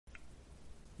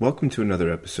Welcome to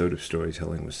another episode of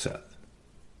Storytelling with Seth.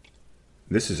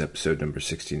 This is episode number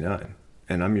 69,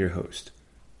 and I'm your host,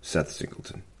 Seth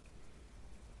Singleton.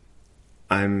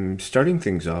 I'm starting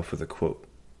things off with a quote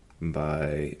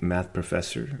by math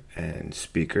professor and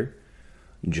speaker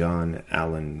John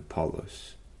Allen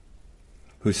Paulos,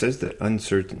 who says that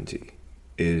uncertainty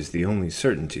is the only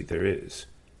certainty there is,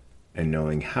 and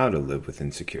knowing how to live with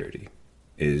insecurity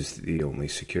is the only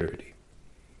security.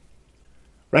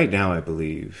 Right now, I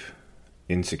believe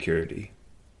insecurity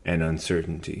and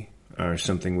uncertainty are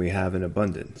something we have in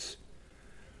abundance.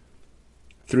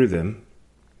 Through them,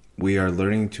 we are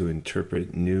learning to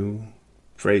interpret new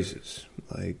phrases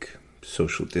like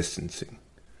social distancing,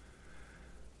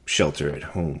 shelter at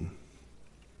home,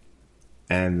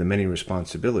 and the many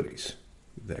responsibilities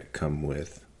that come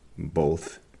with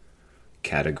both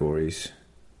categories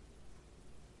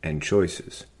and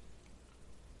choices.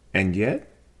 And yet,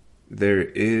 there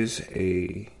is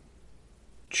a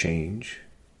change,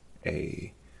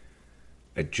 a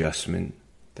adjustment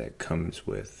that comes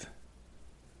with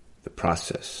the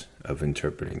process of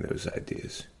interpreting those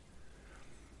ideas.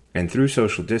 And through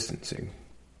social distancing,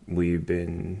 we've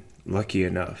been lucky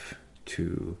enough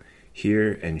to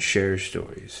hear and share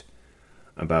stories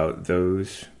about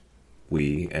those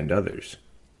we and others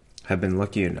have been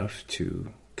lucky enough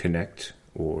to connect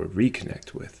or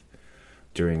reconnect with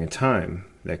during a time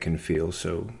that can feel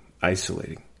so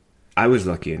isolating. I was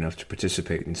lucky enough to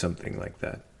participate in something like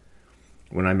that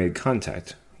when I made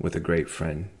contact with a great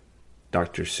friend,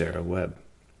 Dr. Sarah Webb.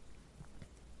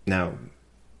 Now,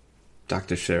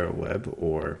 Dr. Sarah Webb,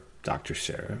 or Dr.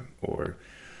 Sarah, or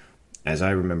as I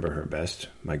remember her best,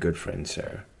 my good friend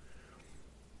Sarah,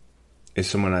 is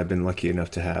someone I've been lucky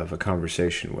enough to have a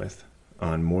conversation with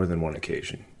on more than one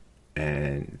occasion.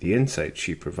 And the insights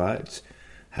she provides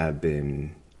have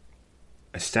been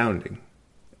astounding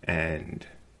and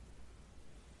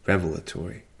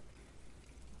revelatory.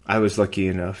 I was lucky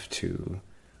enough to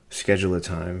schedule a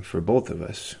time for both of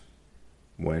us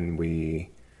when we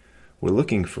were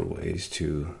looking for ways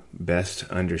to best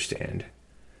understand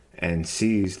and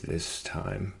seize this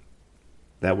time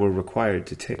that we're required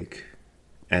to take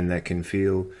and that can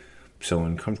feel so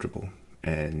uncomfortable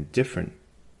and different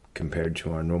compared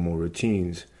to our normal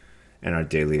routines and our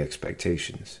daily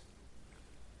expectations.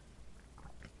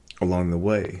 Along the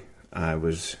way, I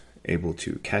was able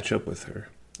to catch up with her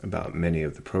about many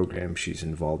of the programs she's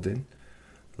involved in,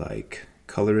 like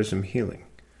Colorism Healing,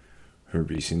 her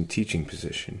recent teaching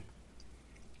position,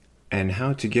 and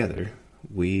how together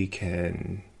we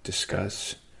can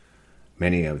discuss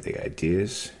many of the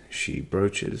ideas she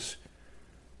broaches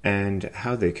and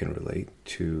how they can relate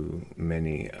to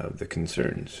many of the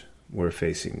concerns we're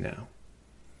facing now.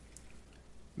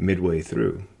 Midway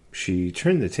through, she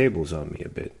turned the tables on me a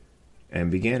bit and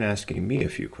began asking me a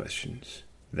few questions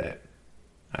that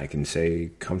I can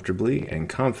say comfortably and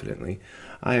confidently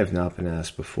I have not been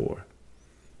asked before.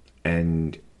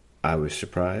 And I was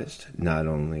surprised not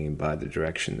only by the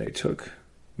direction they took,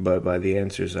 but by the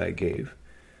answers I gave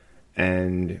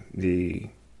and the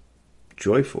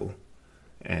joyful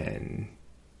and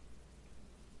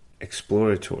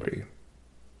exploratory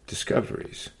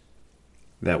discoveries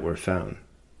that were found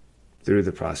through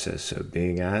the process of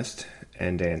being asked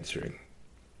and answering.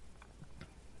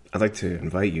 I'd like to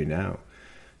invite you now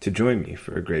to join me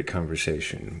for a great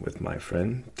conversation with my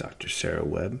friend, Dr. Sarah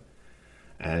Webb,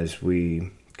 as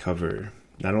we cover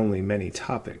not only many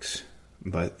topics,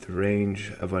 but the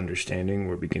range of understanding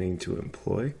we're beginning to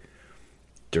employ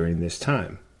during this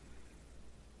time,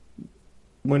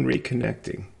 when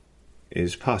reconnecting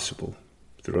is possible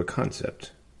through a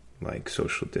concept like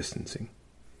social distancing.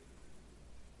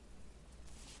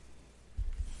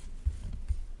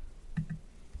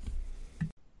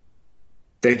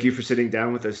 Thank you for sitting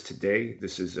down with us today.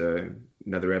 This is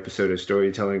another episode of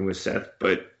Storytelling with Seth,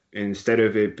 but instead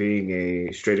of it being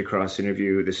a straight across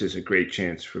interview, this is a great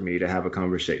chance for me to have a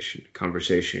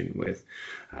conversation with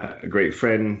a great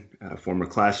friend, a former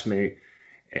classmate,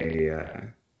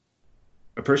 a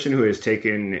person who has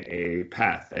taken a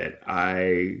path that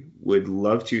I would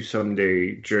love to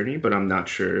someday journey, but I'm not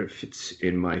sure if it's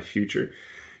in my future.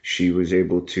 She was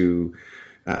able to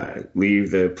leave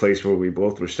the place where we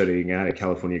both were studying at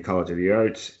California College of the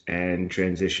Arts and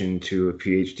transition to a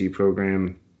PhD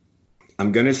program.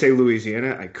 I'm going to say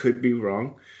Louisiana. I could be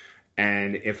wrong.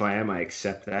 And if I am, I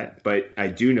accept that. But I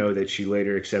do know that she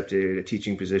later accepted a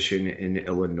teaching position in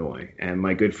Illinois. And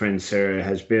my good friend Sarah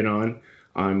has been on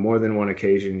more than one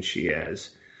occasion. She has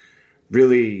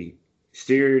really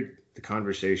steered the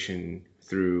conversation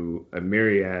through a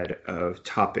myriad of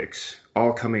topics,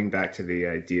 all coming back to the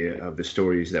idea of the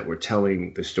stories that we're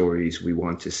telling, the stories we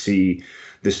want to see,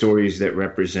 the stories that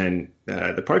represent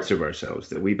the parts of ourselves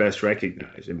that we best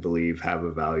recognize and believe have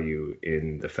a value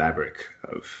in the fabric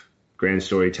of grand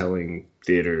storytelling,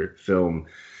 theater, film,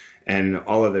 and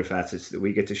all other facets that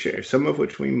we get to share, some of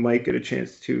which we might get a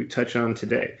chance to touch on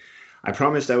today. I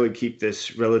promised I would keep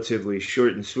this relatively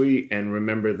short and sweet and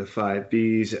remember the 5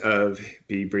 B's of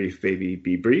be brief, baby,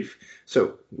 be brief.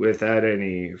 So without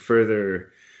any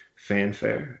further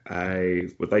fanfare, I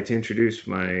would like to introduce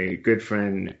my good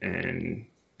friend and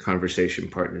conversation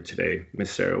partner today,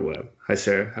 Miss Sarah Webb. Hi,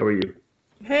 Sarah. How are you?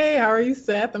 Hey, how are you,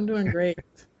 Seth? I'm doing great.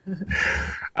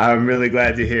 I'm really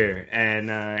glad to hear. And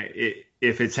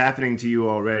if it's happening to you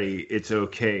already, it's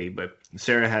okay. But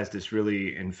Sarah has this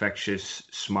really infectious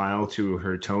smile to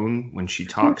her tone when she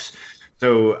talks.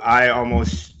 So I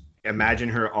almost imagine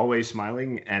her always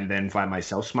smiling and then find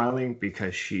myself smiling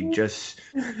because she just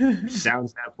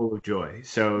sounds that full of joy.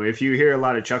 So if you hear a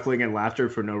lot of chuckling and laughter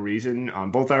for no reason on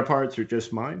both our parts or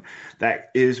just mine,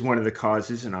 that is one of the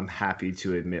causes, and I'm happy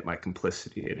to admit my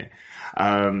complicity in it.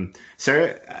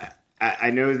 Sarah, I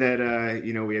know that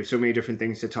we have so many different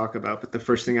things to talk about, but the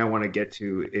first thing I want to get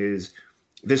to is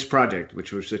this project,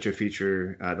 which was such a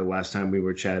feature the last time we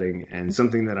were chatting, and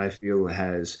something that I feel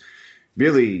has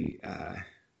really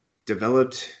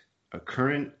developed a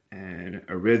current and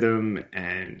a rhythm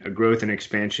and a growth and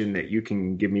expansion that you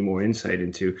can give me more insight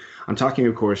into. I'm talking,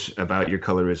 of course, about your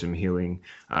Colorism Healing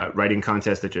writing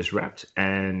contest that just wrapped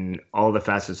and all the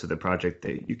facets of the project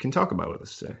that you can talk about with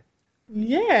us today.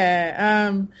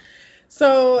 Yeah.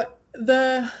 So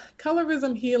the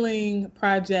Colorism Healing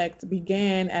Project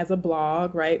began as a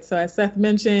blog, right? So as Seth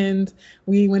mentioned,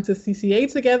 we went to CCA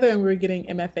together and we were getting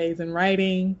MFAs in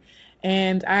writing.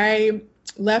 And I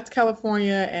left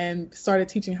California and started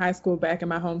teaching high school back in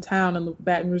my hometown in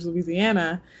Baton Rouge,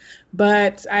 Louisiana.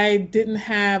 But I didn't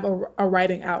have a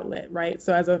writing outlet, right?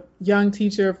 So as a young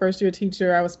teacher, first year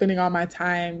teacher, I was spending all my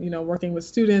time, working with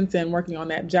students and working on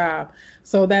that job.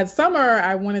 So that summer,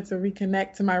 I wanted to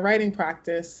reconnect to my writing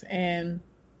practice, and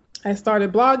I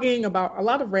started blogging about a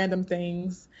lot of random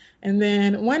things. And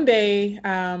then one day,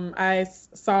 I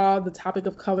saw the topic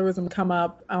of colorism come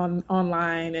up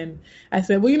online, and I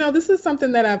said, well, this is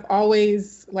something that I've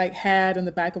always had in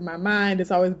the back of my mind. It's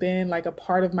always been a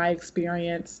part of my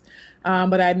experience,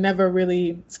 but I never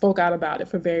really spoke out about it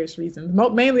for various reasons,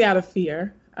 mainly out of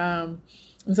fear. And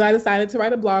so I decided to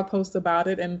write a blog post about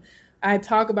it, and I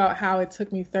talk about how it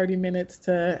took me 30 minutes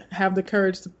to have the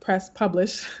courage to press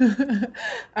publish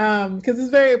because it's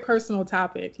a very personal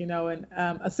topic, and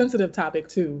a sensitive topic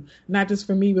too, not just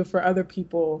for me, but for other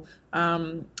people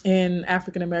in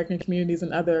African-American communities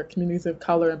and other communities of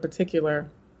color in particular.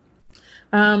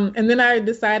 And then I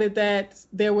decided that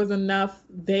there was enough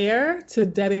there to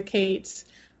dedicate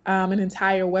an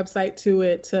entire website to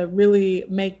it to really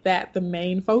make that the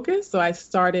main focus. So I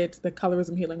started the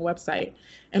Colorism Healing website.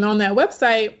 And on that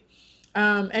website,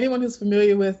 anyone who's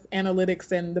familiar with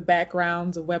analytics and the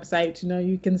backgrounds of websites,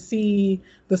 you can see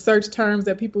the search terms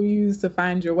that people use to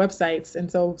find your websites. And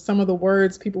so some of the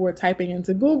words people were typing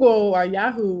into Google or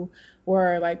Yahoo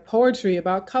were poetry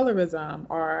about colorism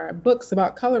or books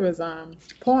about colorism,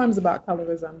 poems about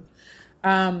colorism.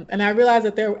 And I realized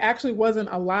that there actually wasn't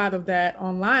a lot of that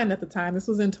online at the time. This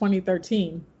was in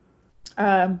 2013.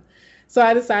 So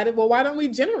I decided, well, why don't we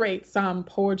generate some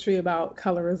poetry about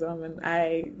colorism? And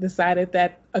I decided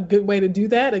that a good way to do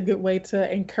that, a good way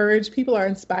to encourage people or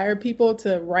inspire people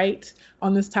to write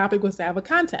on this topic was to have a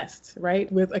contest, right,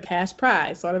 with a cash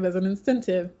prize, sort of as an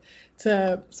incentive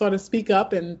to sort of speak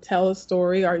up and tell a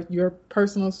story or your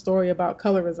personal story about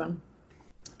colorism.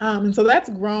 And so that's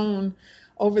grown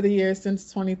over the years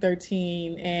since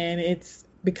 2013, and it's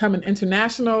become an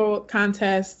international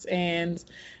contest. And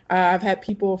I've had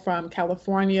people from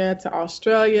California to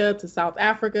Australia to South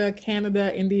Africa,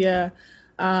 Canada, India,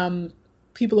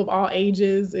 people of all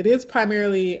ages. It is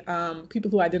primarily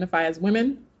people who identify as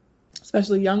women,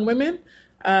 especially young women.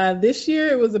 This year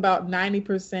it was about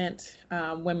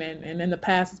 90% women, and in the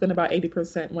past it's been about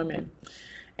 80% women.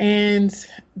 And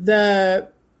the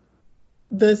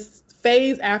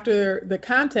phase after the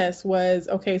contest was,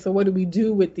 okay, so what do we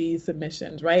do with these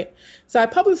submissions, right? So I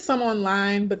published some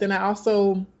online, but then I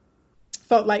also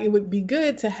felt like it would be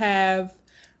good to have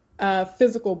a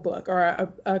physical book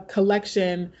or a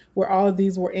collection where all of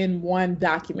these were in one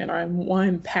document or in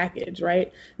one package,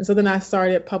 right? And so then I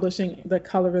started publishing the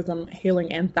Colorism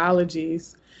Healing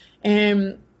anthologies.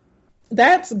 And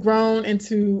that's grown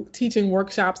into teaching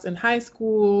workshops in high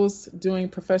schools, doing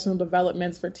professional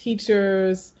developments for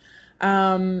teachers,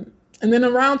 And then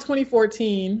around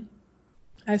 2014,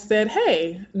 I said,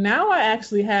 hey, now I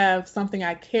actually have something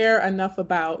I care enough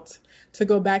about to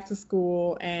go back to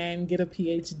school and get a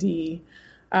PhD.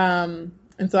 And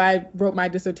so I wrote my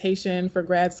dissertation for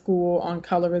grad school on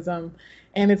colorism.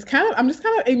 And I'm just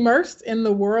kind of immersed in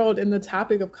the world, in the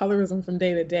topic of colorism from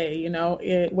day to day,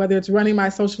 whether it's running my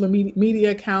social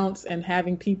media accounts and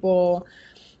having people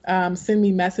send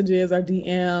me messages or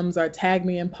DMs or tag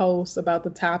me in posts about the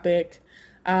topic.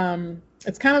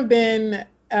 It's kind of been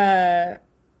a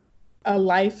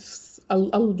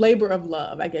labor of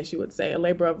love, I guess you would say, a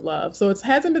labor of love. So it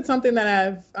hasn't been something that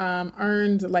I've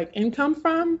earned like income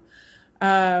from.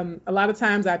 A lot of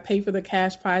times I pay for the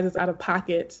cash prizes out of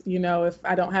pocket, if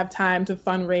I don't have time to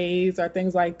fundraise or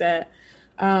things like that.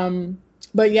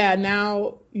 But yeah,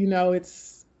 now,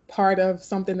 it's part of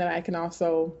something that I can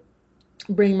also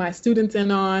bring my students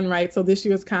in on, right? So this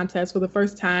year's contest, for the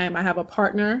first time, I have a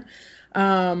partner.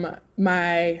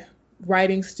 My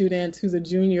writing student who's a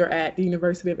junior at the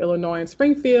University of Illinois in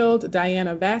Springfield,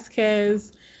 Diana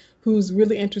Vasquez, who's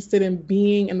really interested in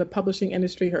being in the publishing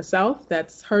industry herself.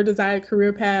 That's her desired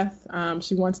career path.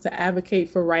 She wants to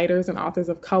advocate for writers and authors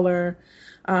of color.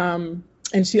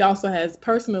 And she also has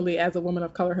personally, as a woman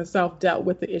of color herself, dealt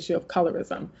with the issue of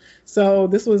colorism. So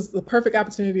this was the perfect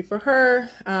opportunity for her.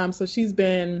 So she's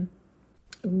been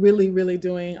really, really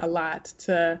doing a lot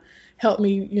to help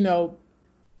me,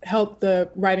 help the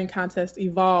writing contest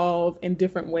evolve in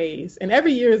different ways. And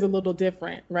every year is a little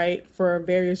different, right, for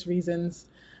various reasons.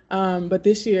 But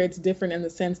this year it's different in the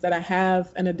sense that I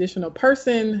have an additional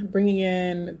person bringing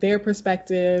in their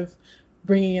perspective,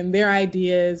 bringing in their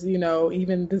ideas,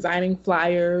 even designing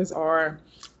flyers or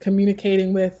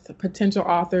communicating with potential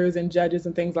authors and judges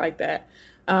and things like that.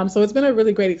 So it's been a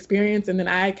really great experience. And then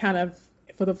I kind of,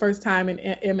 for the first time,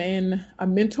 am in a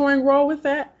mentoring role with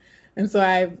that. And so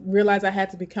I realized I had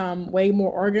to become way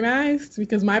more organized,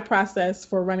 because my process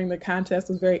for running the contest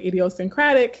was very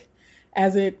idiosyncratic,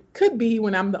 as it could be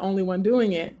when I'm the only one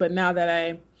doing it. But now that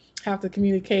I have to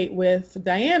communicate with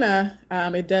Diana,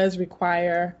 it does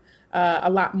require a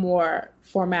lot more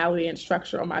formality and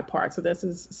structure on my part. So this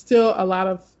is still a lot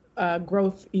of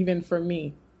growth even for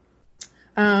me.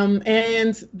 And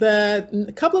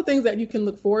a couple of things that you can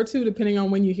look forward to, depending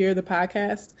on when you hear the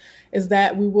podcast, is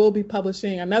that we will be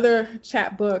publishing another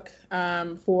chapbook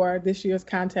for this year's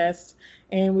contest.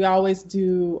 And we always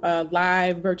do a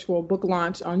live virtual book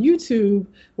launch on YouTube,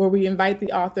 where we invite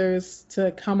the authors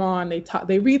to come on.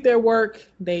 They read their work,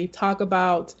 they talk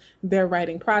about their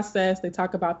writing process, they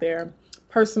talk about their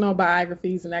personal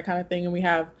biographies and that kind of thing. And we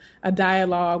have a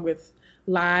dialogue with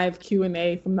live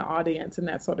Q&A from the audience and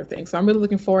that sort of thing. So I'm really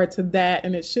looking forward to that.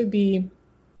 And it should be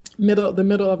the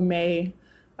middle of May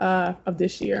of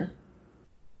this year.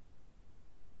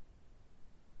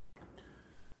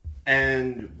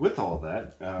 And with all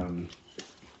that,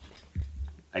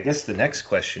 I guess the next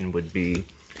question would be,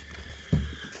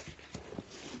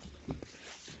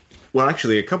 well,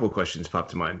 actually, a couple of questions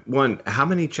popped to mind. One, how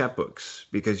many chapbooks?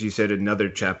 Because you said another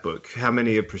chapbook. How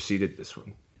many have preceded this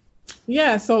one?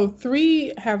 Yeah, so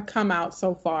 3 have come out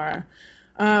so far.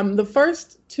 The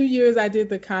first 2 years I did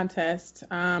the contest,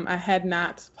 I had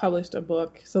not published a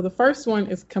book. So the first one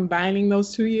is combining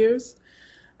those 2 years.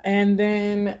 And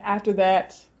then after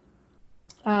that,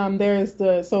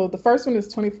 the first one is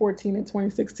 2014 and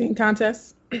 2016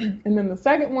 contests. And then the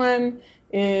second one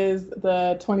is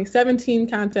the 2017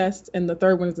 contest, and the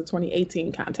third one is the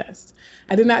 2018 contest.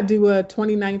 I did not do a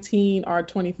 2019 or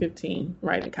 2015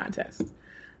 writing contest.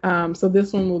 So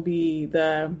this one will be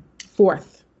the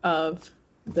 4th of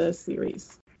the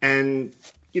series. And,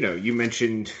 you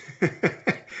mentioned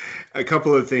a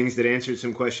couple of things that answered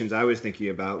some questions I was thinking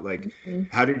about, like,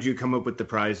 how did you come up with the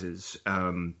prizes?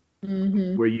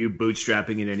 Were you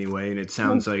bootstrapping in any way? And it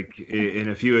sounds like in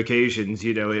a few occasions,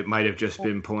 it might have just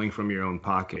been pulling from your own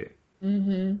pocket.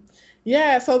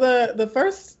 Yeah, so the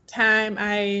first time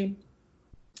I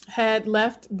had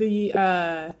left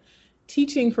the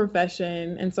teaching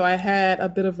profession, and so I had a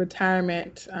bit of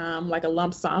retirement, like a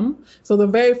lump sum. So the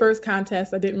very first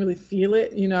contest, I didn't really feel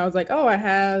it. I was like, oh, I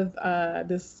have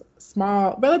this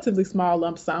relatively small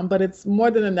lump sum, but it's more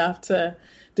than enough to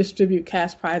distribute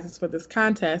cash prizes for this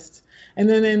contest. And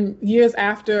then in years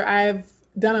after, I've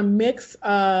done a mix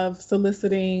of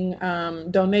soliciting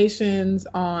donations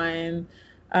on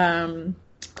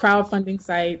crowdfunding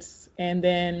sites. And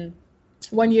then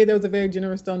one year there was a very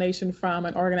generous donation from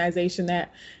an organization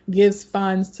that gives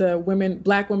funds to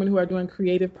Black women who are doing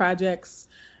creative projects.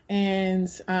 And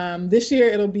this year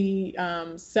it'll be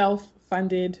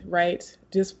self-funded, right?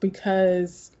 Just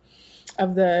because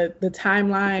of the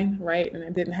timeline, right? And I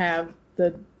didn't have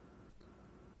the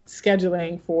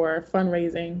scheduling for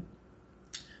fundraising.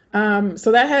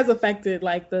 So that has affected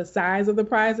like the size of the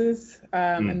prizes.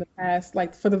 In the past,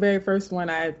 like for the very first one,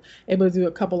 I was able to do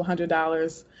a couple of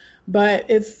 $100s, but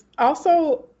it's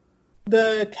also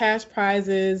the cash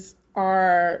prizes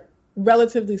are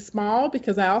relatively small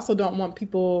because I also don't want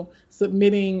people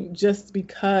submitting just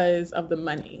because of the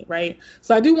money, right?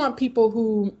 So I do want people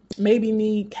who maybe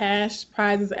need cash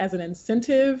prizes as an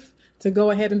incentive to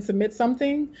go ahead and submit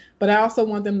something, but I also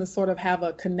want them to sort of have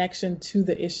a connection to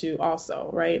the issue also,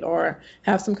 right? Or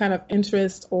have some kind of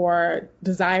interest or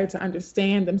desire to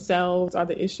understand themselves or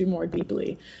the issue more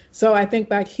deeply. So I think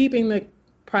by keeping the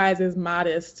prizes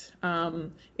modest,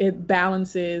 it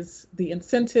balances the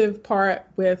incentive part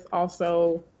with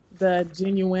also the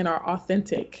genuine or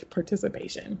authentic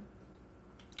participation.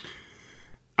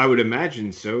 I would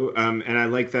imagine so. And I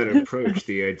like that approach,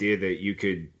 the idea that you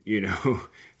could,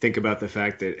 think about the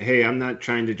fact that, hey, I'm not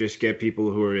trying to just get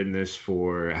people who are in this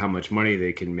for how much money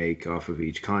they can make off of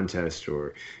each contest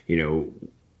or,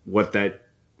 what that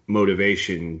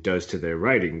motivation does to their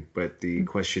writing. But the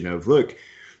question of, look,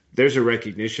 there's a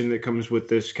recognition that comes with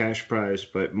this cash prize,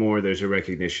 but more there's a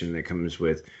recognition that comes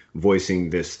with voicing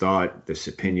this thought, this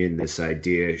opinion, this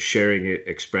idea, sharing it,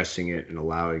 expressing it, and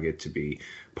allowing it to be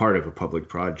part of a public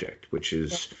project, which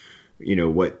is,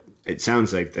 what it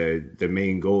sounds like the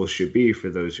main goal should be for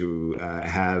those who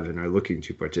have and are looking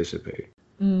to participate.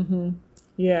 Mm-hmm.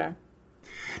 Yeah.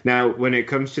 Now, when it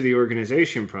comes to the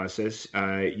organization process,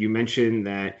 you mentioned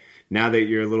that now that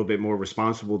you're a little bit more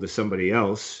responsible to somebody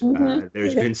else,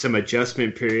 there's been some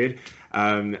adjustment period.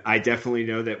 I definitely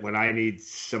know that when I need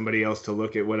somebody else to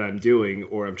look at what I'm doing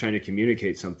or I'm trying to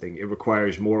communicate something, it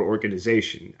requires more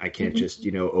organization. I can't just,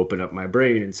 open up my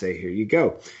brain and say, here you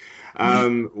go.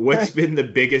 What's been the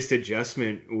biggest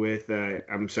adjustment with,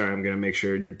 I'm sorry, I'm going to make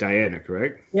sure, Diana,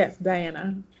 correct? Yes,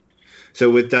 Diana. So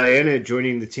with Diana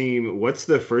joining the team, what's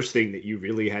the first thing that you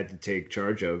really had to take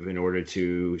charge of in order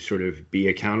to sort of be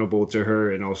accountable to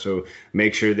her and also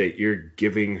make sure that you're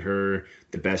giving her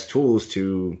the best tools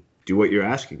to do what you're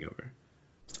asking of her?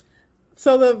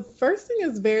 So the first thing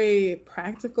is very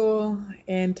practical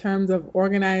in terms of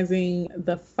organizing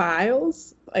the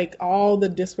files, like all the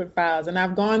disparate files. And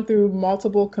I've gone through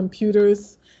multiple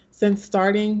computers since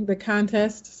starting the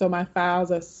contest, so my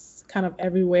files are kind of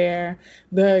everywhere.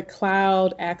 The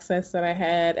cloud access that I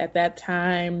had at that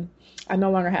time, I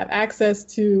no longer have access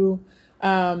to.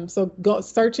 So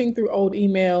searching through old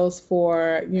emails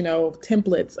for,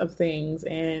 templates of things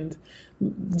and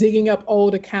digging up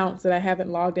old accounts that I haven't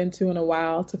logged into in a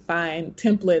while to find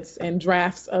templates and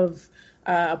drafts of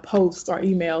posts or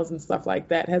emails and stuff like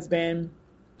that has been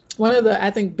one of the, I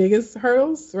think, biggest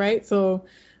hurdles, right? So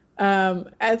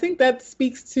I think that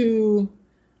speaks to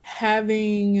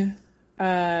having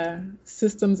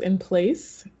systems in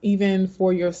place, even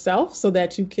for yourself, so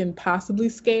that you can possibly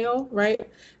scale, right?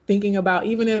 Thinking about,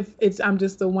 even if I'm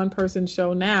just a one-person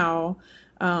show now,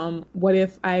 what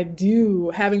if I do,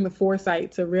 having the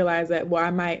foresight to realize that, well, I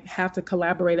might have to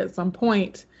collaborate at some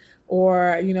point,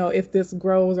 or, if this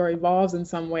grows or evolves in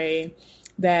some way,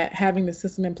 that having the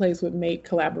system in place would make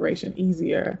collaboration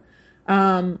easier.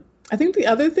 I think the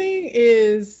other thing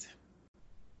is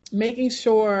making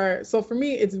sure, so for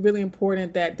me, it's really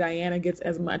important that Diana gets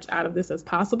as much out of this as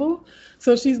possible.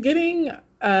 So she's getting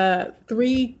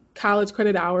 3 college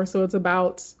credit hours, so it's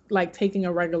about like taking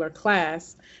a regular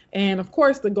class. And of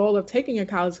course, the goal of taking a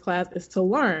college class is to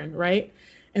learn, right?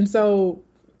 And so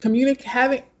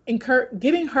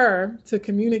getting her to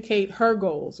communicate her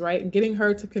goals, right? And getting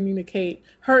her to communicate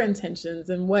her intentions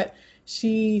and what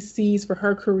she sees for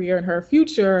her career and her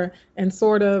future, and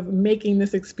sort of making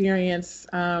this experience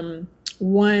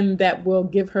one that will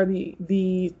give her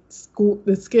the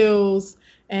skills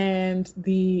and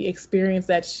the experience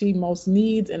that she most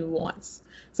needs and wants.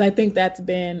 So I think that's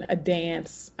been a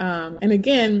dance. And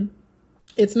again,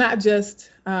 it's not just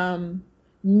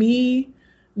me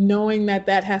knowing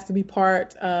that has to be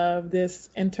part of this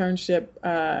internship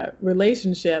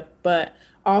relationship, but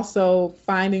also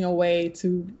finding a way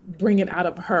to bring it out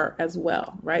of her as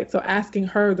well, right? So asking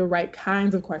her the right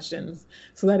kinds of questions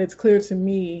so that it's clear to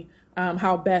me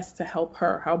how best to help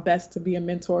her, how best to be a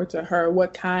mentor to her,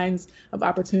 what kinds of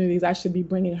opportunities I should be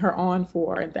bringing her on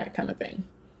for, and that kind of thing.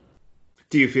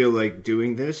 Do you feel like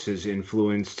doing this has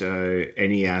influenced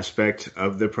any aspect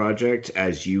of the project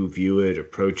as you view it,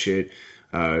 approach it,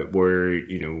 or,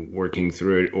 working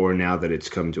through it, or now that it's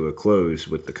come to a close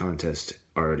with the contest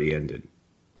already ended?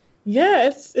 Yeah,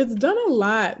 it's done a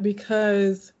lot,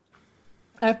 because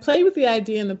I've played with the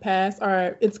idea in the past,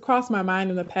 or it's crossed my mind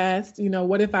in the past,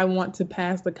 what if I want to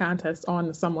pass the contest on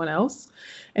to someone else?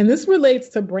 And this relates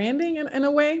to branding in a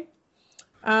way.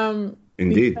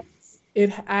 Indeed.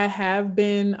 Because I have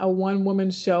been a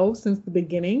one-woman show since the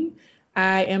beginning.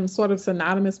 I am sort of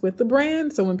synonymous with the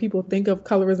brand. So when people think of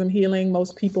colorism healing,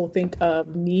 most people think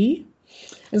of me.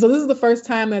 And so this is the first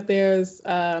time that there's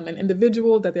an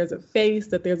individual, that there's a face,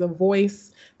 that there's a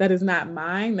voice that is not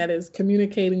mine, that is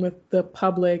communicating with the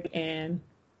public and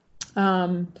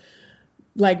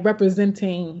like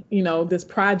representing, this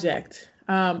project.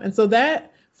 And so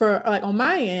that for like on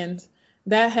my end,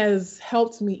 that has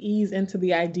helped me ease into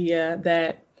the idea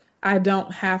that I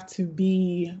don't have to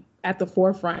be at the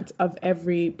forefront of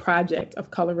every project of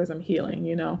colorism healing.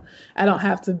 I don't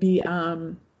have to be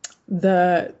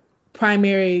the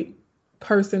primary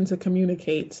person to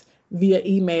communicate via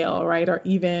email, right? Or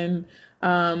even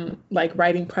like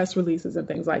writing press releases and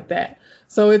things like that.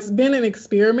 So it's been an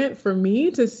experiment for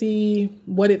me to see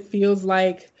what it feels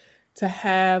like to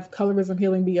have colorism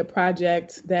healing be a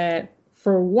project that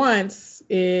for once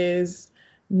is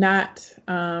not,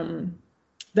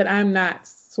 that I'm not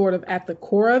sort of at the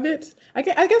core of it. I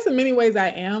guess in many ways I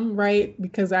am, right?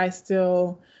 Because I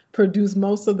still produce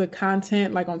most of the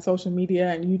content like on social media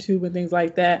and YouTube and things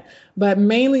like that, but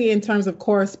mainly in terms of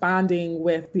corresponding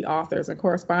with the authors and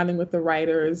corresponding with the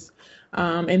writers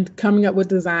and coming up with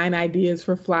design ideas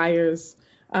for flyers.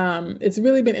 It's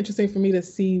really been interesting for me to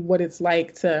see what it's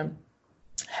like to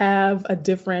have a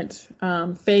different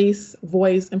face,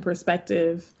 voice, and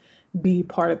perspective be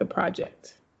part of the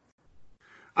project.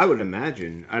 I would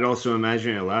imagine. I'd also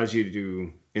imagine it allows you to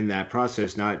do, in that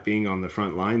process, not being on the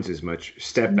front lines as much,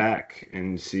 step back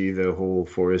and see the whole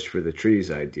forest for the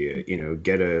trees idea,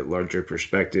 get a larger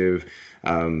perspective,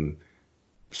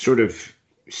 sort of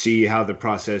see how the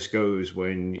process goes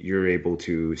when you're able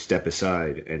to step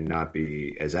aside and not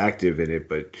be as active in it,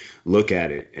 but look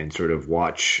at it and sort of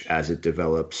watch as it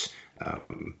develops,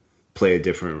 play a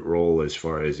different role as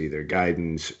far as either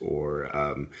guidance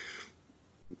or,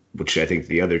 which I think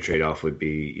the other trade-off would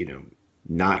be,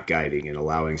 not guiding and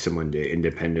allowing someone to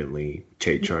independently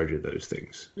take charge of those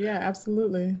things. Yeah,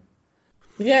 absolutely.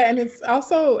 Yeah, and it's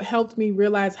also helped me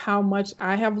realize how much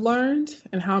I have learned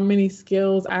and how many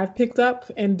skills I've picked up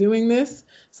in doing this.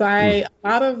 So a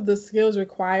lot of the skills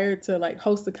required to like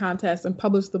host the contest and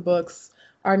publish the books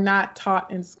are not taught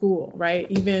in school, right?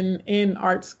 Even in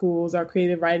art schools or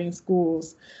creative writing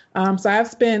schools. So I've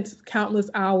spent countless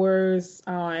hours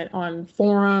on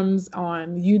forums,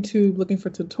 on YouTube, looking for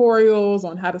tutorials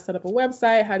on how to set up a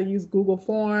website, how to use Google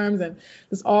Forms, and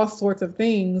just all sorts of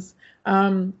things.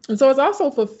 And so it's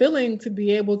also fulfilling to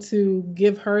be able to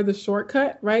give her the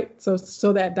shortcut, right? So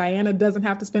that Diana doesn't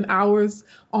have to spend hours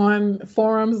on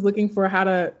forums looking for how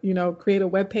to, create a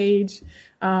web page,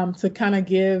 to kind of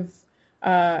give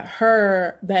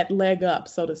her that leg up,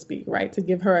 so to speak, right? To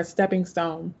give her a stepping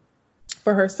stone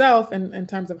for herself and in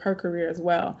terms of her career as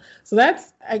well. So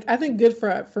that's, I think, good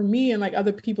for me and like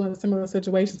other people in similar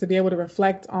situations to be able to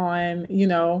reflect on,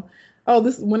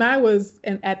 this when I was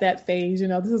at that phase,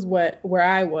 this is where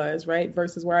I was, right,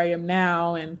 versus where I am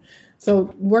now. And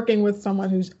so working with someone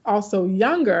who's also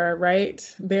younger,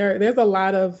 right, there's a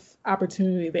lot of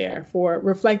opportunity there for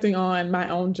reflecting on my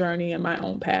own journey and my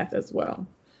own path as well.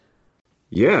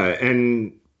 Yeah,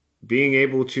 and being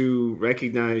able to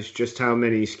recognize just how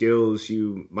many skills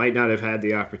you might not have had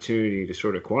the opportunity to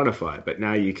sort of quantify, but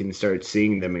now you can start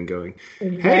seeing them and going,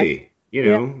 "Hey,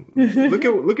 look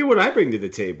at what I bring to the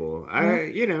table.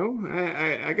 I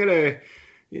got a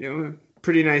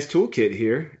pretty nice toolkit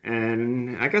here,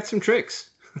 and I got some tricks."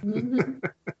 Mm-hmm.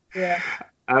 Yeah.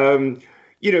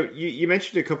 You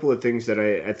mentioned a couple of things that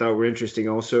I thought were interesting.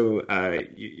 Also,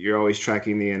 you're always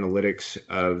tracking the analytics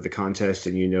of the contest,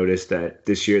 and you noticed that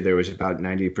this year there was about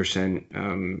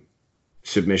 90%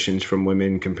 submissions from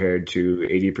women compared to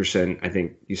 80%, I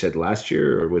think you said last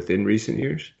year or within recent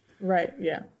years. Right,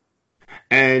 yeah.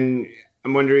 And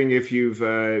I'm wondering if you've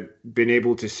been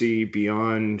able to see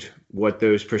beyond what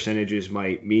those percentages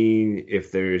might mean,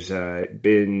 if there's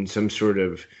been some sort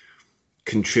of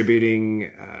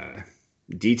contributing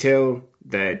detail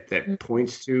that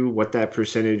points to what that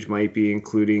percentage might be,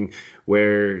 including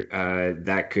where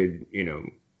that could,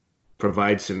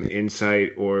 provide some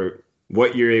insight, or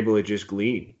what you're able to just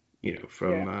glean,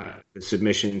 from the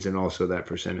submissions and also that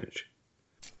percentage.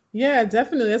 Yeah,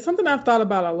 definitely. It's something I've thought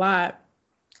about a lot.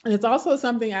 And it's also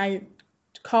something I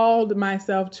called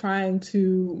myself trying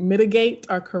to mitigate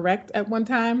or correct at one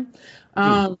time.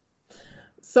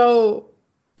 So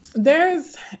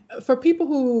for people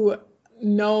who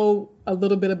know a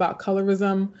little bit about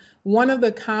colorism, one of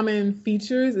the common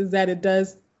features is that it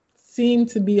does seem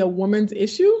to be a woman's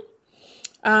issue.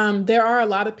 There are a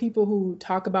lot of people who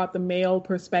talk about the male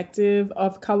perspective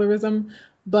of colorism,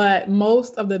 but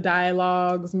most of the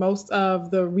dialogues, most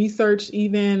of the research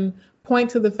even point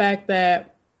to the fact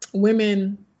that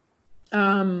women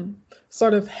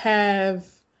sort of have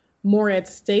more at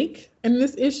stake in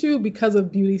this issue because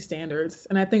of beauty standards.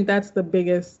 And I think that's the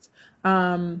biggest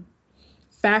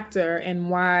factor in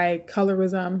why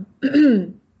colorism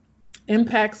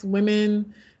impacts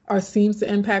women or seems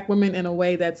to impact women in a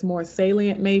way that's more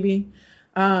salient, maybe.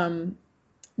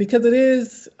 Because it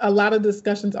is, a lot of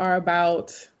discussions are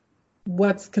about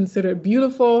what's considered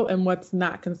beautiful and what's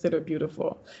not considered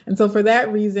beautiful. And so for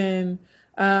that reason,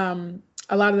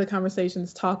 a lot of the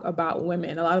conversations talk about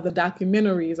women. A lot of the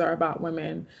documentaries are about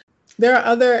women. There are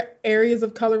other areas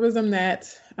of colorism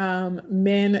that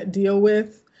men deal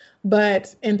with,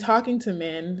 but in talking to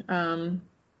men,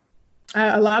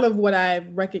 a lot of what I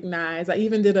recognize, I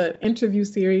even did an interview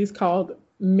series called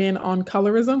Men on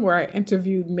Colorism, where I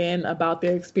interviewed men about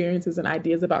their experiences and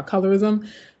ideas about colorism,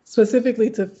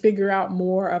 specifically to figure out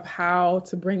more of how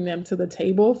to bring them to the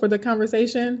table for the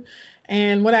conversation.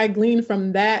 And what I gleaned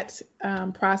from that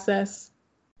process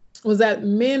was that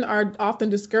men are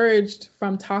often discouraged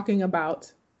from talking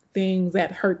about things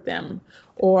that hurt them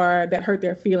or that hurt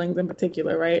their feelings in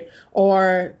particular, right?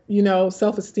 Or,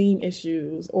 self-esteem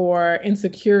issues or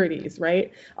insecurities,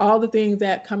 right? All the things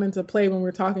that come into play when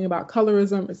we're talking about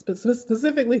colorism,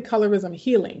 specifically colorism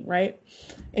healing, right?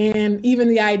 And even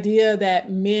the idea that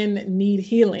men need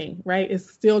healing, right, is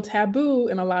still taboo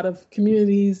in a lot of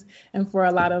communities and for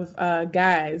a lot of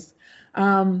guys.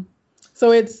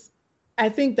 So I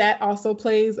think that also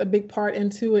plays a big part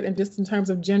into it, and just in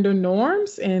terms of gender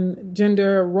norms and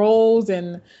gender roles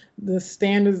and the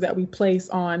standards that we place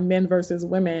on men versus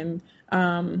women.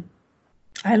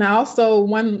 And also,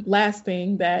 one last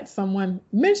thing that someone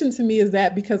mentioned to me is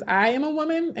that because I am a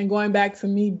woman, and going back to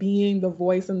me being the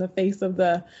voice and the face of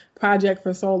the project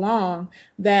for so long,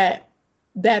 that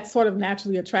sort of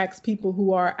naturally attracts people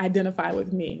who are identified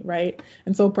with me, right?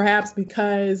 And so perhaps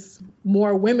because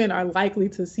more women are likely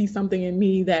to see something in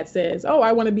me that says, oh,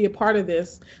 I want to be a part of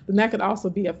this, then that could also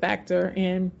be a factor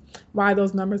in why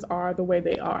those numbers are the way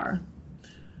they are.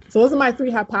 So those are my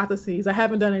 3 hypotheses. I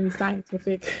haven't done any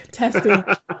scientific testing.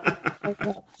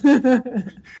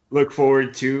 Look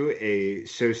forward to a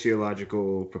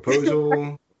sociological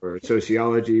proposal or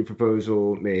sociology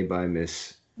proposal made by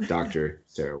Miss Dr.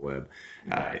 Sarah Webb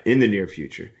in the near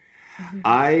future. Mm-hmm.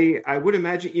 I would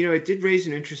imagine, it did raise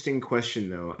an interesting question,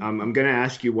 though. I'm going to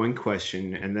ask you one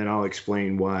question, and then I'll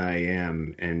explain why I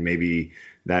am, and maybe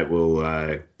that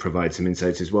will provide some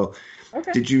insights as well.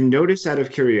 Okay. Did you notice, out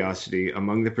of curiosity,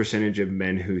 among the percentage of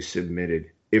men who submitted,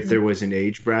 if there was an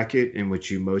age bracket in which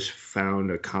you most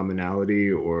found a commonality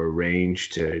or a range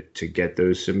to get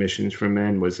those submissions from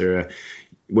men? Was there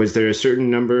a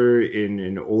certain number in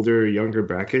an older, younger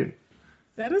bracket?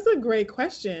 That is a great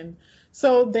question.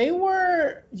 So they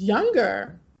were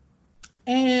younger.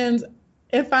 And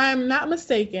if I'm not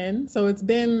mistaken, so it's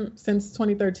been since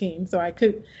 2013, so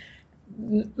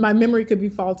my memory could be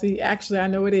faulty. Actually, I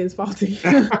know it is faulty.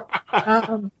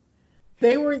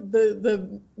 They were,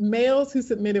 the males who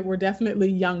submitted were definitely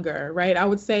younger, right? I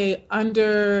would say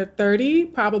under 30,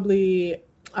 probably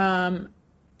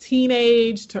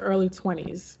teenage to early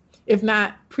 20s, if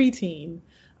not preteen.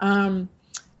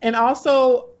 And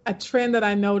also a trend that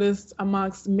I noticed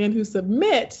amongst men who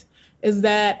submit is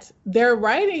that their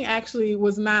writing actually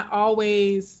was not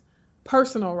always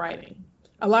personal writing.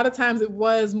 A lot of times it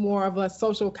was more of a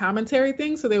social commentary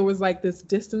thing. So there was like this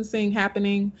distancing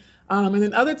happening. And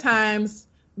then other times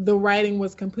the writing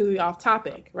was completely off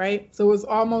topic, right? So it was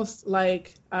almost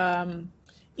like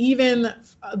even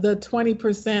the 20%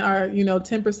 or,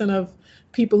 10% of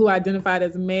people who identified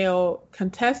as male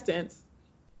contestants,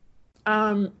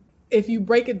 if you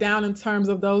break it down in terms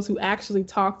of those who actually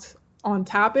talked on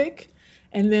topic,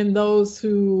 and then those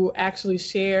who actually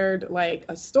shared like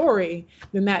a story,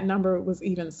 then that number was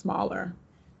even smaller.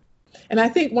 And I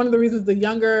think one of the reasons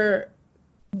the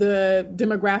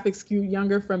demographics skew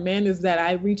younger for men is that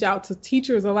I reach out to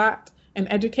teachers a lot and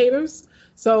educators.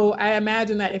 So I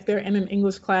imagine that if they're in an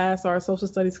English class or a social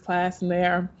studies class and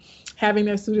they're having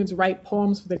their students write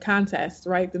poems for the contest,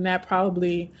 right, then that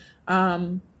probably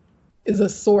is a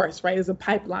source, right, is a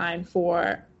pipeline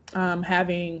for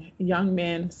having young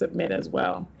men submit as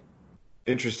well.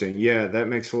 Interesting. Yeah, that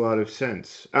makes a lot of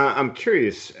sense. I'm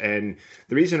curious, and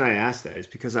the reason I ask that is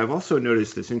because I've also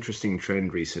noticed this interesting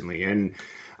trend recently, and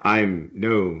I'm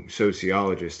no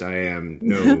sociologist. I am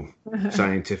no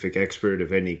scientific expert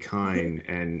of any kind,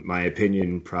 and my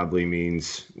opinion probably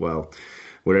means, well,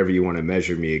 whatever you want to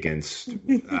measure me against,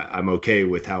 I'm okay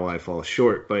with how I fall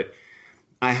short. But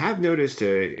I have noticed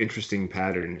an interesting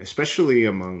pattern, especially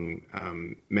among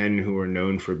men who are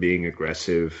known for being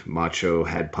aggressive, macho,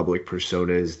 had public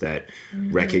personas that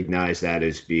Hmm. recognize that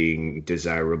as being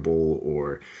desirable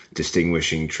or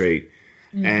distinguishing trait.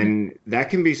 Hmm. And that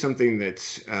can be something that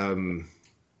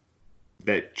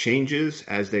changes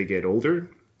as they get older.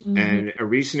 Hmm. And a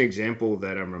recent example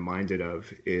that I'm reminded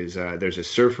of is there's a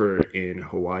surfer in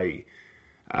Hawaii.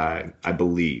 I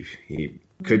believe he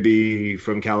could be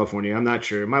from California. I'm not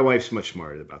sure. My wife's much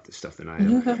smarter about this stuff than I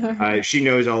am. She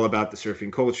knows all about the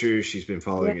surfing culture. She's been Yeah,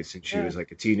 following it since she yeah. was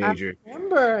like a I teenager.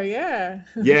 remember, yeah.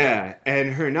 Yeah,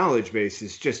 and her knowledge base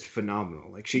is just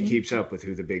phenomenal. Like she keeps up with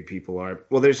who the big people are.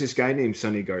 Well, there's this guy named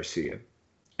Sonny Garcia,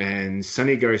 and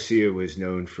Sonny Garcia was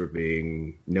known for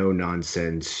being no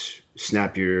nonsense,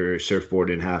 snap your surfboard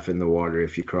in half in the water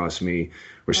if you cross me,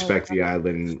 Oh, respect the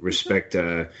island, respect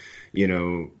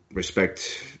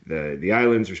respect the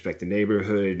islands, respect the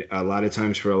neighborhood. A lot of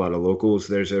times for a lot of locals,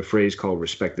 there's a phrase called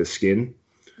respect the skin.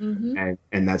 mm-hmm.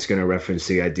 And that's going to reference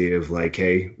the idea of like,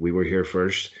 hey, we were here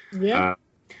first. Yeah. Uh,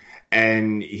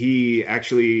 and he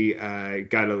actually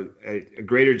got a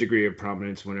greater degree of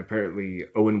prominence when apparently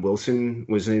Owen Wilson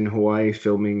was in Hawaii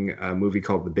filming a movie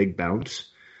called The Big Bounce.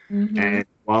 Mm-hmm. And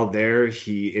while there,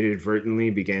 he inadvertently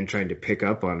began trying to pick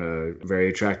up on a very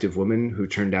attractive woman who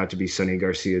turned out to be Sonny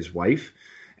Garcia's wife.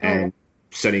 Oh, And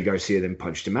Sonny Garcia then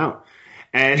punched him out.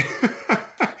 And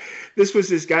this was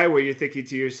this guy where you're thinking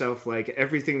to yourself, like,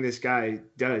 everything this guy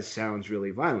does sounds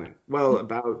really violent. Well,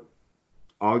 about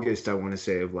August, I want to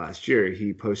say, of last year,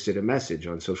 he posted a message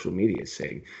on social media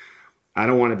saying, I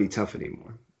don't want to be tough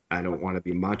anymore. I don't want to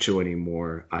be macho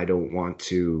anymore. I don't want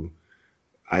to,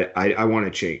 I want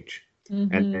to change.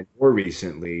 And mm-hmm. then more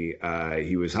recently,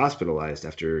 he was hospitalized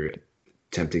after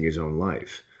attempting his own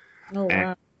life. Oh, And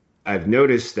wow. I've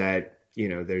noticed that,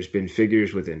 there's been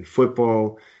figures within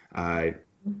football, uh,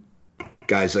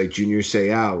 guys like Junior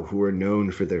Seau, who are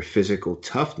known for their physical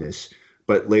toughness,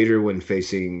 but later, when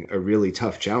facing a really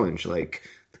tough challenge, like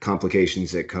the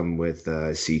complications that come with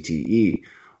CTE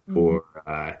Mm-hmm. or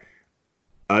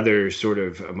other sort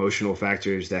of emotional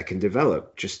factors that can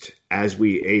develop just as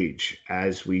we age,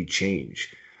 as we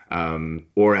change,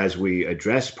 or as we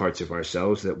address parts of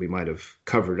ourselves that we might have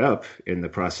covered up in the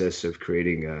process of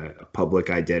creating a public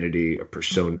identity, a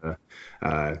persona,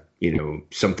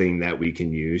 something that we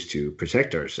can use to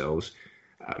protect ourselves.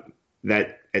 Uh,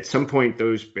 that at some point,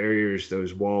 those barriers,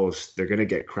 those walls, they're going to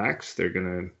get cracks. They're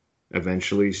going to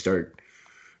eventually start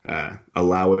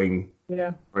allowing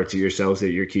Yeah. parts of yourselves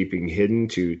that you're keeping hidden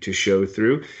to show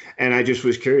through. And I just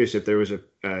was curious if there was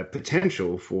a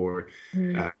potential for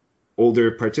Mm-hmm. uh,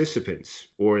 older participants,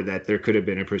 or that there could have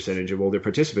been a percentage of older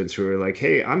participants who are like,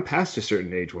 hey, I'm past a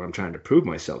certain age where I'm trying to prove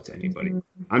myself to anybody.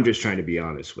 Mm-hmm. I'm just trying to be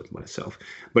honest with myself.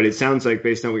 But it sounds like,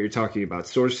 based on what you're talking about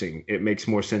sourcing, it makes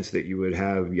more sense that you would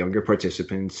have younger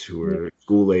participants who Yeah. are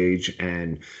school age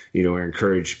and, are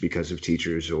encouraged because of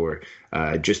teachers, or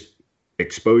just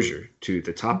exposure to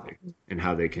the topic and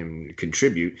how they can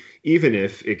contribute, even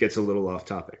if it gets a little off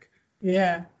topic.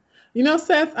 Yeah.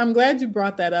 Seth, I'm glad you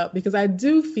brought that up because I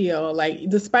do feel like,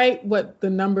 despite what the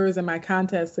numbers in my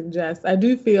contest suggest, I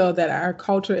do feel that our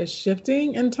culture is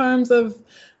shifting in terms of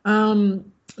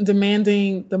um,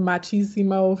 demanding the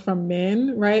machismo from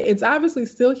men, right? It's obviously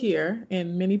still here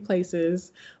in many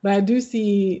places, but I do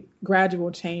see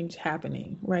gradual change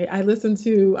happening, right? I listen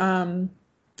to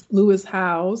Lewis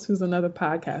Howes, who's another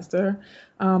podcaster.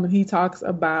 And he talks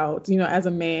about, as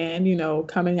a man,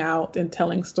 coming out and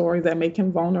telling stories that make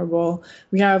him vulnerable.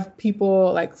 We have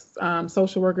people like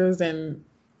social workers and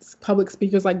public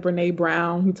speakers like Brene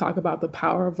Brown who talk about the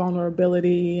power of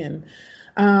vulnerability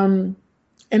um,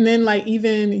 and then like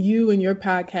even you and your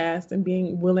podcast and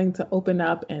being willing to open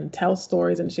up and tell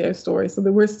stories and share stories. So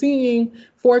that we're seeing,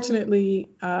 fortunately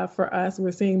for us,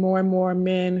 we're seeing more and more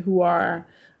men who are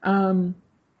um,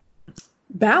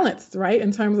 balanced, right,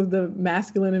 in terms of the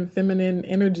masculine and feminine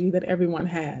energy that everyone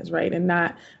has, right, and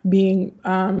not being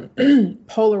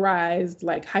polarized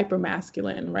like hyper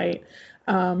masculine, right,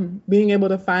 being able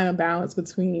to find a balance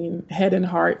between head and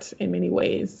heart in many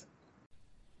ways.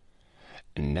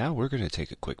 And now we're going to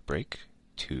take a quick break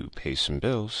to pay some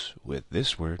bills with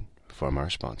this word from our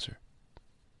sponsor.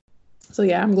 So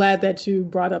yeah, I'm glad that you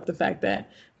brought up the fact that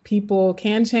people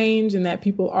can change and that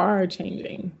people are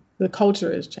changing. The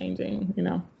culture is changing.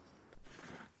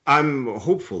 I'm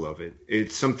hopeful of it.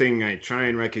 It's something I try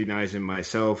and recognize in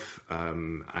myself. I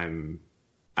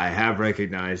have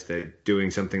recognized that doing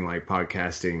something like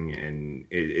podcasting, and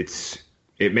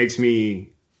it makes me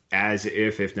as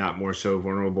if not more so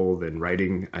vulnerable than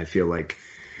writing. I feel like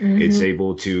It's Mm-hmm.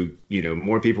 able to,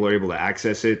 more people are able to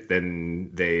access it than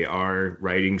they are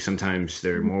writing. Sometimes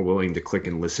they're more willing to click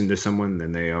and listen to someone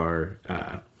than they are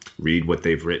read what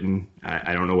they've written.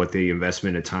 I don't know what the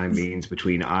investment of time means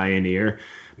between eye and ear,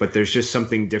 but there's just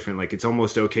something different. Like it's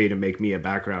almost okay to make me a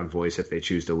background voice if they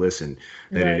choose to listen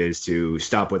than it Right. is to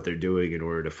stop what they're doing in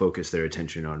order to focus their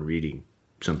attention on reading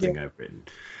Yeah. something I've written.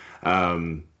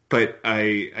 But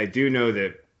I do know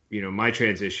that my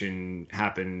transition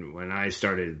happened when I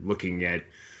started looking at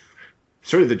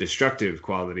sort of the destructive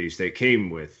qualities that came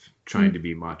with trying to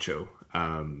be macho.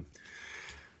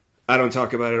 I don't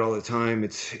talk about it all the time.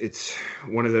 It's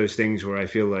one of those things where I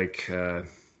feel like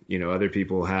other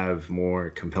people have more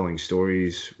compelling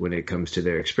stories when it comes to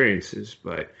their experiences,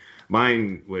 but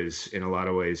mine was in a lot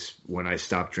of ways when I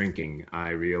stopped drinking, I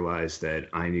realized that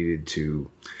I needed to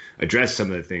address some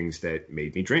of the things that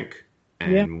made me drink.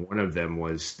 Yeah. And one of them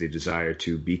was the desire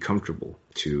to be comfortable,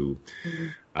 to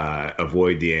Mm-hmm.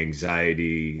 avoid the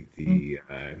anxiety, the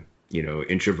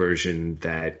introversion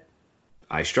that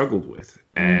I struggled with,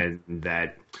 Mm-hmm. and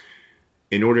that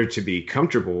in order to be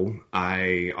comfortable,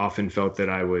 I often felt that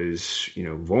I was,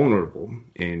 vulnerable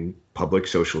in public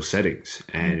social settings.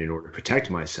 And in order to protect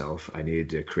myself, I needed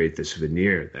to create this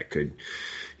veneer that could,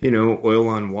 oil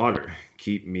on water,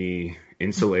 keep me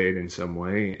insulated in some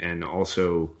way, and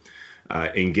also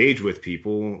engage with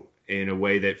people in a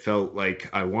way that felt like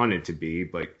I wanted to be,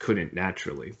 but couldn't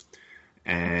naturally.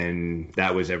 And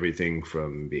that was everything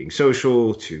from being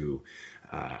social to,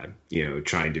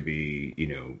 trying to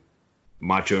be,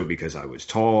 macho because I was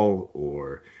tall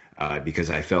or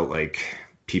because I felt like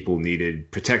people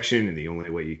needed protection, and the only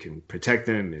way you can protect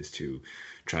them is to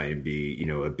try and be,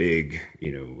 a big,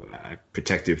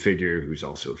 protective figure who's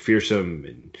also fearsome,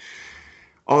 and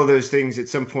all of those things. At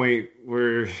some point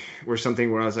were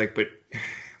something where I was like, but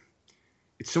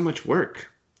it's so much work.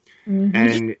 Mm-hmm.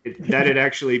 And that had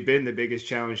actually been the biggest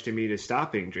challenge to me to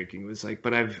stopping drinking was like,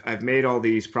 but I've made all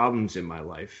these problems in my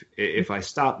life. If I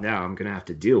stop now, I'm going to have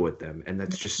to deal with them, and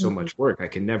that's just so Mm-hmm. much work. I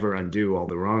can never undo all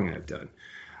the wrong I've done.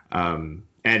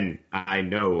 And I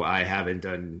know I haven't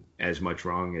done as much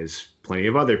wrong as plenty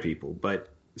of other people, but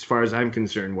as far as I'm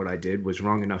concerned, what I did was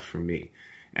wrong enough for me.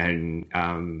 And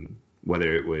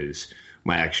whether it was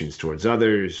my actions towards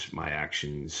others, my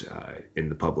actions in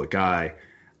the public eye,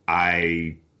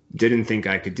 I didn't think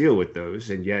I could deal with those.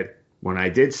 And yet, when I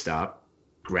did stop,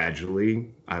 gradually,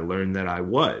 I learned that I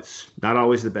was not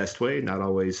always the best way, not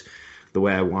always the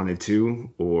way I wanted to,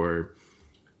 or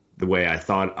the way I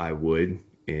thought I would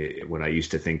when I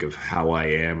used to think of how I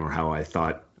am or how I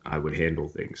thought I would handle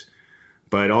things.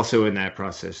 But also in that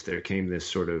process, there came this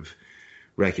sort of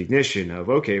recognition of,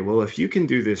 okay, well, if you can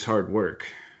do this hard work,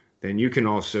 then you can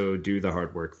also do the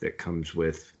hard work that comes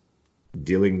with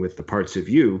dealing with the parts of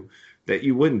you that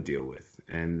you wouldn't deal with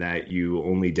and that you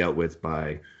only dealt with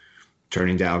by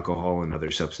turning to alcohol and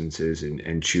other substances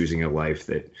and choosing a life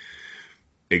that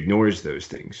ignores those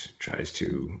things, tries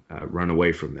to run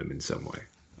away from them in some way.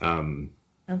 Um,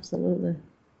 Absolutely.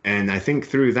 and I think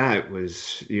through that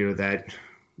was, that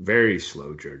very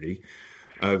slow journey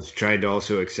of trying to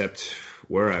also accept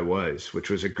where I was, which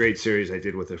was a great series I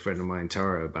did with a friend of mine,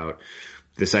 Tara, about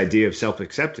this idea of self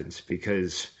acceptance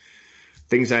because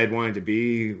things I had wanted to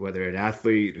be, whether an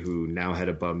athlete who now had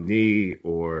a bum knee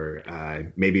or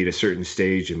maybe at a certain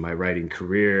stage in my writing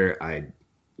career, I,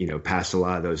 passed a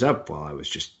lot of those up while I was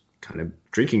just kind of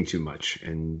drinking too much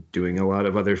and doing a lot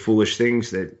of other foolish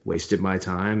things that wasted my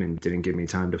time and didn't give me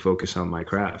time to focus on my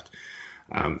craft.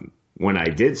 When I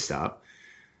did stop,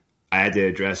 I had to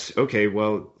address, okay,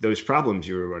 well, those problems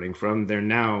you were running from, they're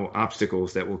now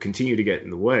obstacles that will continue to get in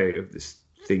the way of this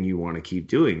thing you want to keep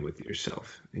doing with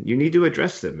yourself. And you need to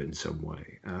address them in some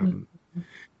way.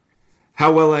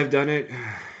 How well I've done it,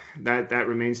 that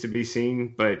remains to be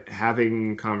seen, but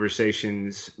having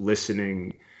conversations,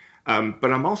 listening.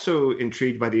 But I'm also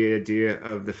intrigued by the idea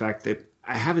of the fact that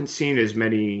I haven't seen as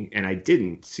many, and I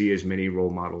didn't see as many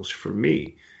role models for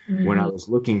me when I Mm-hmm. was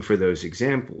looking for those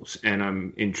examples. And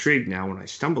I'm intrigued now when I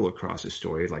stumble across a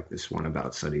story like this one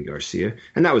about Sonny Garcia.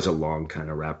 And that was a long kind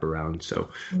of wraparound. So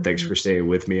thanks Mm-hmm. for staying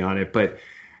with me on it. But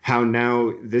how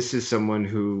now this is someone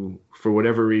who, for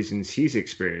whatever reasons, he's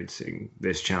experiencing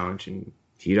this challenge and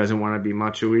he doesn't want to be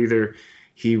macho either.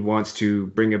 He wants to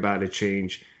bring about a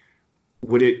change.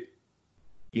 Would it,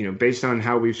 based on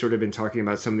how we've sort of been talking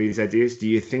about some of these ideas, do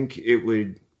you think it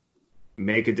would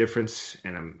make a difference?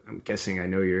 And I'm guessing I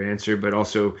know your answer, but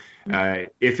also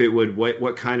if it would,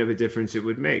 what kind of a difference it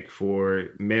would make for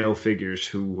male figures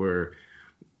who were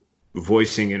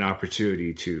voicing an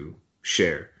opportunity to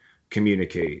share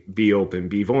communicate, be open,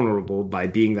 be vulnerable by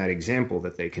being that example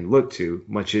that they can look to,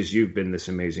 much as you've been this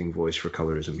amazing voice for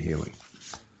colorism healing.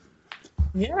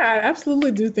 Yeah, I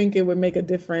absolutely do think it would make a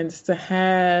difference to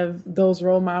have those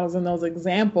role models and those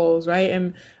examples, right?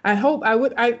 And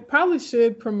I probably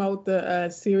should promote the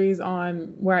series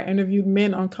on where I interviewed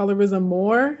men on colorism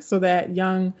more so that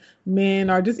young men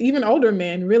or just even older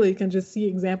men really can just see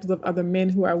examples of other men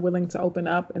who are willing to open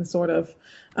up and sort of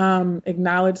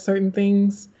acknowledge certain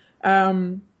things.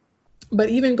 But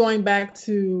even going back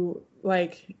to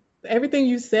like everything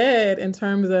you said in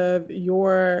terms of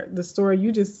the story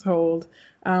you just told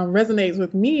resonates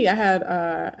with me. I had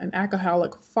an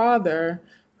alcoholic father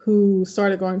who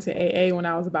started going to AA when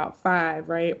I was about 5,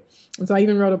 right? And so I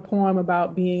even wrote a poem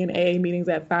about being in AA meetings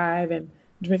at 5 and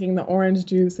drinking the orange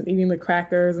juice and eating the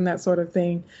crackers and that sort of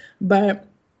thing. But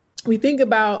we think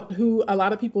about who a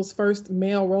lot of people's first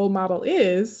male role model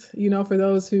is, for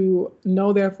those who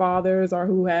know their fathers or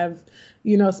who have,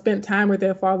 spent time with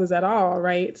their fathers at all,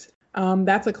 right?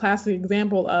 That's a classic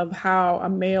example of how a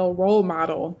male role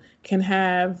model can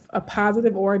have a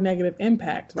positive or a negative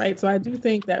impact, right? So I do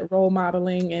think that role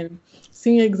modeling and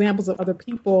seeing examples of other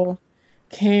people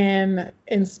can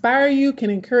inspire you, can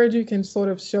encourage you, can sort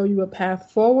of show you a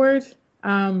path forward.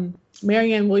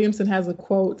 Marianne Williamson has a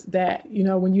quote that,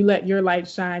 when you let your light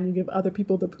shine, you give other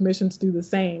people the permission to do the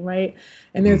same, right?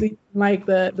 And there's even like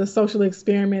the social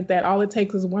experiment that all it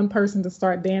takes is one person to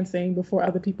start dancing before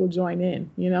other people join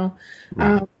in,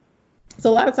 Right. So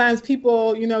a lot of times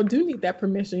people, do need that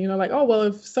permission, like, oh, well,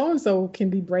 if so-and-so can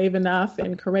be brave enough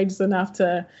and courageous enough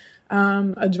to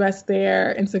address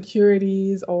their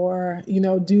insecurities or,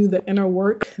 do the inner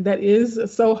work that is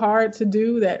so hard to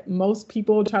do that most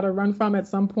people try to run from at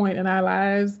some point in our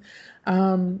lives,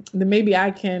 then maybe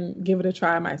I can give it a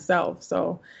try myself.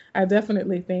 So I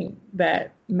definitely think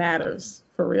that matters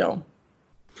for real.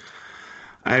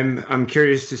 I'm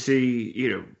curious to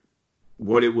see,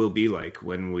 what it will be like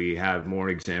when we have more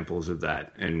examples of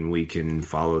that and we can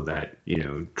follow that,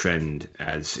 trend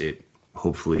as it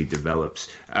hopefully develops.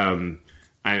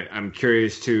 I'm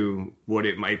curious to what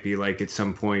it might be like at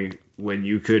some point when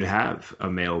you could have a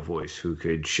male voice who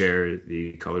could share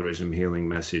the colorism healing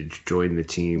message, join the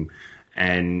team,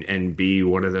 and be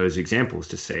one of those examples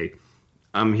to say,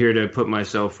 I'm here to put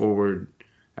myself forward,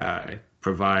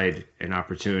 provide an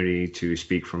opportunity to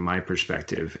speak from my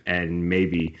perspective, and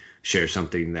maybe share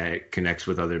something that connects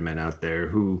with other men out there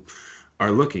who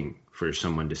are looking for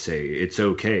someone to say it's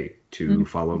okay to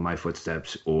follow my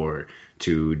footsteps or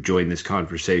to join this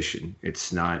conversation.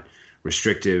 It's not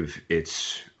restrictive.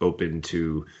 It's open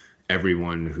to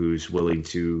everyone who's willing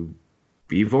to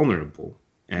be vulnerable.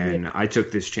 And I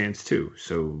took this chance too.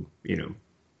 So,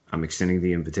 I'm extending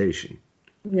the invitation.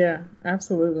 Yeah,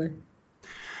 absolutely.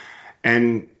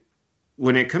 And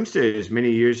when it comes to as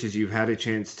many years as you've had a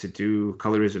chance to do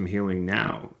colorism healing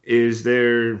now, is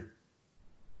there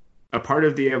a part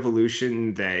of the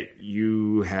evolution that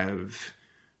you have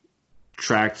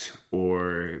tracked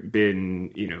or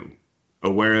been,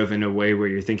 aware of in a way where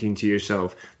you're thinking to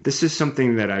yourself, this is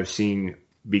something that I've seen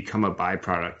become a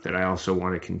byproduct that I also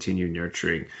want to continue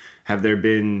nurturing? Have there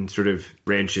been sort of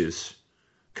branches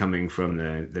coming from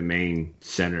the main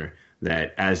center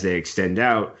that as they extend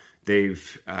out,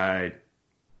 they've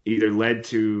either led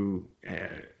to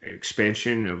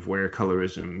expansion of where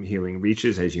colorism healing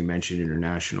reaches, as you mentioned,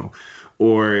 international,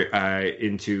 or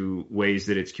into ways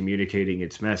that it's communicating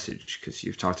its message? Because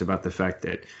you've talked about the fact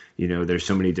that, there's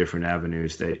so many different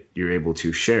avenues that you're able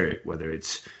to share it, whether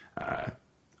it's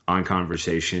on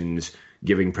conversations,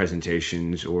 giving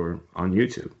presentations, or on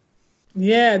YouTube.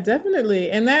 Yeah, definitely.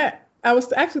 And that I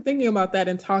was actually thinking about that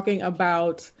and talking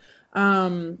about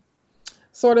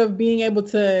sort of being able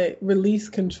to release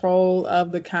control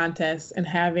of the contest and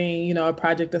having, a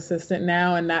project assistant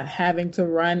now and not having to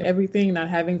run everything, not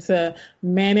having to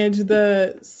manage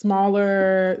the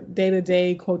smaller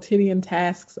day-to-day quotidian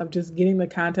tasks of just getting the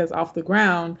contest off the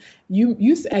ground. You,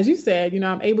 as you said,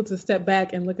 I'm able to step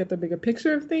back and look at the bigger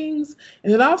picture of things.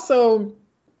 And it also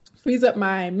frees up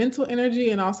my mental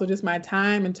energy and also just my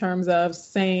time in terms of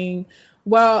saying,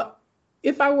 well,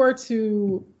 if I were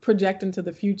to project into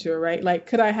the future, right? Like,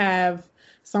 could I have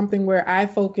something where I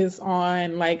focus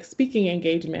on like speaking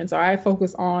engagements or I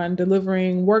focus on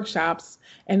delivering workshops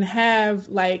and have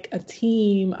like a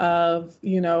team of,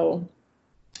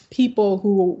 people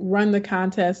who run the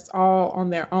contests all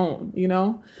on their own,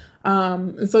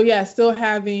 And so, yeah, still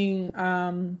having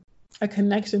a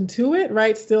connection to it,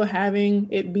 right? Still having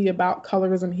it be about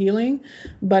colorism healing,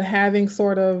 but having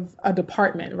sort of a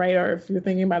department, right? Or if you're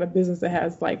thinking about a business that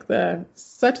has like the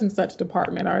such and such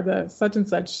department or the such and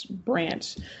such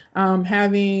branch,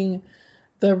 having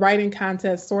the writing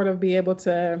contest sort of be able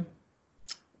to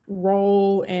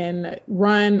roll and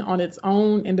run on its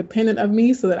own independent of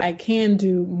me so that I can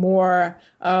do more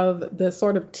of the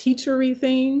sort of teachery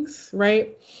things,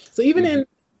 right? So even in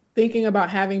thinking about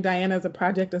having Diana as a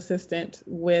project assistant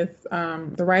with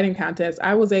the writing contest,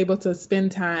 I was able to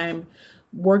spend time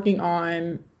working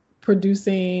on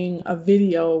producing a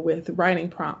video with writing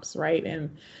prompts, right?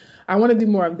 And I want to do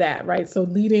more of that, right? So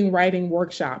leading writing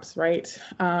workshops, right?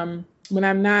 When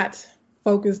I'm not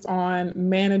focused on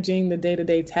managing the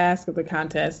day-to-day task of the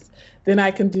contest, then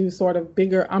I can do sort of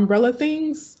bigger umbrella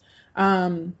things.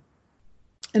 And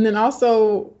then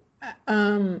also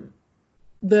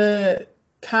the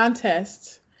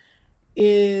contest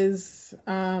is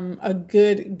a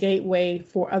good gateway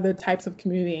for other types of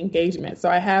community engagement. So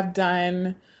I have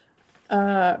done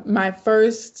my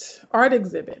first art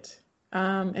exhibit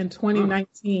in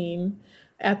 2019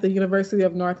 at the University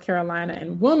of North Carolina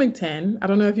in Wilmington. I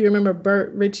don't know if you remember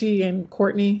Bert Ritchie and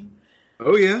Courtney.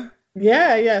 Oh, yeah.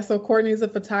 Yeah. So Courtney's a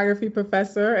photography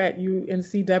professor at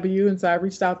UNCW. And so I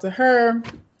reached out to her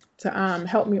to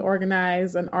help me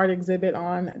organize an art exhibit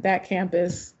on that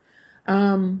campus.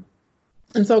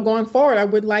 And so going forward, I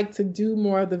would like to do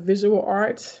more of the visual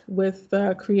art with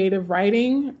the creative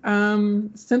writing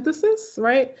synthesis,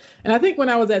 right? And I think when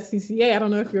I was at CCA, I don't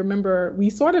know if you remember, we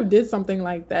sort of did something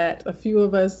like that. A few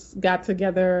of us got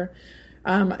together.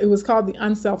 It was called the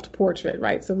Unselfed Portrait,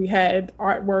 right? So we had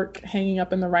artwork hanging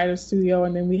up in the writer's studio,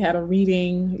 and then we had a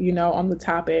reading, on the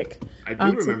topic. I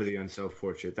do remember the Unselfed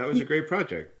Portrait. That was a great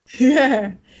project.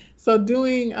 Yeah. So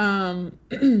doing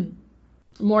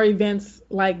more events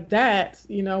like that,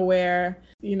 where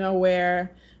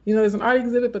there's an art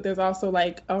exhibit, but there's also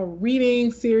like a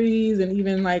reading series and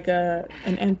even like an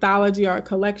anthology or a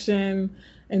collection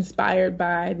inspired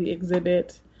by the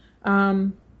exhibit.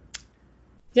 So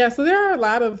there are a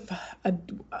lot of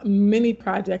many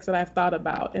projects that I've thought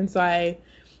about. And so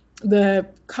the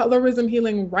Colorism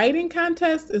Healing Writing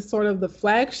Contest is sort of the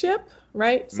flagship,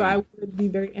 right? So I would be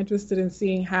very interested in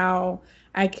seeing how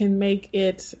I can make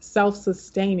it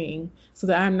self-sustaining so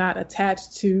that I'm not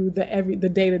attached to the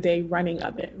day-to-day running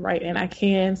of it, right? And I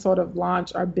can sort of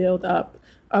launch or build up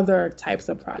other types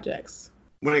of projects.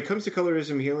 When it comes to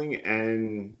colorism healing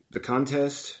and the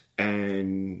contest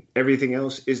and everything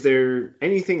else, is there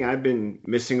anything I've been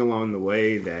missing along the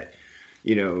way that,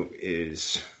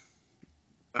 is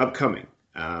upcoming,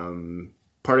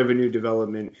 part of a new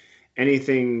development,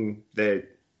 anything that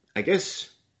I guess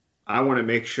I want to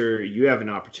make sure you have an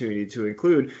opportunity to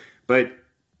include, but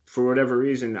for whatever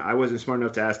reason, I wasn't smart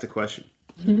enough to ask the question.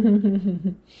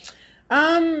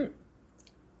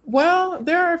 Well,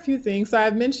 there are a few things. So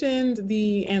I've mentioned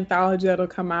the anthology that'll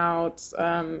come out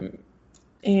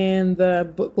and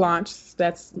the book launch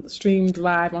that's streamed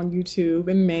live on YouTube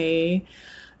in May.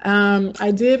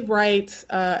 I did write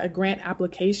a grant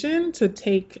application to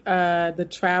take the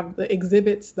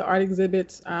art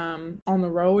exhibits on the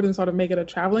road and sort of make it a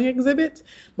traveling exhibit,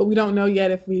 but we don't know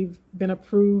yet if we've been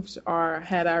approved or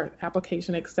had our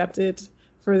application accepted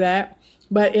for that.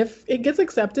 But if it gets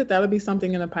accepted, that'll be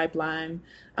something in the pipeline.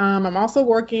 I'm also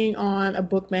working on a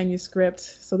book manuscript.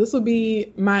 So this will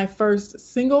be my first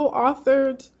single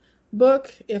authored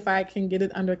book if I can get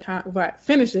it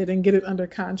finish it and get it under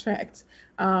contract.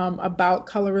 About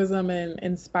colorism and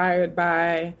inspired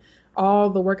by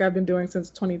all the work I've been doing since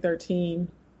 2013.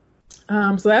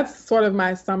 So that's sort of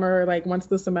my summer, like once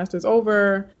the semester's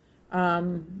over,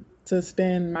 to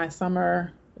spend my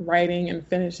summer writing and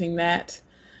finishing that.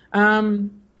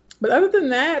 But other than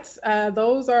that,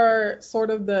 those are sort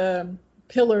of the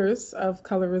pillars of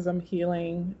colorism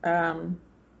healing. I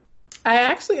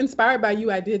actually, inspired by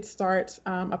you, I did start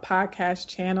a podcast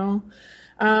channel.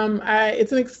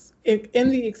 It's in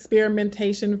the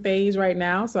experimentation phase right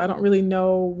now, so I don't really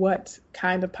know what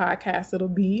kind of podcast it'll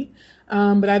be.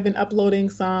 But I've been uploading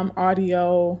some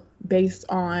audio based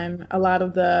on a lot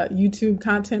of the YouTube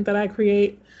content that I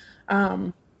create.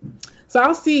 So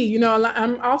I'll see,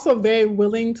 I'm also very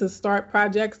willing to start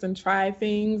projects and try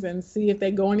things and see if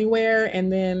they go anywhere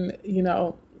and then,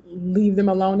 leave them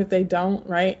alone if they don't,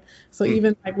 right? So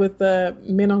even like with the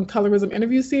Men on Colorism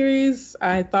interview series,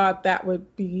 I thought that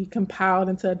would be compiled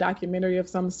into a documentary of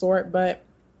some sort, but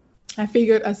I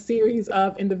figured a series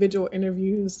of individual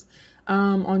interviews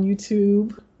on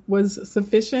YouTube was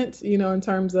sufficient, in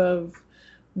terms of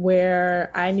where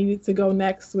I needed to go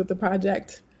next with the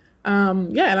project.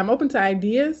 Yeah, and I'm open to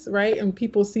ideas, right? And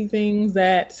people see things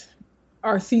that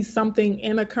or see something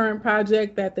in a current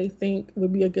project that they think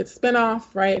would be a good spinoff,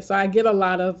 right? So I get a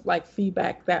lot of like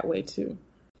feedback that way too.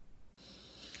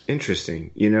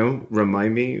 Interesting.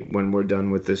 Remind me when we're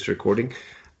done with this recording.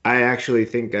 I actually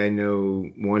think I know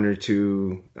one or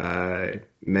two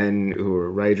men who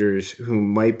are writers who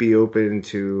might be open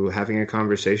to having a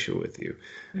conversation with you.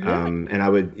 Yeah. And I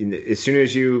would, as soon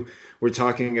as you were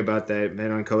talking about that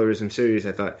Men on Colorism series,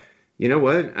 I thought, you know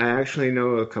what? I actually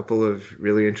know a couple of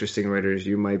really interesting writers.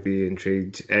 You might be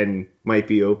intrigued and might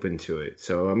be open to it.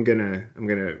 So I'm gonna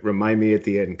remind me at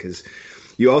the end because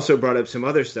you also brought up some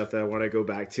other stuff that I want to go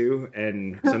back to,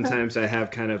 and sometimes I have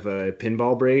kind of a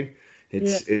pinball brain.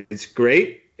 Yeah. It's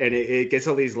great, and it gets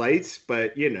all these lights,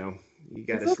 but you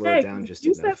got It's to slow it okay. down just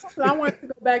You said enough. something I wanted to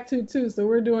go back to too, so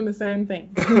we're doing the same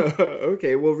thing.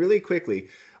 Okay, well, really quickly,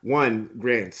 one,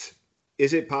 grants.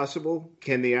 Is it possible?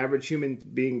 Can the average human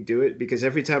being do it? Because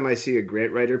every time I see a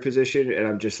grant writer position and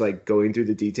I'm just like going through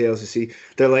the details to see,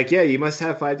 they're like, yeah, you must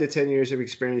have 5 to 10 years of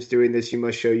experience doing this. You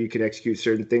must show you can execute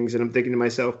certain things. And I'm thinking to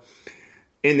myself,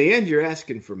 in the end, you're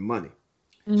asking for money.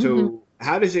 Hmm. So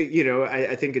how does it,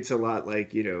 I think it's a lot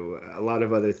like, a lot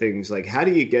of other things. Like, how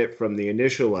do you get from the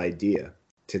initial idea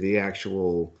to the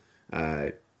actual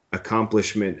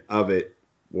accomplishment of it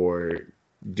or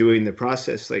doing the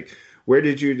process? Like, where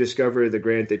did you discover the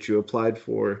grant that you applied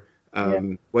for? Yeah.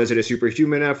 Was it a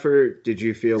superhuman effort? Did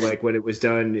you feel like when it was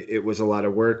done, it was a lot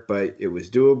of work, but it was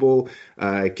doable?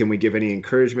 Can we give any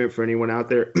encouragement for anyone out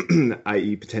there,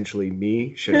 i.e., potentially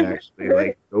me, should actually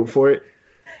like go for it?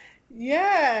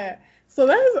 Yeah. So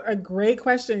that is a great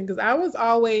question because I was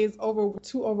always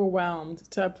too overwhelmed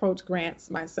to approach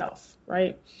grants myself,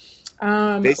 right? They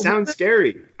One sound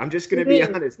scary. I'm just going to It be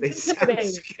is. honest. They It's sound intimidating.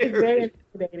 It's very scary.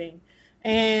 intimidating.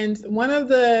 And one of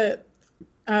the,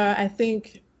 I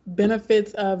think,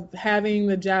 benefits of having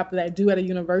the job that I do at a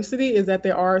university is that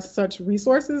there are such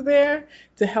resources there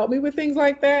to help me with things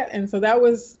like that. And so that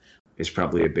was, Is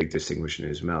probably a big distinguishing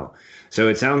as well. So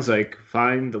it sounds like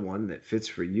find the one that fits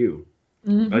for you.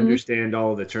 hmm Understand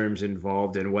all the terms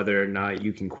involved and whether or not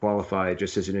you can qualify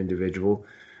just as an individual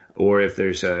or if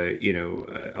there's a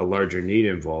larger need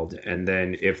involved, and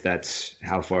then if that's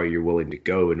how far you're willing to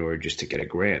go in order just to get a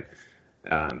grant.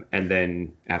 And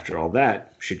then after all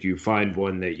that, should you find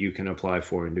one that you can apply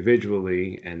for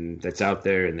individually and that's out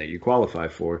there and that you qualify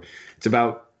for, it's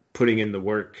about putting in the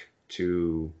work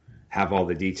to have all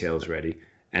the details ready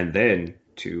and then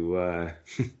to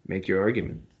make your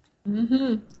argument.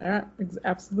 yeah,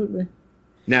 absolutely.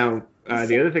 Now, So,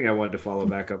 the other thing I wanted to follow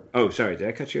back up. Oh, sorry, did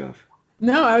I cut you off?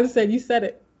 no, I just said you said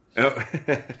it. Oh,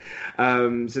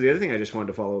 so the other thing I just wanted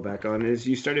to follow back on is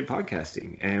you started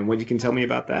podcasting and what you can tell me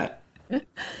about that.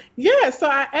 Yeah, so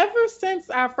ever since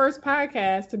our first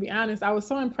podcast, to be honest, I was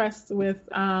so impressed with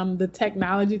the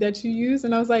technology that you use,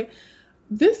 and I was like,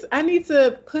 this I need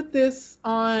to put this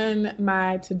on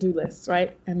my to-do list,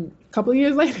 right? And a couple of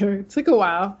years later, it took a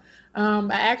while. I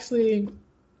actually,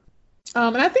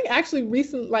 and I think actually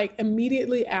recent, like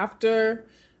immediately after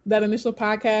that initial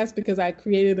podcast, because I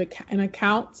created an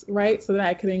account, right, so that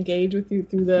I could engage with you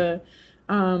through the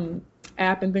um,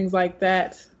 app and things like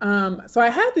that. So I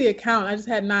had the account, I just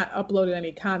had not uploaded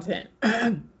any content.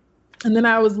 And then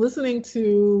I was listening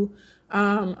to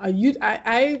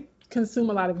I consume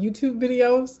a lot of YouTube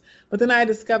videos, but then I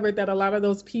discovered that a lot of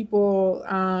those people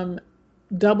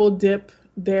double dip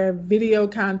their video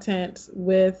content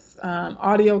with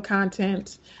audio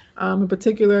content. In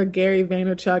particular, Gary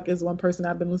Vaynerchuk is one person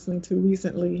I've been listening to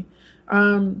recently.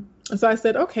 And so I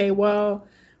said, okay, well,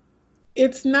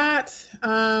 it's not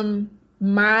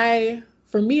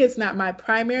for me, it's not my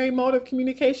primary mode of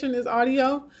communication is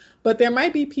audio, but there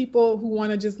might be people who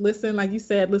want to just listen, like you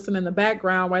said, listen in the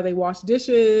background while they wash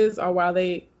dishes or while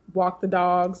they walk the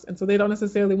dogs. And so they don't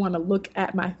necessarily want to look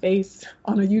at my face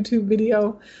on a YouTube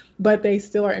video, but they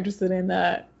still are interested in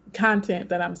the content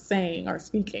that I'm saying or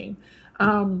speaking.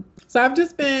 So I've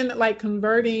just been like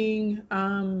converting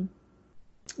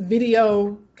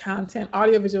video content,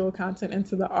 audiovisual content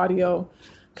into the audio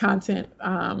content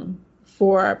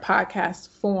for podcast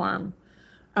form.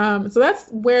 So that's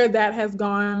where that has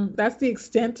gone. That's the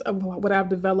extent of what I've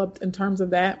developed in terms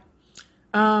of that.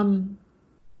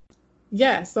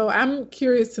 Yeah, so I'm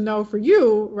curious to know for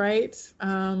you, right,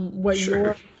 what Sure.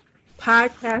 your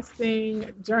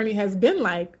podcasting journey has been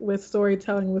like with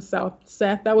storytelling with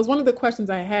Seth. That was one of the questions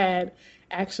I had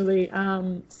actually,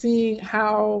 seeing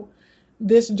how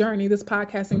this journey, this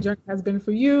podcasting journey has been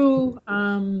for you,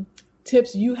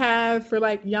 tips you have for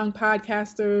like young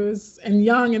podcasters and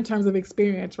young in terms of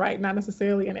experience, right? Not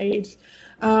necessarily an age.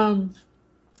 Um,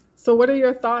 So what are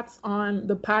your thoughts on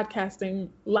the podcasting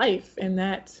life and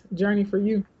that journey for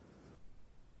you?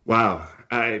 Wow.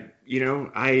 I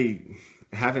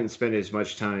haven't spent as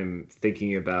much time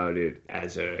thinking about it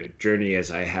as a journey as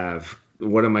I have.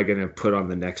 What am I going to put on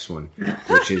the next one?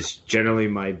 Which is generally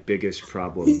my biggest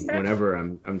problem whenever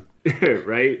I'm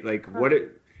right. Like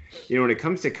when it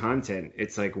comes to content,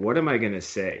 it's like, what am I going to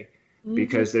say?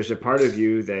 Because there's a part of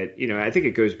you that, I think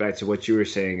it goes back to what you were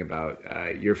saying about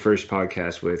your first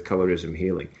podcast with Colorism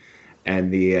Healing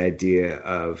and the idea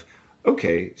of,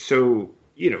 okay, so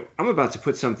I'm about to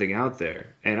put something out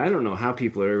there, and I don't know how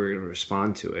people are ever going to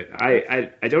respond to it.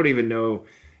 I don't even know,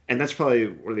 and that's probably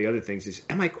one of the other things is,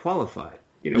 am I qualified?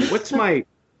 What's my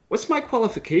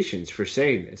qualifications for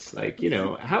saying this? Like,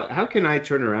 how can I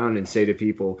turn around and say to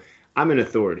people, I'm an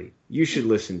authority. You should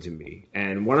listen to me.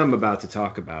 And what I'm about to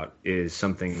talk about is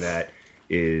something that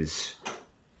is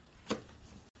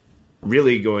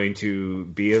really going to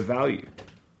be of value.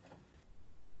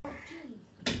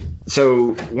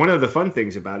 So one of the fun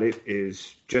things about it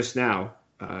is just now,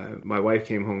 my wife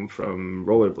came home from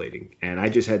rollerblading, and I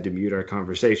just had to mute our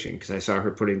conversation because I saw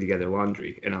her putting together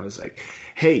laundry. And I was like,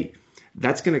 hey,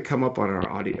 that's going to come up on our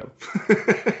audio.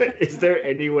 Is there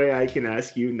any way I can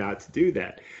ask you not to do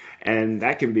that? And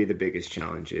that can be the biggest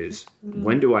challenge is,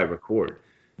 when do I record?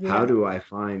 Yeah. How do I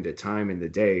find a time in the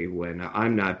day when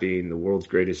I'm not being the world's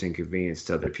greatest inconvenience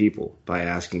to other people by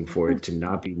asking for it to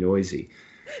not be noisy?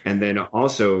 And then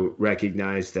also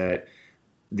recognize that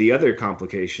the other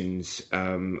complications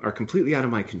are completely out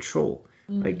of my control.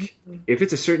 Like if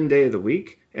it's a certain day of the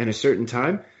week and a certain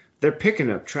time, they're picking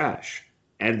up trash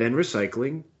and then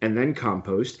recycling and then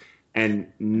compost.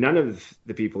 And none of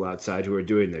the people outside who are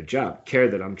doing their job care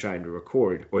that I'm trying to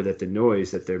record or that the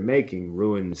noise that they're making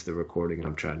ruins the recording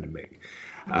I'm trying to make.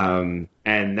 And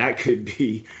that could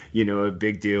be, a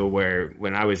big deal where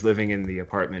when I was living in the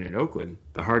apartment in Oakland,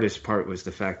 the hardest part was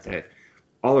the fact that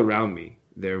all around me,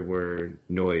 there were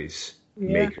noise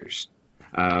makers,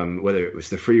 whether it was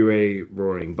the freeway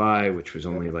roaring by, which was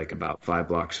only like about 5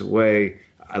 blocks away.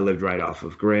 I lived right off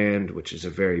of Grand, which is a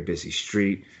very busy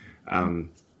street.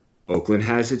 Oakland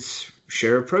has its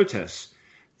share of protests.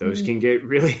 Those can get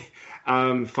really,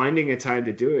 finding a time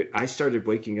to do it. I started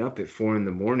waking up at 4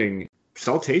 a.m.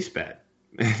 Salt tastes bad.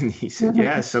 And he said,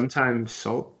 yeah, sometimes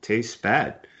salt tastes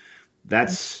bad.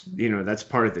 That's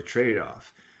part of the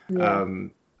trade-off. Yeah.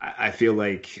 I feel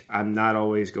like I'm not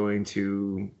always going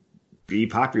to be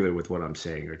popular with what I'm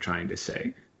saying or trying to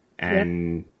say.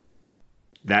 And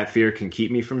that fear can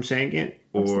keep me from saying it,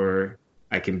 or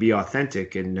I can be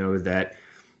authentic and know that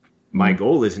my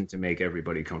goal isn't to make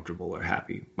everybody comfortable or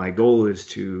happy. My goal is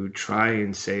to try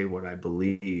and say what I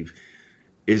believe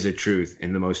is a truth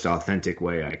in the most authentic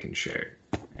way I can share.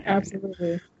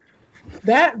 Absolutely.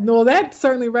 That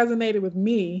certainly resonated with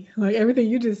me, like everything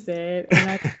you just said. And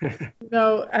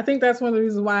I think that's one of the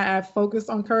reasons why I focused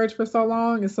on courage for so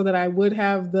long, is so that I would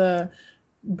have the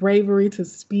bravery to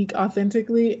speak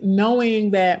authentically,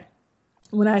 knowing that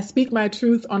when I speak my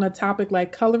truth on a topic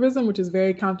like colorism, which is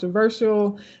very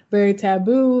controversial, very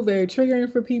taboo, very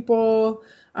triggering for people,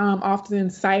 often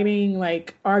inciting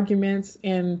like arguments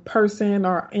in person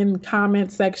or in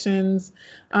comment sections,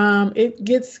 it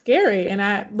gets scary. And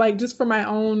I just for my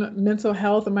own mental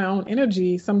health and my own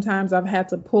energy, sometimes I've had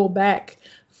to pull back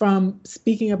from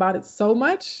speaking about it so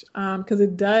much, because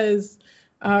it does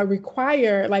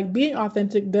require, being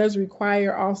authentic does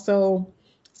require also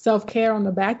self-care on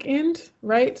the back end,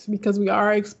 right? Because we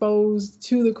are exposed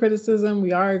to the criticism,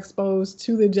 we are exposed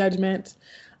to the judgment.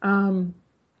 That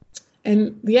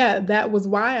was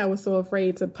why I was so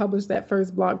afraid to publish that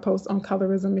first blog post on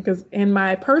colorism, because in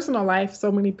my personal life,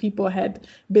 so many people had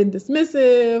been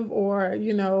dismissive or,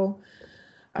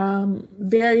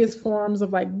 various forms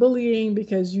of bullying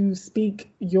because you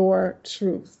speak your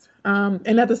truth.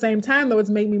 And at the same time, though, it's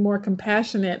made me more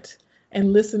compassionate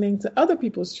and listening to other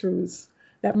people's truths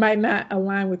that might not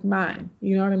align with mine.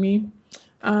 You know what I mean?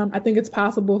 I think it's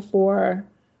possible for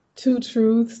two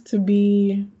truths to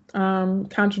be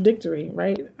contradictory,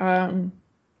 right? And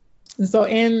so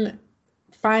in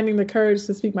finding the courage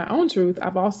to speak my own truth,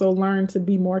 I've also learned to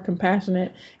be more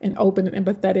compassionate and open and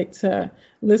empathetic to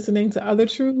listening to other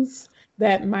truths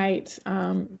that might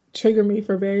trigger me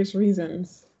for various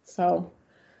reasons. So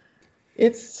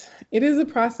it is a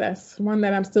process, one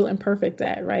that I'm still imperfect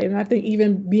at, right? And I think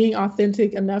even being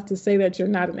authentic enough to say that you're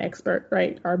not an expert,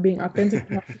 right? Or being authentic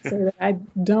enough to say that I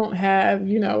don't have,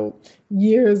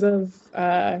 years of,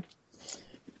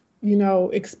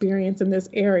 experience in this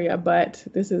area, but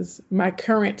this is my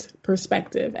current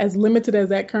perspective. As limited as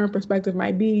that current perspective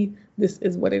might be, this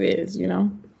is what it is,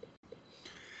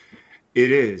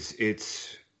 It is.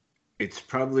 It's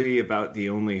probably about the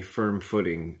only firm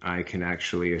footing I can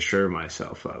actually assure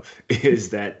myself of is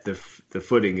that the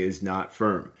footing is not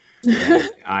firm,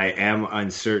 that I am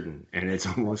uncertain. And it's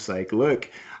almost like, look,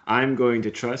 I'm going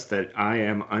to trust that I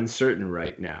am uncertain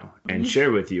right now and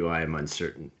share with you I am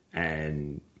uncertain.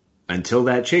 And until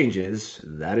that changes,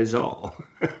 that is all.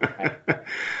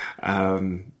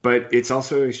 But it's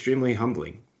also extremely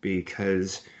humbling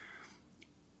because,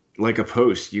 like a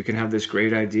post, you can have this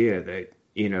great idea that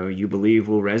you believe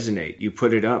will resonate. You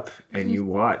put it up and you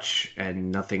watch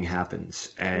and nothing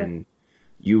happens. And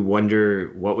you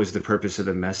wonder, what was the purpose of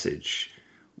the message?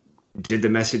 Did the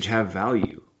message have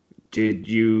value? Did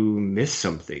you miss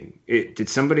something? Did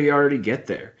somebody already get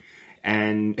there?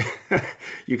 And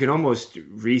you can almost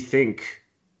rethink,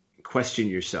 question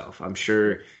yourself. I'm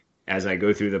sure as I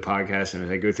go through the podcast and as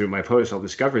I go through my posts, I'll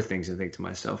discover things and think to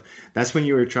myself, that's when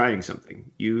you were trying something.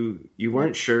 You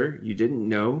weren't sure. You didn't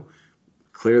know.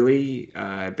 Clearly,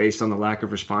 based on the lack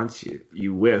of response,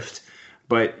 you whiffed.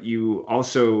 But you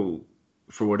also,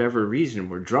 for whatever reason,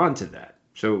 were drawn to that.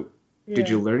 So did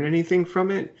you learn anything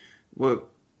from it? What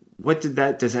does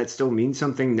that still mean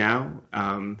something now?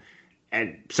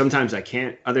 And sometimes I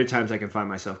can't. Other times I can find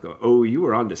myself go, oh, you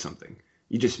were onto something.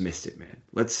 You just missed it, man.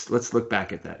 Let's look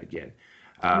back at that again.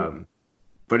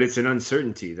 But it's an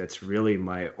uncertainty that's really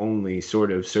my only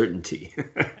sort of certainty.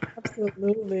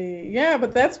 Absolutely. Yeah,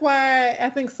 but that's why I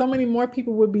think so many more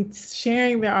people would be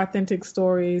sharing their authentic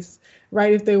stories,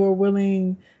 right? If they were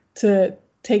willing to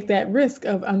take that risk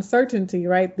of uncertainty,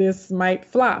 right? This might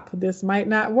flop. This might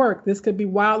not work. This could be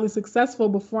wildly successful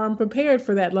before I'm prepared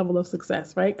for that level of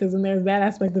success, right? Because then there's that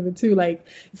aspect of it too. Like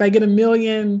if I get 1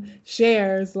 million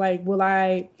shares, like will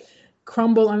I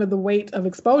crumble under the weight of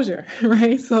exposure,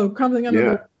 right? So crumbling under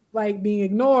the like being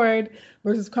ignored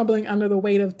versus crumbling under the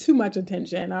weight of too much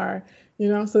attention, or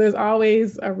so there's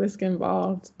always a risk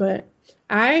involved. But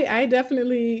I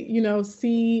definitely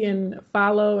see and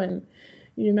follow and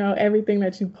everything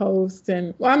that you post.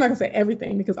 And well, I'm not gonna say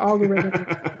everything because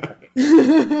algorithms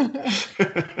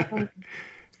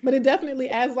but it definitely,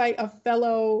 as like a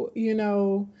fellow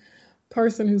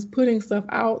person who's putting stuff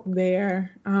out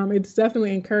there, it's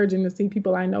definitely encouraging to see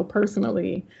people I know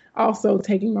personally also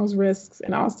taking those risks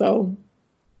and also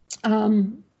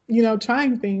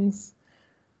trying things.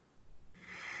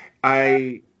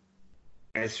 I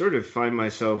sort of find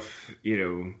myself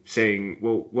saying,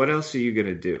 well, what else are you going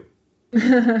to do?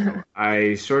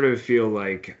 I sort of feel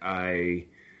like I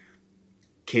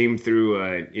came through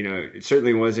it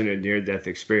certainly wasn't a near-death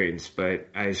experience, but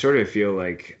I sort of feel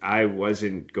like I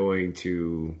wasn't going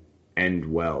to end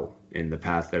well in the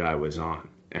path that I was on.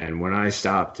 And when I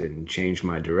stopped and changed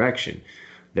my direction,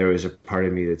 there was a part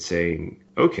of me that's saying,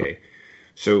 okay,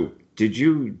 so did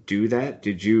you do that?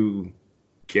 Did you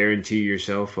guarantee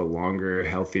yourself a longer,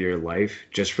 healthier life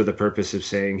just for the purpose of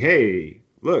saying, hey,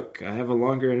 look, I have a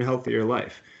longer and healthier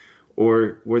life?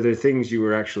 Or were there things you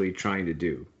were actually trying to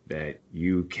do that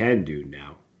you can do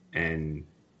now and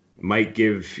might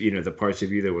give, the parts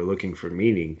of you that were looking for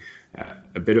meaning,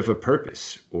 a bit of a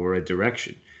purpose or a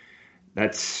direction?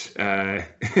 That's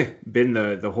been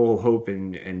the whole hope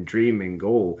and dream and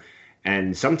goal.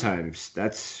 And sometimes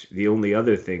that's the only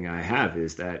other thing I have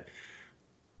is that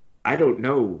I don't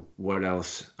know what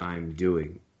else I'm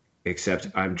doing, except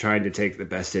I'm trying to take the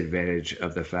best advantage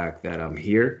of the fact that I'm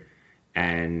here.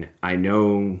 And I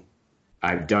know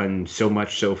I've done so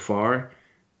much so far.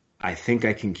 I think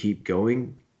I can keep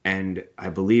going. And I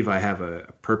believe I have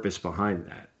a purpose behind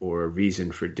that or a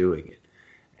reason for doing it.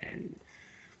 And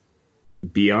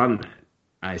beyond that,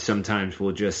 I sometimes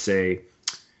will just say,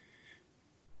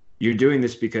 you're doing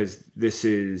this because this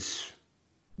is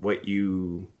what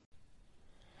you...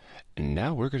 And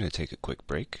now we're going to take a quick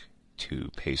break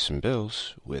to pay some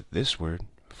bills with this word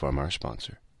from our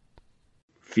sponsor.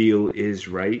 Feel is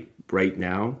right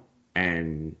now,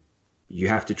 and you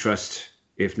have to trust,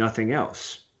 if nothing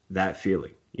else, that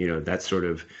feeling, that sort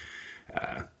of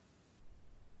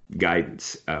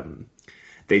guidance.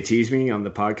 They tease me on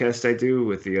the podcast I do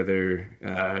with the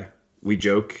other, we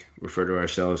joke, refer to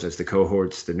ourselves as the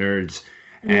cohorts, the nerds.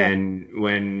 Yeah. And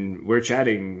when we're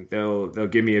chatting, they'll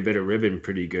give me a bit of ribbon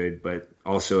pretty good, but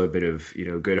also a bit of,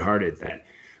 good-hearted, that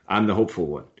I'm the hopeful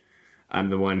one. I'm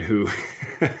the one who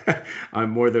on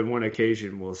more than one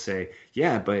occasion will say,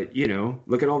 yeah, but,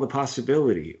 look at all the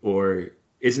possibility, or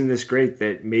isn't this great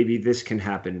that maybe this can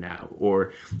happen now?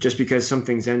 Or just because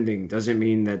something's ending doesn't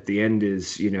mean that the end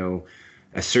is,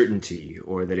 a certainty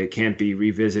or that it can't be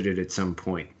revisited at some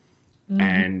point. Mm-hmm.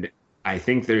 And I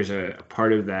think there's a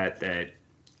part of that,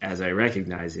 as I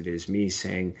recognize it, is me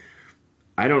saying,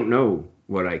 I don't know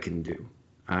what I can do.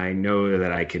 I know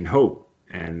that I can hope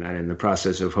and I'm in the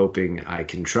process of hoping I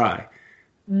can try.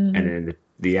 Mm-hmm. And in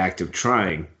the act of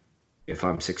trying, if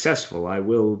I'm successful, I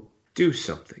will do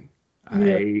something.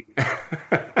 Yeah.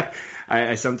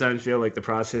 I sometimes feel like the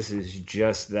process is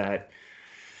just that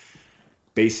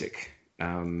basic,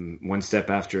 one step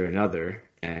after another.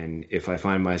 And if I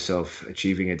find myself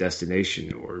achieving a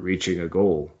destination or reaching a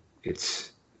goal,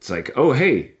 it's like, oh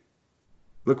hey,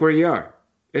 look where you are.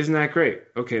 Isn't that great?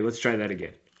 Okay, let's try that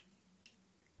again.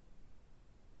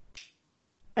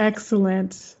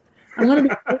 Excellent. I'm going to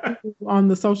be quoting you on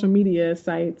the social media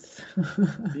sites.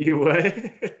 You what?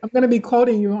 I'm going to be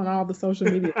quoting you on all the social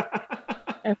media.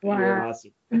 You're FYI.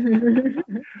 awesome.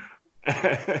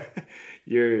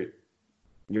 You're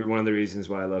you're one of the reasons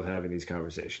why I love having these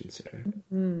conversations, Sarah.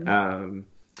 Mm.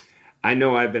 I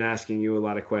know I've been asking you a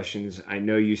lot of questions. I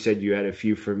know you said you had a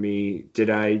few for me. Did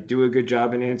I do a good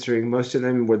job in answering most of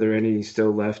them? Were there any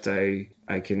still left I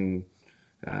can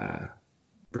uh,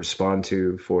 respond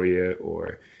to for you,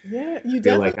 or Yeah, you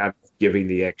feel like definitely. I'm giving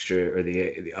the extra or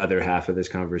the other half of this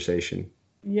conversation?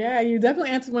 Yeah, you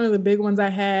definitely answered one of the big ones I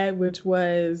had, which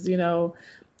was,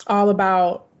 all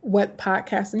about what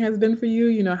podcasting has been for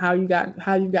you, how you've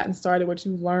gotten started, what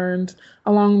you've learned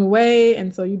along the way.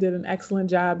 And so you did an excellent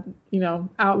job,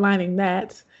 outlining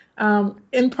that.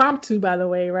 Impromptu, by the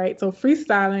way, right? So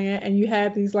freestyling it, and you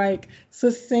had these like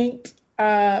succinct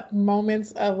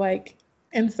moments of like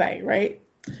insight, right?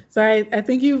 So I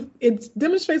think it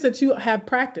demonstrates that you have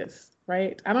practice,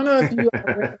 right? I don't know if you are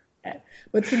aware of that,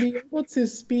 but to be able to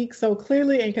speak so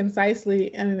clearly and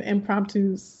concisely in an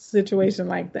impromptu situation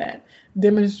like that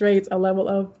demonstrates a level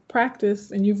of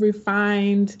practice, and you've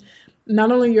refined not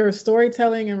only your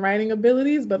storytelling and writing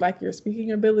abilities, but like your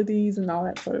speaking abilities and all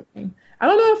that sort of thing. I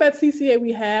don't know if at CCA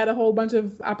we had a whole bunch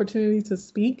of opportunities to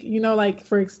speak, like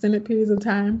for extended periods of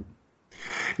time.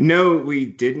 No, we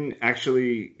didn't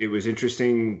actually. It was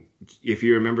interesting. If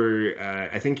you remember,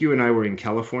 I think you and I were in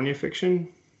California Fiction.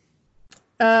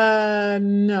 It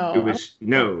No. I was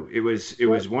no, it don't,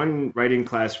 was one writing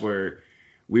class where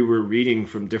we were reading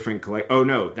from different Oh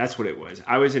no, that's what it was.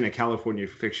 I was in a California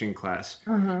fiction class,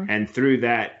 uh-huh. and through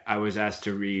that I was asked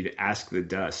to read Ask the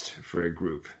Dust for a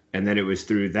group. And then it was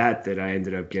through that I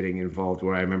ended up getting involved,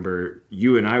 where I remember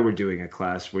you and I were doing a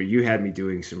class where you had me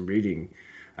doing some reading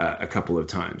a couple of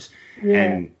times. Yeah.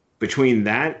 And between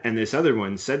that and this other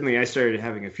one, suddenly I started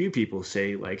having a few people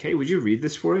say like, "Hey, would you read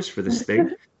this for us for this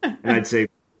thing?" And I'd say,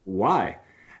 "Why?"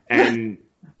 And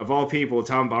of all people,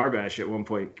 Tom Barbash at one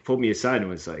point pulled me aside and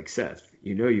was like, "Seth,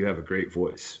 you know you have a great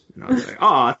voice." And I was like,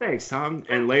 "Oh, thanks, Tom."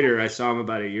 And later I saw him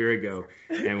about a year ago,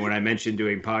 and when I mentioned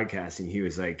doing podcasting, he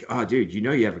was like, "Oh, dude, you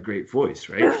know you have a great voice,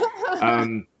 right?"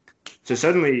 Um, so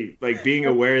suddenly, like, being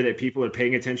aware that people are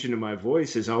paying attention to my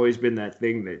voice has always been that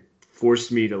thing that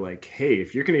forced me to like, hey,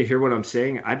 if you're going to hear what I'm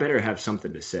saying, I better have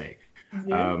something to say.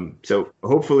 Yeah. So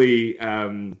hopefully,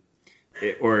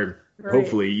 or Right.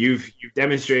 hopefully you've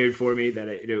demonstrated for me that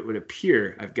it would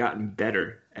appear I've gotten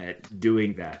better at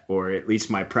doing that, or at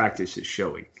least my practice is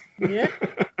showing. Yeah.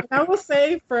 And I will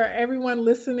say for everyone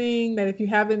listening that if you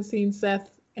haven't seen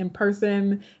Seth in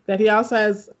person, that he also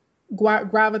has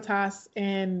gravitas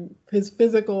and his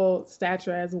physical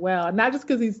stature as well. Not just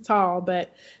because he's tall,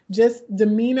 but just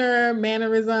demeanor,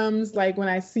 mannerisms. Like when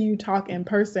I see you talk in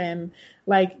person,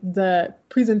 like the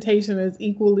presentation is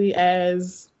equally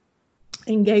as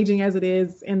engaging as it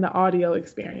is in the audio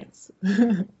experience.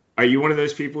 Are you one of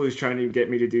those people who's trying to get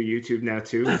me to do YouTube now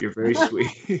too? You're very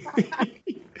sweet.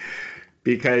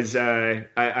 Because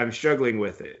I'm struggling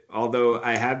with it. Although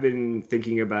I have been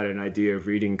thinking about an idea of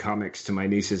reading comics to my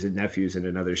nieces and nephews in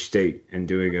another state and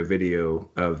doing a video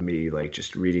of me like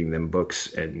just reading them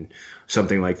books and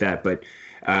something like that. But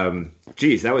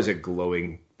geez, that was a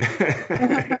glowing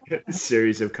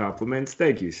series of compliments.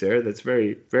 Thank you, Sarah. That's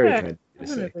very, very Yeah, kind to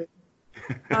say. definitely.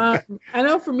 I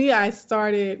know for me, I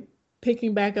started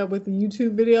picking back up with the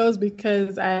YouTube videos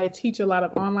because I teach a lot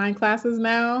of online classes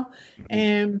now. Mhm.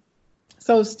 And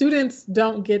so students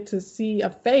don't get to see a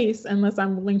face unless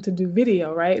I'm willing to do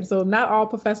video, right? So not all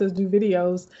professors do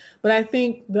videos, but I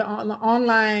think the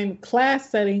online class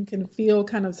setting can feel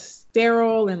kind of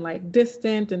sterile and like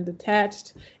distant and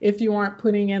detached if you aren't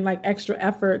putting in like extra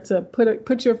effort to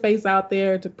put your face out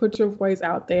there, to put your voice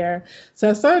out there. So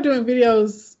I started doing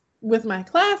videos with my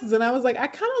classes, and I was like, I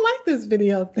kind of like this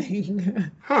video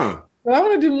thing. Huh. But I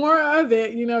want to do more of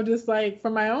it, just like for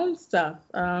my own stuff.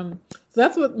 So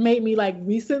that's what made me like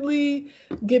recently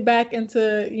get back into,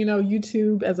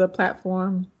 YouTube as a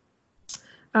platform. So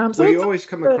Well, you it's always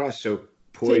come to across so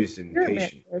poised and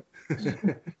experiment patient.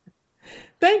 with.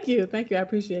 Thank you. Thank you. I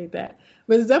appreciate that.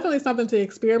 But it's definitely something to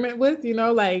experiment with,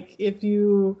 like if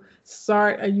you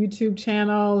start a YouTube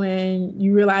channel and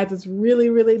you realize it's really,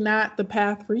 really not the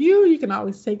path for you, you can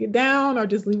always take it down or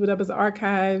just leave it up as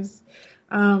archives.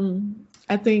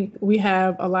 I think we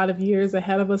have a lot of years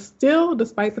ahead of us still,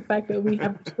 despite the fact that we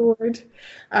have matured.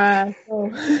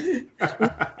 So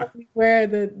where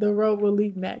the road will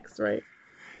lead next, right?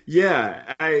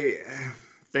 Yeah, I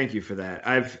thank you for that.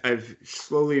 I've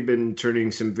slowly been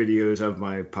turning some videos of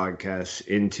my podcasts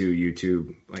into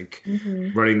YouTube, like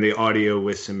Hmm. running the audio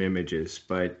with some images.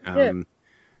 But Yeah.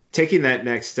 taking that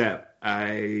next step,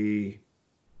 I'm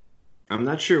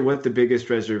not sure what the biggest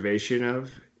reservation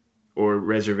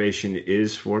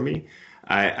is for me.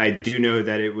 I do know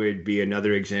that it would be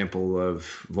another example of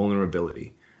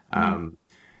vulnerability. Mhm. Um,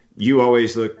 you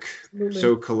always look Absolutely.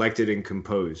 so collected and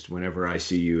composed whenever I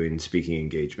see you in speaking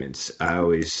engagements. I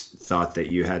always thought that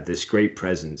you had this great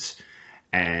presence,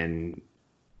 and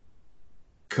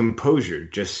composure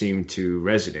just seemed to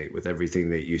resonate with everything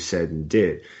that you said and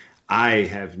did. I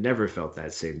have never felt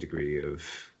that same degree of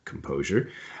composure,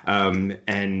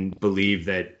 and believe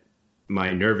that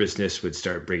my nervousness would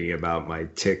start bringing about my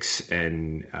tics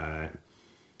and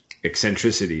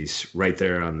eccentricities right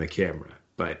there on the camera.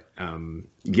 But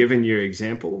given your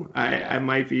example, I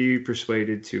might be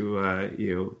persuaded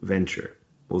to venture.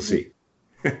 We'll see.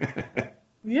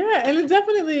 Yeah, and it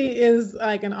definitely is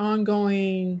like an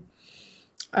ongoing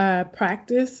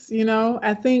practice.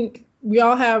 I think we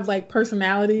all have like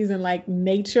personalities, and like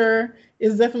nature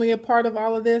is definitely a part of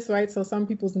all of this, right? So some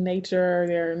people's nature,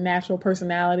 their natural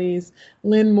personalities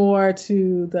lend more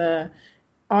to the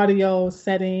audio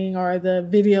setting or the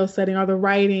video setting or the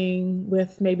writing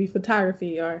with maybe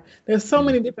photography, or there's so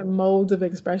many different modes of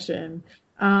expression.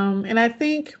 And I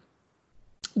think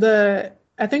the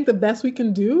best we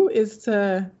can do is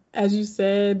to, as you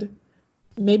said,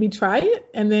 maybe try it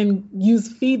and then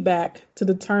use feedback to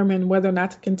determine whether or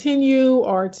not to continue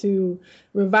or to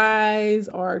revise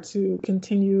or to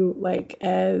continue like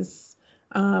as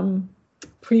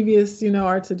previous,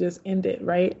 or to just end it,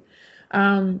 right?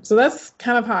 So that's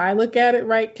kind of how I look at it,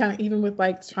 right? Kind of even with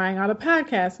like trying out a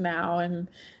podcast now and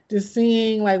just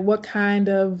seeing like what kind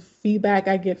of feedback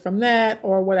I get from that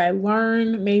or what I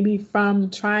learn maybe from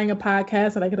trying a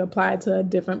podcast that I could apply to a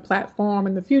different platform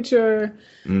in the future.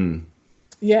 Mm.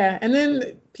 Yeah. And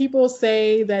then people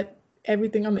say that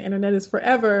everything on the internet is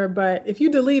forever, but if you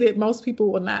delete it, most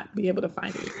people will not be able to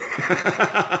find it.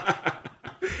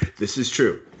 This is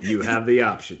true. You have the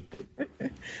option.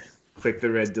 Click the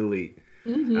red delete.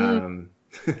 Hmm. Um,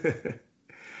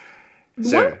 One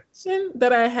Sarah, question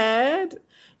that I had,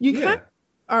 you kind yeah. of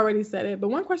already said it, but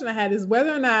one question I had is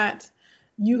whether or not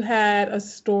you had a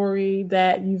story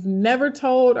that you've never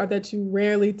told or that you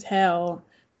rarely tell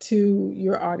to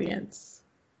your audience.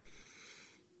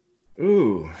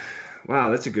 Ooh, wow,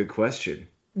 that's a good question.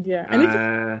 Yeah. And it could be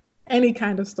Uh, any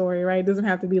kind of story, right? It doesn't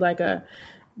have to be like a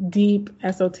deep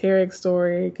esoteric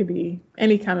story. It could be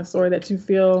any kind of story that you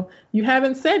feel you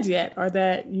haven't said yet or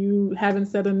that you haven't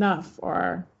said enough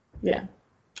or yeah.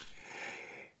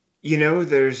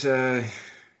 there's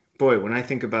boy, when I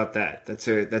think about that, that's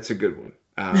a good one.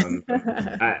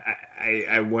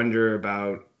 I wonder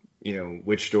about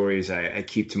which stories I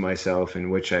keep to myself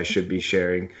and which I should be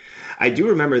sharing. I do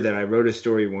remember that I wrote a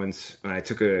story once when I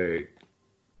took a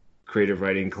creative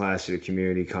writing class at a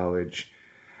community college,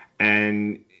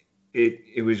 and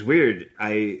it was weird.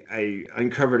 I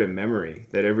uncovered a memory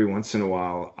that every once in a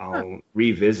while I'll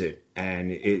revisit,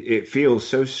 and it feels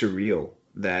so surreal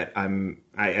that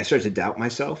I start to doubt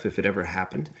myself if it ever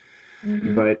happened.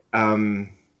 Hmm. But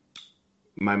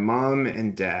my mom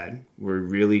and dad were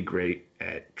really great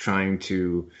at trying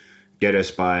to get us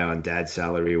by on dad's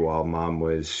salary while mom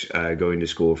was going to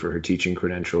school for her teaching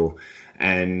credential.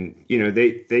 And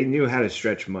they knew how to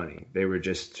stretch money. They were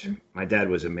just My dad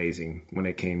was amazing when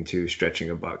it came to stretching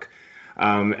a buck.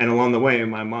 And along the way,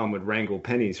 my mom would wrangle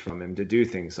pennies from him to do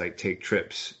things like take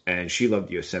trips. And she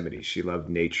loved Yosemite. She loved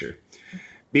nature.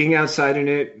 Being outside in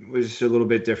it was a little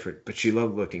bit different, but she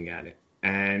loved looking at it.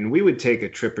 And we would take a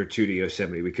trip or two to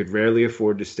Yosemite. We could rarely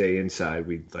afford to stay inside.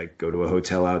 We'd like go to a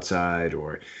hotel outside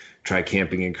or try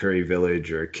camping in Curry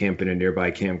Village or camp in a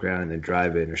nearby campground and then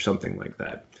drive in or something like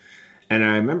that. And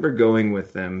I remember going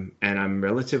with them, and I'm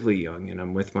relatively young, and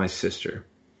I'm with my sister.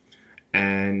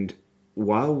 And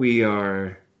while we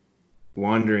are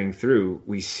wandering through,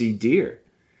 we see deer.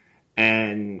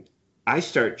 And I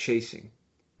start chasing,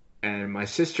 and my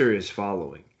sister is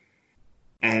following.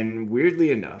 And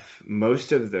weirdly enough,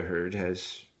 most of the herd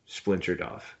has splintered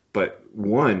off, but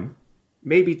one,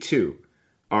 maybe two,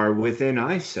 are within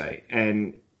eyesight.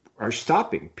 And are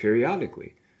stopping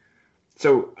periodically.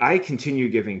 So I continue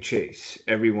giving chase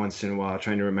every once in a while,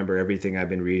 trying to remember everything I've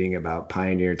been reading about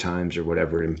pioneer times or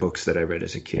whatever in books that I read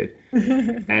as a kid.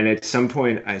 And at some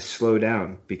point, I slow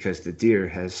down because the deer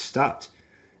has stopped,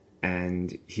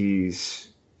 and he's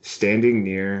standing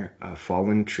near a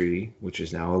fallen tree, which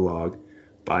is now a log,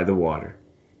 by the water,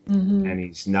 Hmm. and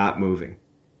he's not moving.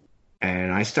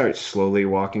 And I start slowly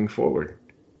walking forward,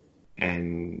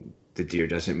 and the deer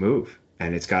doesn't move,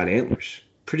 and it's got antlers,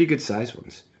 pretty good sized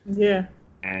ones. Yeah.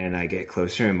 And I get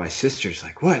closer, and my sister's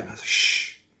like, "What?" And I was like,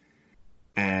 "Shh."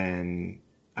 And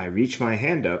I reach my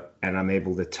hand up, and I'm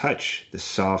able to touch the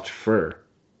soft fur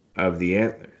of the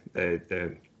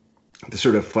antler, the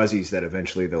sort of fuzzies that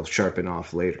eventually they'll sharpen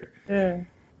off later. Yeah.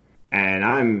 And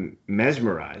I'm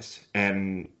mesmerized.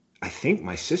 And I think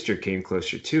my sister came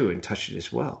closer too and touched it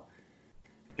as well.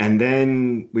 And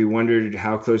then we wondered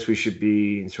how close we should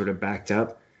be and sort of backed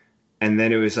up. And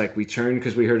then it was like we turned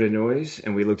because we heard a noise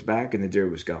and we looked back and the deer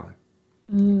was gone.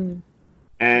 Mm.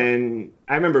 And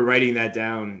I remember writing that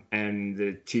down, and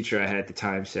the teacher I had at the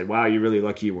time said, "Wow, you're really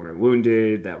lucky you weren't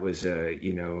wounded. That was,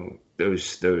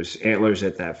 those antlers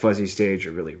at that fuzzy stage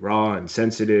are really raw and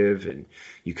sensitive, and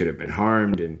you could have been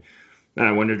harmed." And then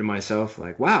I wondered to myself,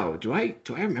 like, "Wow, do I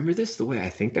remember this the way I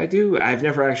think I do?" I've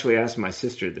never actually asked my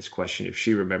sister this question if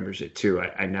she remembers it too.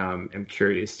 I now am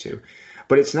curious too,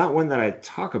 but it's not one that I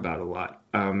talk about a lot,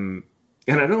 and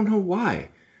I don't know why.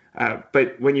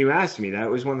 But when you asked me,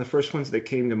 that was one of the first ones that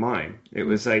came to mind. It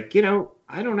was like,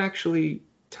 I don't actually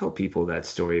tell people that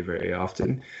story very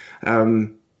often.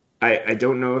 I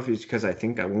don't know if it's because I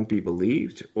think I won't be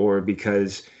believed or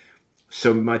because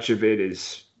so much of it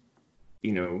is,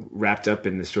 wrapped up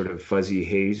in the sort of fuzzy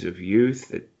haze of youth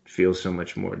that feels so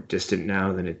much more distant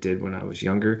now than it did when I was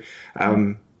younger.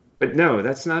 But no,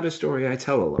 that's not a story I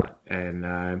tell a lot. And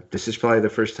this is definitely the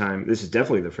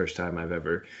first time I've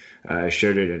ever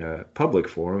shared it in a public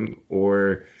forum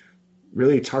or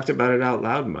really talked about it out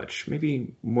loud much.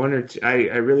 Maybe one or two.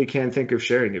 I really can't think of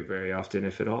sharing it very often,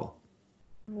 if at all.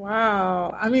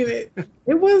 Wow. I mean,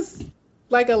 it was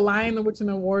like a Lion, the Witch, and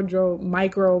the Wardrobe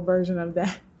micro version of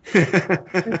that.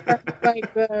 Like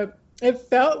it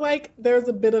felt like there's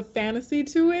a bit of fantasy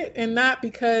to it, and not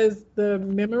because the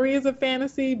memory is a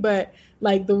fantasy, but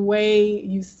like the way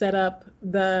you set up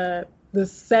the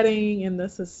setting and the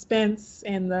suspense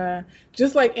and the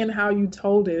just like in how you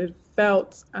told it, it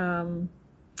felt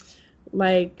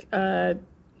like a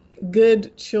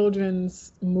good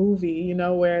children's movie,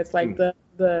 where it's like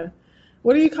the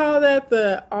what do you call that?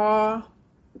 The awe.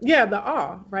 Yeah, the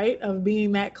awe, right? Of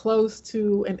being that close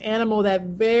to an animal that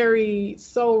very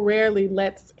so rarely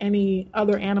lets any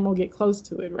other animal get close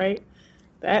to it, right?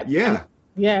 Yeah,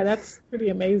 Yeah, that's pretty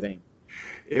amazing.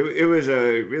 it was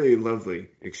a really lovely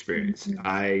experience. Mhm.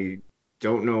 I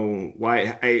don't know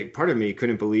why. Part of me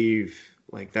couldn't believe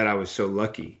like that I was so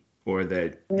lucky or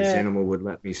that this Yeah. animal would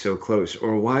let me so close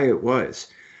or why it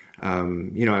was.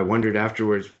 I wondered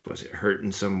afterwards, was it hurt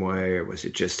in some way or was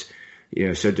it just,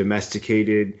 so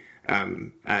domesticated?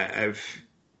 I've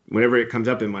whenever it comes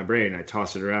up in my brain, I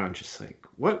toss it around, just like,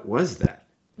 what was that?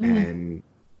 Mhm. And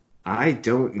I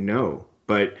don't know,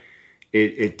 but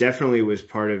it definitely was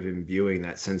part of imbuing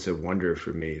that sense of wonder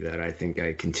for me that I think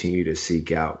I continue to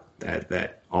seek out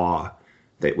that awe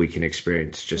that we can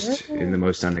experience just in Yeah. the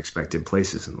most unexpected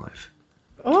places in life.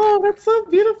 Oh, that's so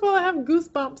beautiful. I have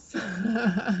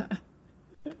goosebumps.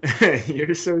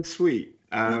 You're so sweet.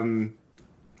 I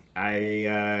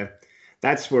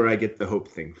That's where I get the hope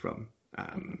thing from.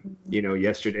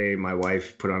 Yesterday my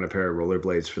wife put on a pair of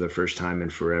rollerblades for the first time in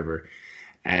forever,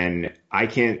 and I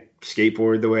can't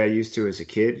skateboard the way I used to as a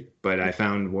kid, but I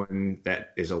found one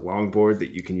that is a longboard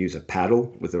that you can use a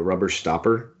paddle with a rubber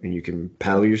stopper and you can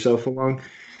paddle yourself along.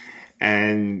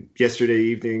 And yesterday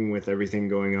evening, with everything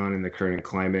going on in the current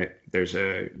climate, there's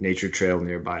a nature trail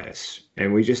nearby us.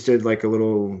 And we just did like a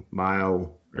little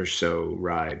mile or so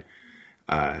ride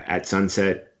at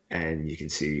sunset. And you can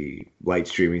see light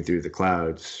streaming through the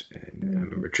clouds. And I Mhm.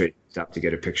 remember Trey stopped to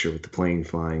get a picture with the plane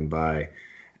flying by.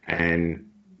 And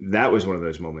that was one of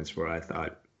those moments where I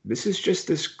thought, this is just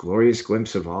this glorious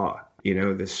glimpse of awe,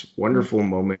 this wonderful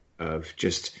moment of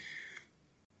just,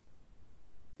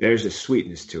 there's a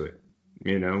sweetness to it,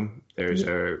 there's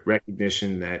a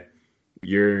recognition that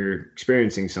you're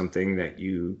experiencing something that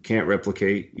you can't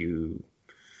replicate. You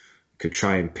could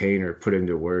try and paint or put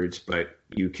into words, but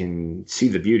you can see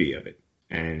the beauty of it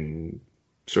and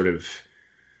sort of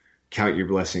count your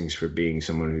blessings for being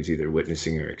someone who's either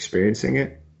witnessing or experiencing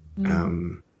it. Mhm.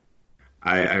 Um,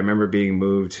 I remember being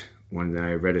moved when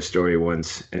I read a story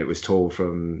once, and it was told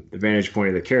from the vantage point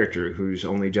of the character whose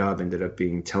only job ended up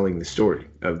being telling the story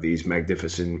of these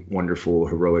magnificent, wonderful,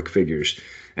 heroic figures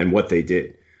and what they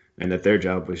did, and that their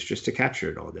job was just to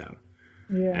capture it all down.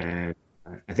 Yeah. And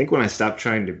I think when I stopped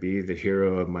trying to be the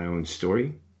hero of my own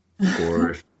story,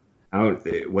 or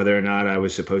whether or not I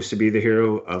was supposed to be the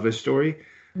hero of a story,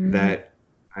 Mhm. that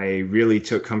I really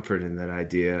took comfort in that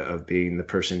idea of being the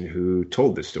person who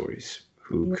told the stories,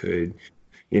 who Yeah. could,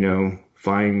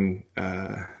 find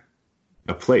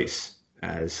a place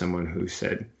as someone who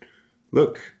said,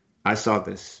 look, I saw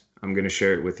this. I'm going to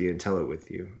share it with you and tell it with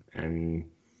you. And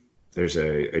there's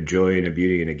a joy and a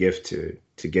beauty and a gift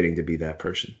to getting to be that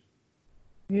person.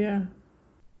 Yeah.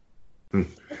 Hmm.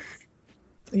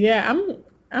 Yeah.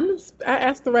 I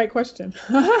asked the right question.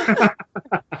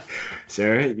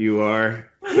 Sarah, you are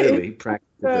It's clearly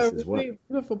practicing a this as well. really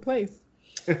beautiful place.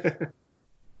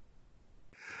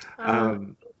 Um,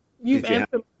 um, you've did you have?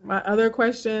 answered my other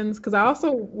questions because I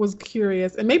also was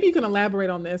curious, and maybe you can elaborate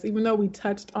on this, even though we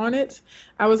touched on it.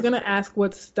 I was going to ask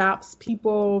what stops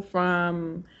people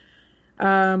from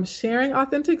sharing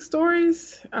authentic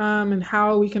stories, and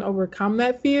how we can overcome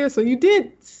that fear. So you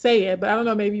did say it, but I don't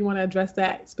know, maybe you want to address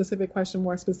that specific question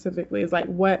more specifically. Is like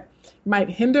what might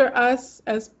hinder us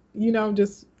as,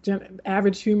 just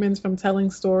average humans from telling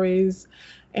stories,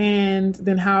 and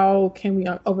then how can we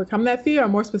overcome that fear? Or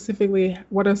more specifically,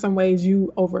 what are some ways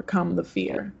you overcome the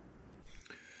fear?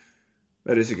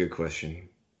 That is a good question.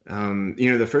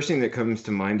 The first thing that comes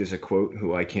to mind is a quote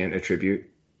who I can't attribute.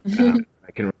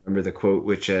 I can remember the quote,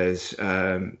 which is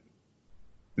the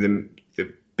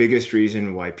biggest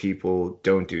reason why people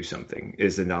don't do something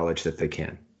is the knowledge that they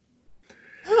can.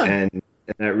 Huh. And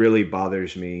that really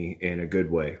bothers me in a good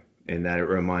way, in that it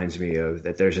reminds me of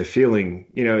that there's a feeling,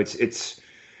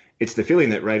 it's the feeling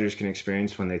that writers can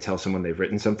experience when they tell someone they've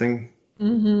written something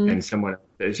Mm-hmm. and someone else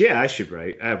says, yeah, I should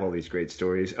write. I have all these great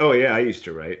stories. Oh yeah, I used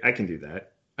to write. I can do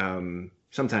that.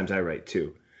 Sometimes I write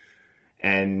too.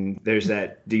 And there's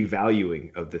that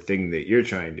devaluing of the thing that you're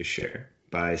trying to share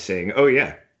by saying, oh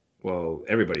yeah, well,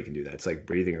 everybody can do that. It's like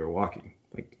breathing or walking.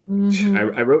 Like Mm-hmm.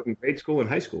 I wrote in grade school and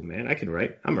high school, man. I can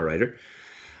write. I'm a writer.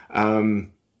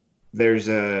 Um, there's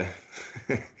a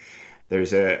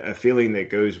there's a feeling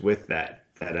that goes with that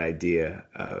idea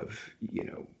of,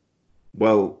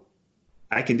 well,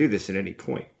 I can do this at any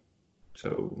point.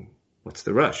 So what's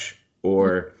the rush?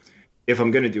 Or if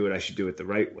I'm going to do it, I should do it the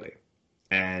right way.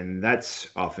 And that's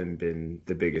often been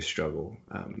the biggest struggle.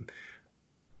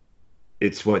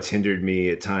 It's what's hindered me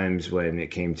at times when it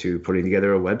came to putting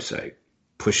together a website,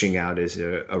 pushing out as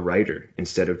a writer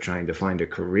instead of trying to find a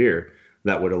career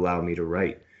that would allow me to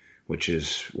write, which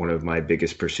is one of my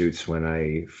biggest pursuits. When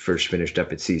I first finished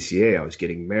up at CCA, I was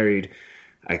getting married.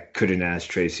 I couldn't ask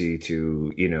Tracy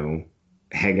to,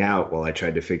 hang out while I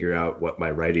tried to figure out what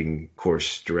my writing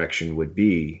course direction would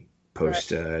be Right.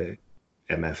 post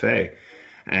MFA,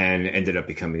 and ended up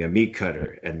becoming a meat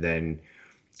cutter, and then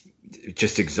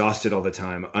just exhausted all the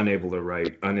time, unable to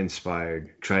write, uninspired,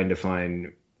 trying to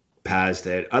find paths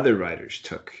that other writers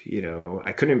took.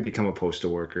 I couldn't become a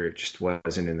postal worker. It just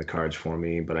wasn't in the cards for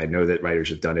me, but I know that writers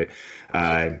have done it.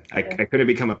 I couldn't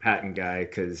become a patent guy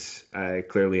because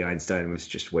clearly Einstein was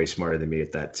just way smarter than me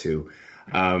at that too.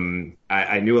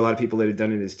 I knew a lot of people that had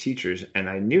done it as teachers, and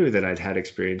I knew that I'd had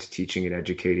experience teaching and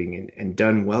educating and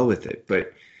done well with it.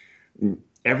 But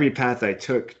every path I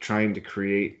took trying to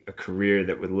create a career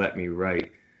that would let me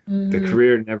write, the Mm-hmm.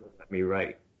 career never let me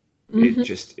write.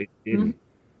 Mm-hmm. It didn't.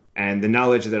 And the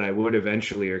knowledge that I would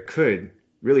eventually or could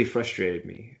really frustrated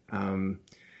me.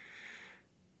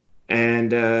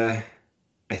 And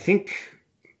I think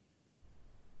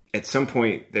at some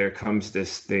point there comes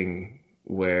this thing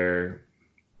where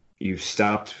you've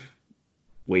stopped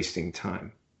wasting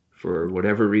time for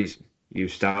whatever reason.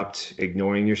 You've stopped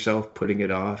ignoring yourself, putting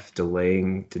it off,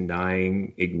 delaying,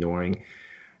 denying, ignoring.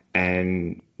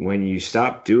 And when you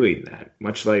stop doing that,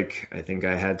 much like I think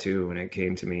I had to when it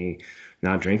came to me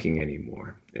not drinking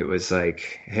anymore, it was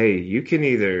like, hey, you can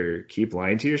either keep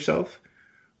lying to yourself,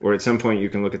 or at some point you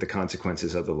can look at the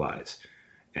consequences of the lies.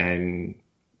 And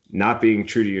not being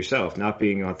true to yourself, not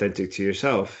being authentic to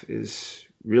yourself is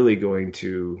really going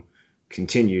to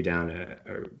continue down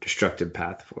a destructive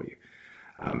path for you.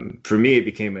 For me, it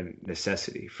became a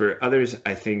necessity. For others,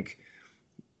 I think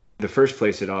the first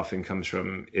place it often comes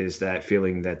from is that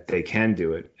feeling that they can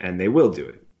do it and they will do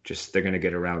it, just they're going to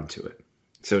get around to it.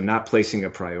 So not placing a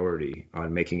priority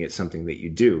on making it something that you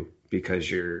do because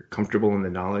you're comfortable in the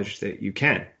knowledge that you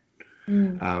can,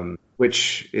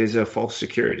 which is a false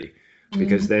security. Mm-hmm.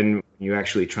 Because then when you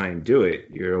actually try and do it,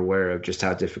 you're aware of just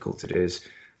how difficult it is,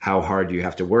 how hard you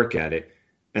have to work at it,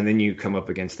 And then you come up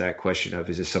against that question of,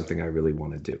 is this something I really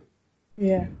want to do?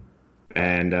 Yeah.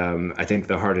 And I think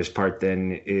the hardest part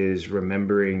then is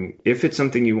remembering if it's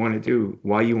something you want to do,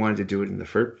 why you wanted to do it in the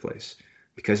first place.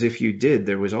 Because if you did,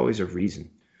 there was always a reason.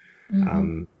 Mm-hmm.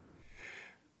 Um,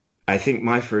 I think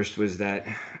my first was that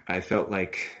I felt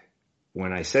like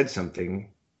when I said something,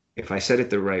 if I said it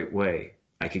the right way,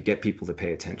 I could get people to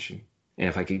pay attention. And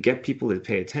if I could get people to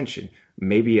pay attention,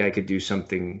 maybe I could do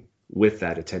something with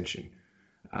that attention.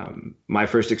 My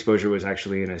first exposure was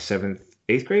actually in a seventh,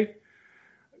 eighth grade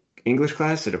English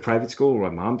class at a private school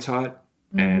where my mom taught,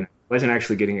 Mm-hmm. and I wasn't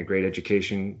actually getting a great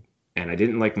education. And I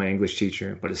didn't like my English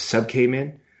teacher, but a sub came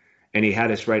in and he had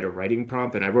us write a writing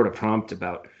prompt. And I wrote a prompt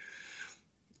about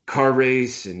car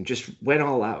race and just went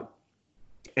all out.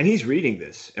 And he's reading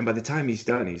this. And by the time he's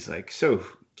done, he's like, so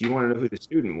do you want to know who the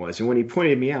student was? And when he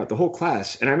pointed me out, the whole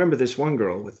class, and I remember this one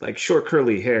girl with like short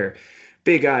curly hair,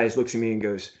 big eyes, looks at me and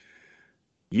goes,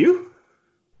 you?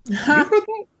 You wrote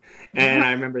that? And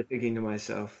I remember thinking to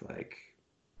myself, like,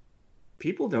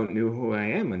 people don't know who I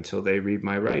am until they read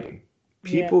my writing.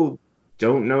 Yeah. People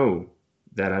don't know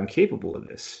that I'm capable of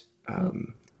this.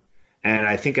 And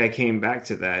I think I came back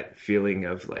to that feeling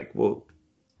of like, well,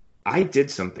 I did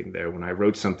something there when I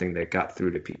wrote something that got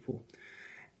through to people.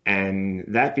 And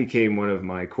that became one of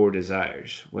my core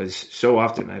desires was so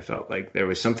often I felt like there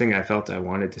was something I felt I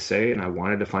wanted to say and I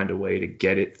wanted to find a way to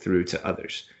get it through to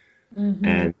others. Mm-hmm.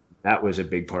 And that was a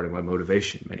big part of my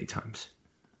motivation many times.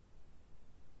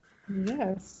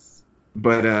 Yes.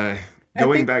 But I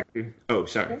going think. back to, oh,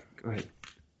 sorry, go ahead.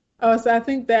 Oh, so I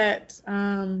think that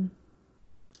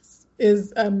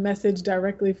is a message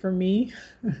directly for me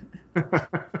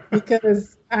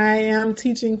because I am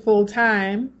teaching full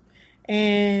time,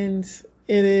 and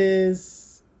it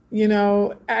is,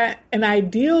 an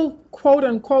ideal, quote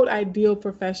unquote, ideal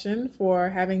profession for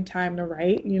having time to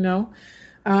write. You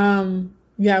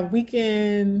have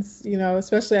weekends,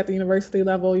 especially at the university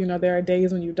level, there are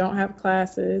days when you don't have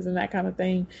classes and that kind of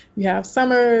thing. You have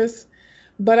summers,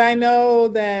 but I know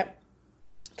that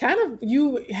kind of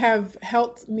you have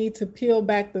helped me to peel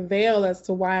back the veil as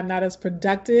to why I'm not as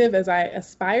productive as I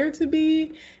aspire to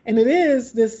be. And it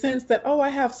is this sense that, oh, I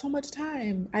have so much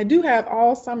time. I do have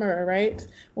all summer, right?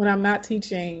 When I'm not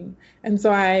teaching. And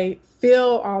so I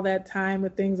fill all that time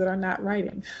with things that are not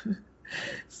writing.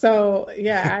 So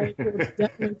yeah, I would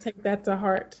definitely take that to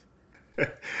heart.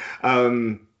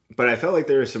 But I felt like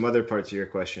there were some other parts of your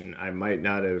question I might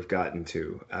not have gotten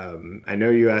to. I know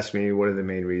you asked me what are the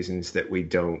main reasons that we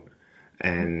don't,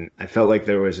 and I felt like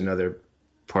there was another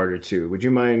part or two. Would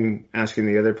you mind asking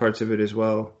the other parts of it as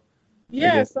well? Again?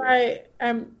 Yes, I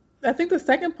think the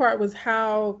second part was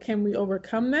how can we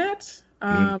overcome that?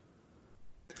 Mhm.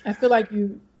 I feel like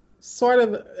you sort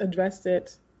of addressed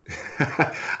it.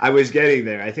 I was getting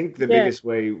there. I think the Yes. biggest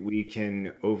way we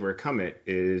can overcome it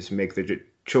is make the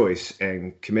choice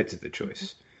and commit to the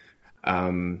choice.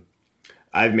 Um,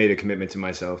 I've made a commitment to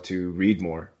myself to read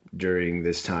more during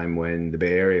this time when the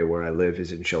Bay Area where I live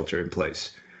is in shelter in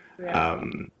place. Yeah.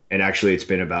 And actually, it's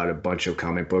been about a bunch of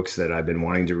comic books that I've been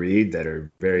wanting to read that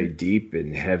are very deep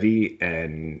and heavy,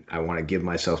 and I want to give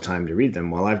myself time to read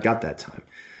them while I've got that time.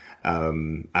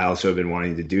 I also have been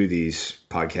wanting to do these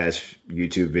podcast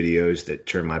YouTube videos that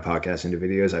turn my podcast into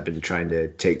videos. I've been trying to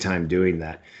take time doing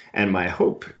that. And my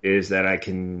hope is that I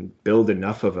can build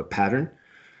enough of a pattern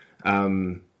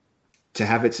um, to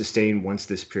have it sustain once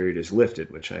this period is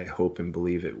lifted, which I hope and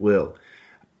believe it will.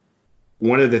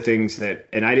 One of the things that,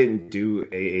 and I didn't do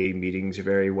AA meetings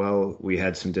very well. We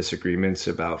had some disagreements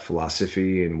about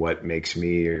philosophy and what makes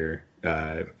me or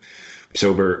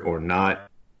sober or not,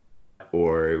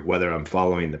 or whether I'm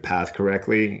following the path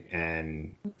correctly.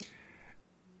 And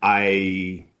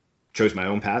I chose my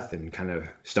own path and kind of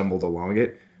stumbled along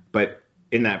it. But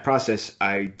in that process,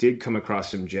 I did come across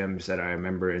some gems that I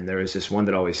remember. And there is this one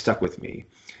that always stuck with me.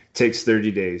 It takes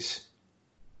 30 days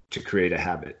to create a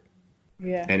habit,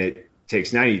 Yeah. and it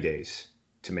takes 90 days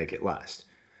to make it last.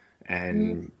 Mm,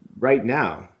 And right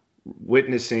now,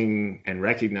 witnessing and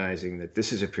recognizing that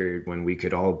this is a period when we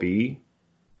could all be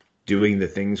doing the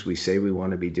things we say we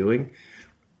want to be doing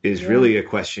is yeah. really a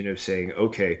question of saying,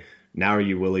 okay, now are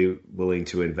you willing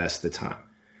to invest the time?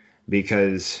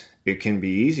 Because it can be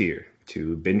easier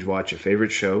to binge watch a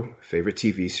favorite show, favorite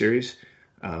TV series.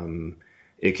 Um,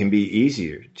 it can be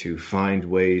easier to find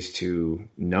ways to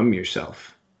numb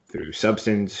yourself through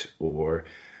substance or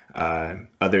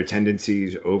other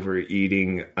tendencies,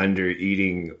 overeating,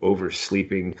 undereating,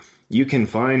 oversleeping. You can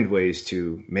find ways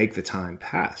to make the time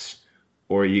pass,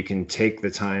 or you can take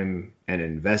the time and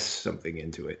invest something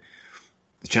into it.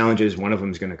 The challenge is one of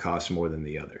them is going to cost more than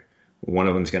the other. One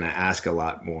of them is going to ask a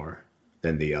lot more.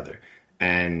 than the other.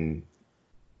 And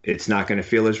it's not going to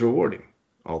feel as rewarding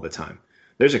all the time.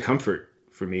 There's a comfort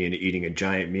for me in eating a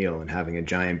giant meal and having a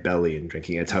giant belly and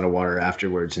drinking a ton of water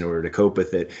afterwards in order to cope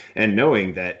with it, and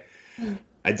knowing that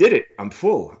I did it. I'm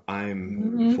full.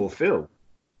 I'm fulfilled.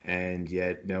 And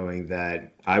yet knowing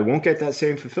that I won't get that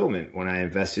same fulfillment when I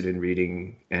invested in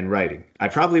reading and writing. I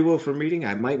probably will from reading.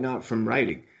 I might not from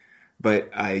writing.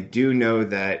 But I do know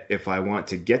that if I want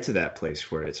to get to that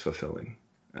place where it's fulfilling,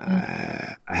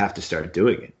 I have to start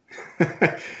doing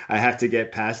it. I have to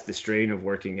get past the strain of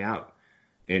working out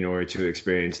in order to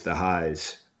experience the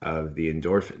highs of the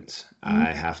endorphins.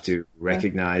 I have to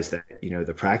recognize that,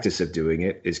 the practice of doing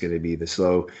it is going to be the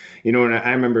slow, and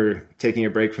I remember taking a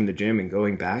break from the gym and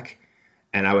going back,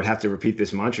 and I would have to repeat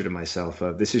this mantra to myself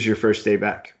of, this is your first day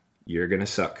back. You're going to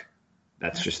suck.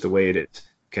 That's just the way it is.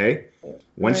 Okay.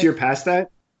 Once you're past that,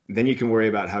 then you can worry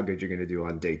about how good you're going to do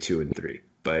on day 2 and 3.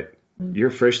 But your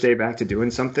first day back to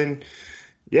doing something,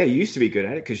 yeah, you used to be good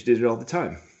at it because you did it all the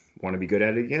time. Want to be good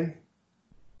at it again?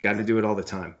 Got to do it all the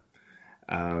time.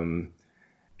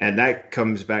 And that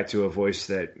comes back to a voice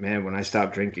that, man, when I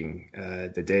stopped drinking,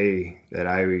 the day that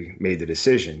I made the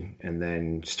decision and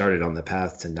then started on the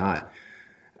path to not,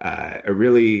 a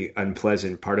really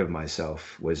unpleasant part of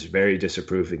myself was very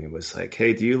disapproving. It was like,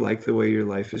 hey, do you like the way your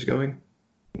life is going?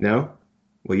 No?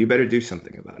 Well, you better do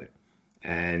something about it.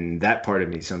 And that part of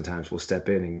me sometimes will step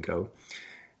in and go,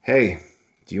 hey,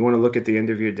 do you want to look at the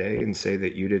end of your day and say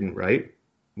that you didn't write?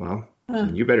 Well,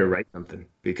 you better write something,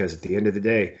 because at the end of the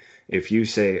day, if you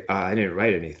say, I didn't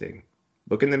write anything,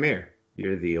 look in the mirror.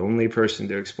 You're the only person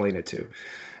to explain it to.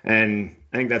 And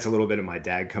I think that's a little bit of my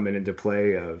dad coming into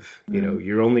play of,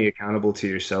 you're only accountable to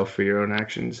yourself for your own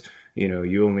actions.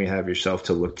 You only have yourself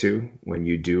to look to when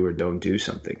you do or don't do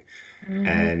something.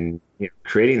 And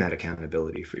creating that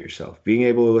accountability for yourself, being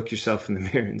able to look yourself in the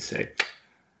mirror and say,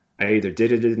 I either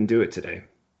did or didn't do it today.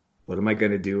 What am I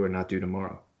going to do or not do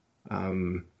tomorrow?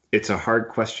 It's a hard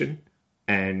question,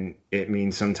 and it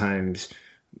means sometimes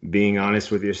being honest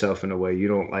with yourself in a way you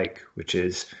don't like, which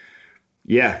is,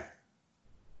 yeah,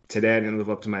 today I didn't live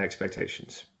up to my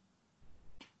expectations.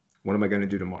 What am I going to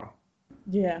do tomorrow?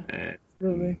 Yeah, and,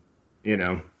 really.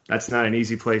 That's not an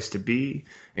easy place to be,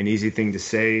 an easy thing to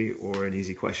say, or an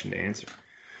easy question to answer.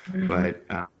 But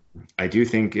I do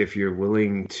think if you're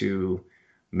willing to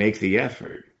make the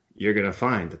effort, you're going to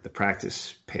find that the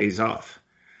practice pays off.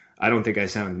 I don't think I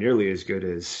sound nearly as good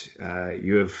as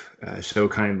you have so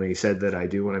kindly said that I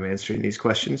do when I'm answering these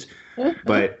questions.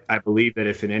 But I believe that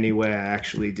if in any way I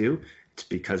actually do, it's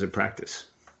because of practice.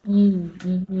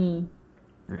 Mm-hmm.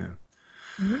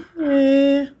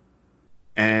 Yeah.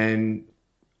 And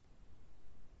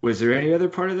was there any other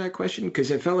part of that question?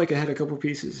 Because I felt like I had a couple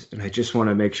pieces, and I just want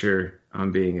to make sure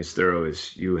I'm being as thorough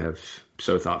as you have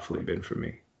so thoughtfully been for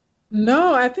me.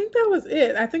 No, I think that was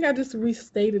it. I think I just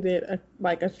restated it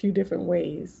like a few different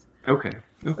ways. Okay.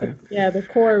 But yeah, the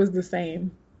core was the same.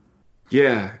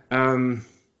 Yeah. A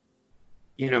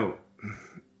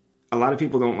lot of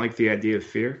people don't like the idea of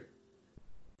fear,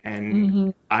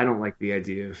 and I don't like the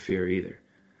idea of fear either.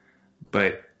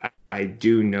 But I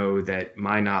do know that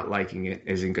my not liking it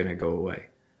isn't going to go away.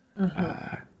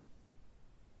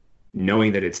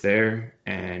 Knowing that it's there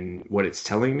and what it's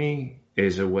telling me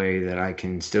is a way that I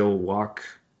can still walk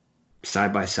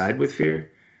side by side with fear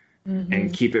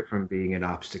and keep it from being an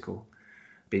obstacle.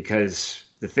 Because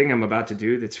the thing I'm about to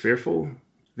do that's fearful,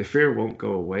 the fear won't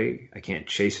go away. I can't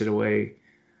chase it away,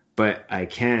 but I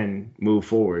can move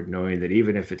forward knowing that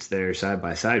even if it's there side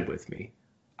by side with me,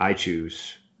 I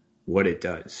choose what it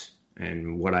does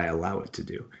and what I allow it to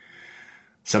do.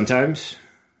 Sometimes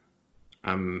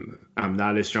I'm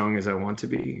not as strong as I want to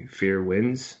be. Fear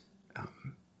wins,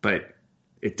 but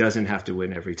it doesn't have to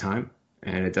win every time,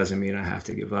 and it doesn't mean I have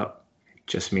to give up. It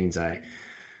just means I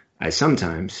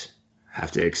sometimes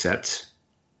have to accept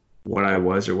what I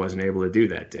was or wasn't able to do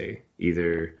that day,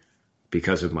 either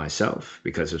because of myself,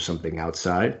 because of something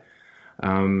outside.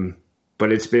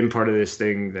 But it's been part of this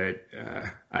thing that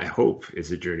I hope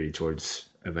is a journey towards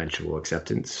eventual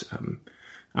acceptance.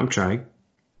 I'm trying.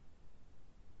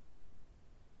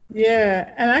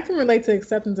 Yeah, and I can relate to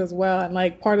acceptance as well. And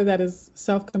like part of that is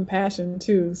self-compassion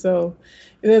too. So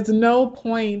there's no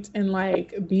point in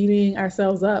like beating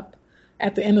ourselves up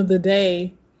at the end of the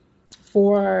day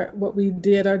for what we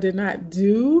did or did not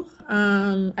do.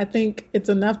 I think it's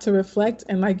enough to reflect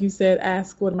and, like you said,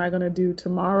 ask, what am I going to do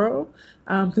tomorrow?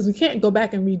 Because we can't go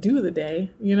back and redo the day,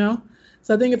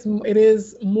 So I think it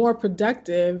is more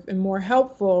productive and more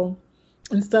helpful.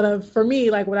 Instead of, for me,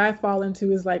 like what I fall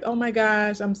into is like, oh my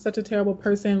gosh, I'm such a terrible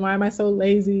person. Why am I so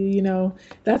lazy?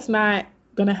 That's not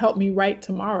going to help me write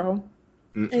tomorrow.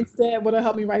 Mm-mm. Instead, what'll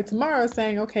help me write tomorrow is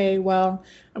saying, okay, well,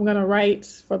 I'm going to write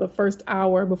for the first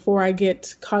hour before I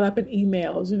get caught up in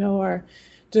emails, or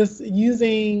just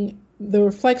using the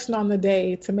reflection on the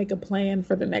day to make a plan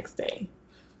for the next day.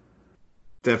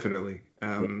 Definitely.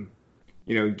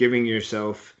 Yeah. Giving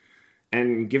yourself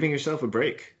a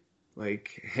break.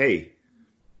 Like, hey,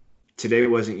 today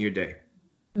wasn't your day.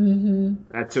 Hmm.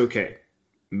 That's okay.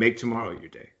 Make tomorrow your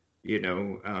day. You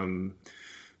know,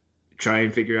 try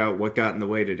and figure out what got in the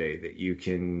way today that you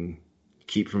can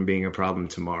keep from being a problem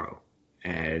tomorrow.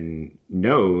 And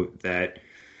know that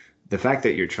the fact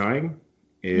that you're trying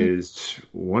is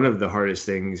one of the hardest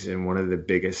things and one of the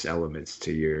biggest elements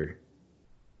to your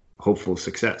hopeful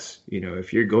success.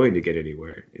 If you're going to get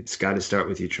anywhere, it's got to start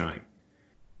with you trying.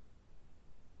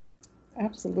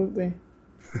 Absolutely.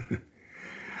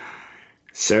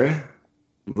 Sarah,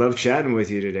 love chatting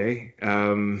with you today.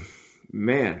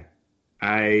 Man,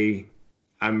 I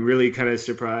I'm really kind of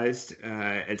surprised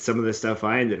at some of the stuff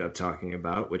I ended up talking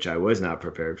about, which I was not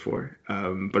prepared for.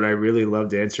 But I really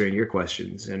loved answering your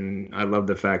questions, and I love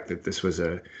the fact that this was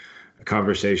a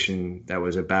conversation that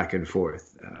was a back and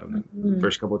forth. Mhm.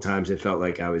 First couple of times, it felt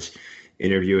like I was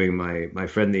interviewing my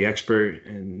friend the expert,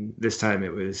 and this time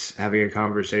it was having a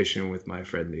conversation with my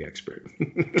friend the expert.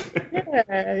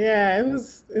 Yeah, yeah, it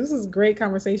was a great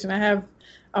conversation. I have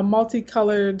a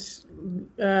multicolored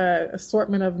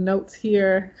assortment of notes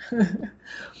here.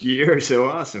 You're so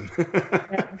awesome.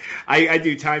 Yeah. I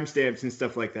do timestamps and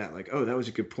stuff like that. Like, oh, that was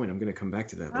a good point. I'm going to come back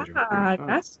to that later. Ah, Oh,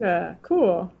 gotcha.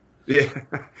 Cool. yeah.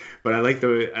 But I like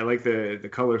the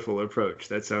colorful approach.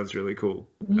 That sounds really cool.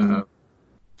 Mhm.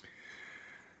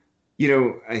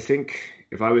 I think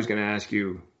if I was going to ask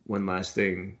you one last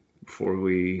thing before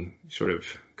we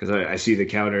because I see the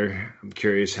counter, I'm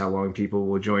curious how long people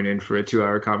will join in for a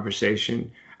 2-hour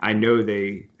conversation. I know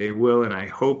they will, and I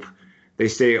hope they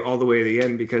stay all the way to the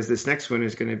end because this next one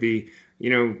is going to be,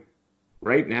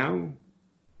 right now,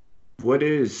 what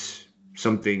is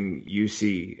something you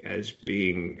see as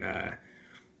being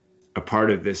a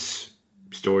part of this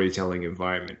storytelling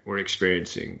environment we're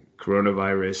experiencing?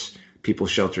 Coronavirus, people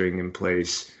sheltering in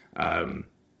place,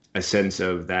 a sense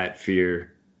of that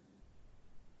fear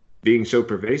being so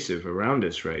pervasive around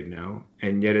us right now.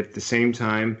 And yet at the same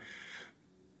time,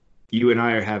 you and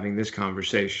I are having this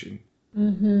conversation.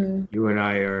 Mhm. You and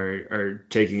I are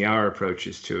taking our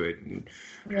approaches to it. And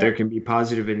there Yep. can be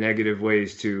positive and negative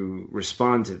ways to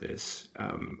respond to this.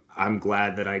 I'm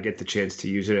glad that I get the chance to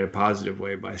use it in a positive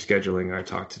way by scheduling our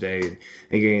talk today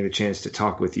and getting the chance to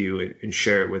talk with you and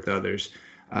share it with others.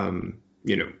 Um,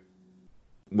 you know,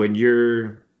 when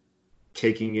you're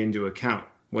taking into account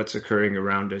what's occurring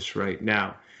around us right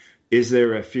now, is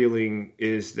there a feeling,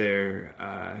 is there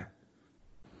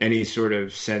any sort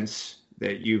of sense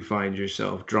that you find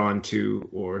yourself drawn to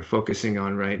or focusing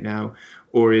on right now?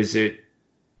 Or is it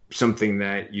something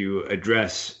that you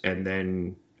address and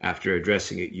then after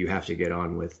addressing it, you have to get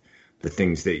on with the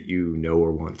things that you know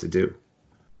or want to do?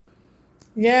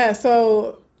 Yeah,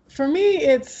 so for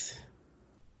me,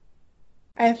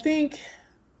 I think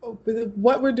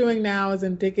what we're doing now is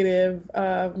indicative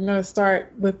of, I'm going to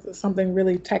start with something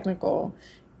really technical.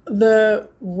 The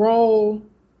role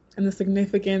and the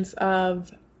significance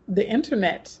of the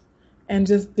internet and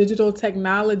just digital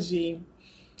technology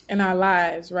in our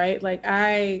lives, right? Like,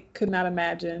 I could not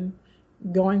imagine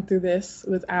going through this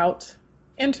without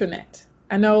internet.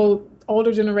 I know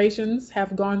older generations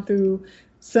have gone through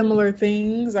similar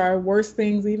things or worse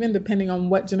things, even depending on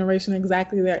what generation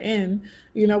exactly they're in,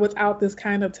 without this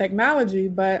kind of technology.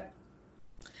 But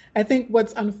I think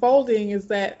what's unfolding is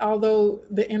that although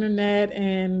the internet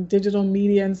and digital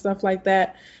media and stuff like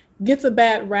that gets a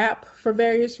bad rap for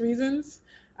various reasons,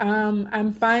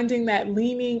 I'm finding that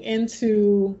leaning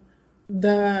into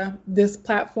this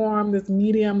platform, this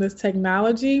medium, this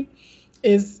technology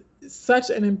is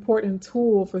such an important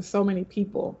tool for so many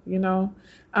people. Even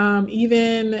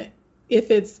if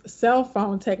it's cell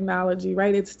phone technology,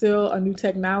 right? It's still a new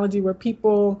technology where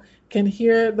people can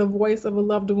hear the voice of a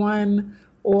loved one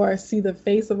or see the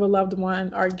face of a loved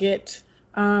one or get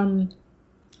um,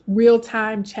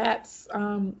 real-time chats,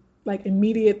 like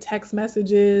immediate text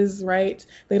messages, right?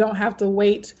 They don't have to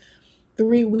wait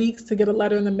 3 weeks to get a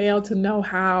letter in the mail to know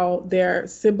how their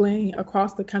sibling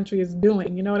across the country is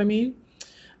doing. You know what I mean?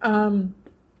 Um,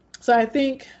 so I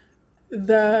think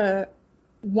the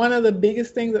one of the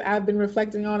biggest things that I've been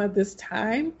reflecting on at this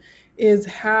time is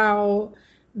how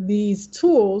these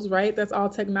tools, right? That's all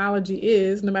technology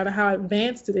is, no matter how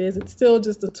advanced it is, it's still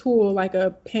just a tool, like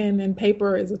a pen and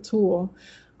paper is a tool.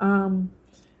 Um,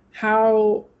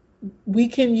 how we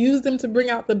can use them to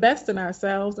bring out the best in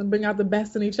ourselves and bring out the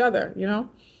best in each other.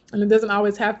 And it doesn't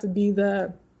always have to be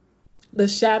the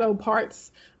shadow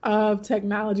parts of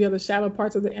technology or the shadow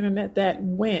parts of the internet that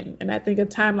win. And I think a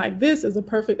time like this is a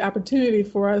perfect opportunity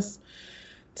for us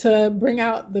to bring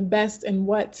out the best in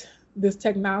what this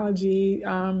technology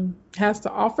has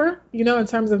to offer, in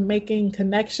terms of making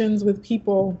connections with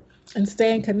people and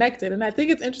staying connected. And I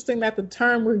think it's interesting that the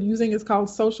term we're using is called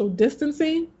social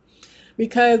distancing,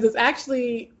 because it's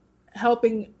actually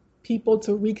helping people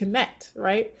to reconnect,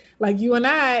 right? Like you and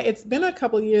I, it's been a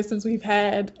couple of years since we've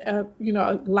had a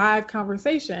live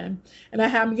conversation, and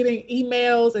I'm getting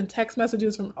emails and text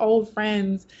messages from old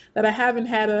friends that I haven't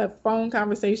had a phone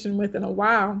conversation with in a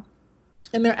while.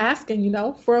 And they're asking,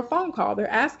 for a phone call.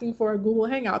 They're asking for a Google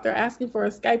Hangout. They're asking for a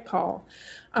Skype call.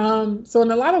 So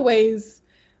in a lot of ways,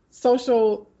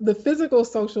 the physical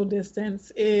social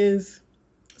distance is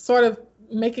sort of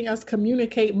making us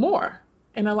communicate more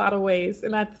in a lot of ways.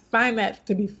 And I find that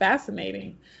to be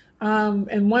fascinating.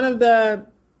 And one of the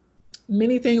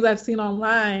many things I've seen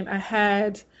online, I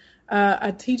had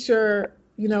a teacher,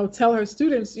 tell her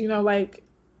students,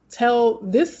 tell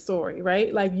this story,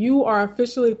 right? Like, you are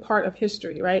officially part of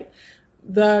history, right?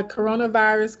 The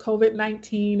coronavirus,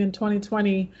 COVID-19 in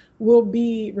 2020 will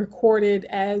be recorded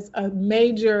as a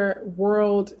major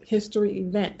world history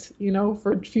event,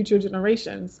 for future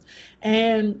generations.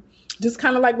 And just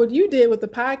kind of like what you did with the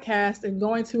podcast and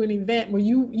going to an event where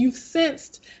you've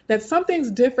sensed that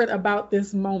something's different about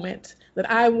this moment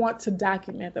that I want to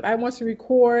document, that I want to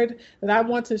record, that I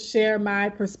want to share my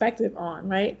perspective on,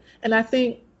 right? And I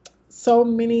think so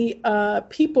many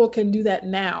people can do that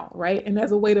now, right? And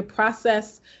as a way to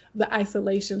process the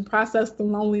isolation, process the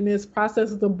loneliness,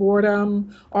 process the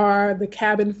boredom or the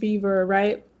cabin fever,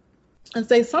 right? And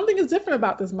say something is different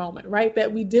about this moment, right?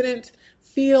 That we didn't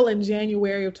feel in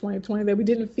January of 2020, that we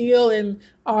didn't feel in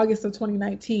August of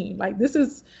 2019. Like, this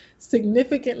is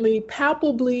significantly,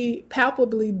 palpably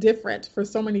different for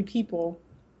so many people.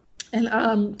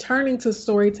 And turning to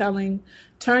storytelling,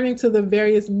 turning to the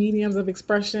various mediums of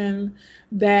expression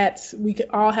that we could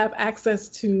all have access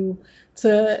to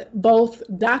both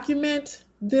document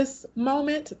this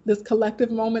moment, this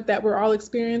collective moment that we're all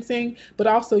experiencing, but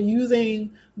also using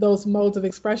those modes of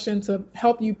expression to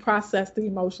help you process the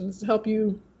emotions, to help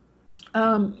you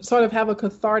sort of have a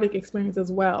cathartic experience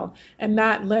as well, and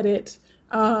not let it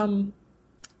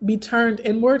be turned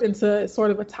inward into sort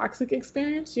of a toxic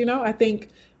experience. I think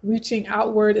reaching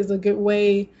outward is a good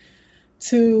way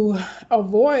to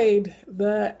avoid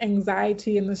the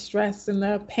anxiety and the stress and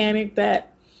the panic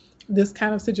that this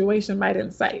kind of situation might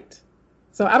incite.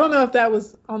 So I don't know if that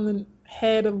was on the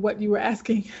head of what you were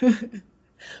asking,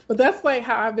 but that's like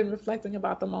how I've been reflecting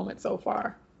about the moment so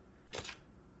far.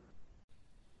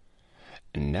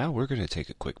 And now we're going to take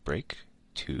a quick break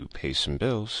to pay some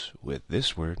bills with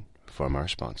this word from our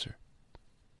sponsor.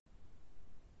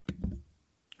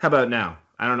 How about now?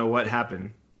 I don't know what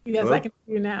happened. Yes, hello? I can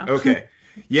hear you now. Okay.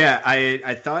 Yeah,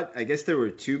 I guess there were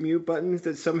two mute buttons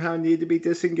that somehow need to be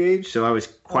disengaged. So I was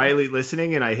quietly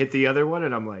listening and I hit the other one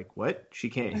and I'm like, what? She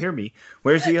can't hear me.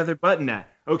 Where's the other button at?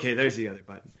 Okay, there's the other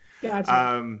button.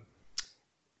 Gotcha.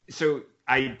 So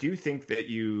I do think that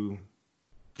you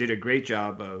did a great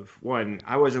job of, one,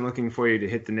 I wasn't looking for you to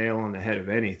hit the nail on the head of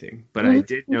anything, but I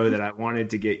did know that I wanted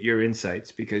to get your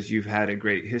insights because you've had a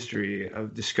great history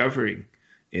of discovering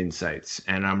insights.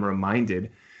 And I'm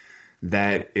reminded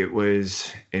that it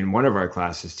was in one of our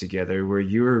classes together where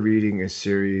you were reading a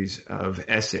series of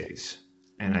essays.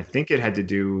 And I think it had to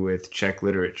do with Czech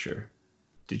literature.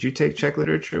 Did you take Czech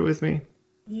literature with me?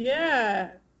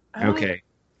 Yeah. I don't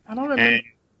remember. And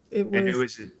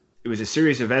it was a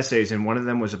series of essays, and one of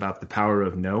them was about the power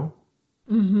of no.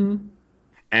 Mm-hmm.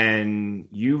 And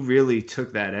you really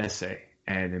took that essay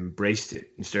and embraced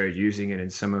it and started using it in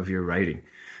some of your writing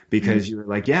because you were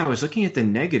like, yeah, I was looking at the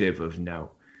negative of no.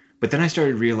 But then I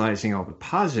started realizing all the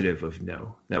positive of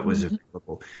no that was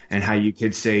available and how you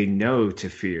could say no to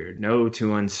fear, no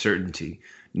to uncertainty,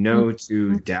 no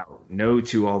to doubt, no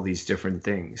to all these different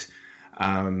things.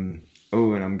 And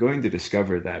I'm going to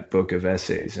discover that book of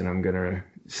essays and I'm going to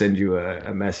send you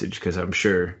a message because I'm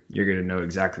sure you're going to know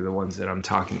exactly the ones that I'm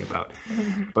talking about.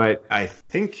 But I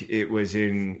think it was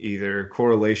in either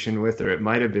correlation with, or it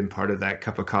might have been part of that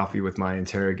cup of coffee with my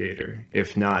interrogator.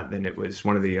 If not, then it was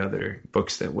one of the other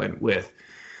books that went with.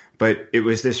 But it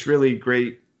was this really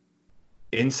great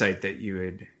insight that you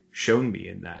had shown me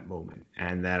in that moment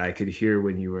and that I could hear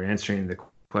when you were answering the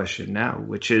question now,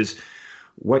 which is,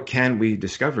 what can we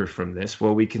discover from this?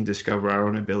 Well, we can discover our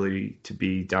own ability to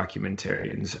be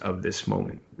documentarians of this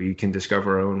moment. We can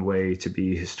discover our own way to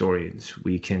be historians.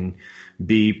 We can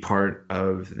be part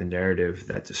of the narrative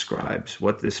that describes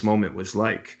what this moment was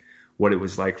like what it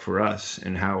was like for us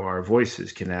and how our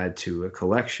voices can add to a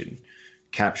collection,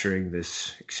 capturing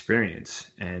this experience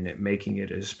and making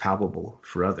it as palpable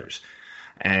for others.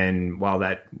 And while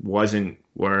that wasn't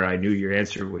where I knew your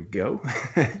answer would go,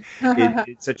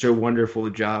 it's such a wonderful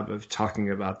job of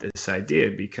talking about this idea,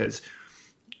 because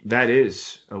that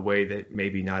is a way that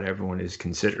maybe not everyone is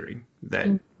considering.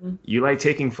 That you like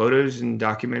taking photos and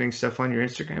documenting stuff on your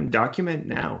Instagram, document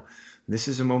now. This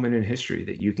is a moment in history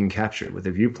that you can capture with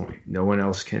a viewpoint no one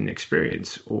else can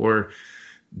experience or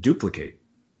duplicate.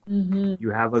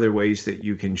 You have other ways that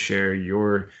you can share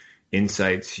your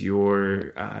insights,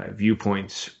 your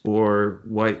viewpoints, or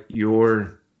what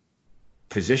your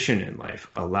position in life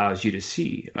allows you to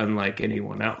see, unlike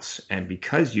anyone else. And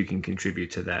because you can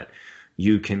contribute to that,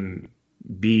 you can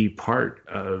be part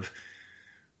of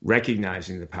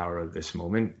recognizing the power of this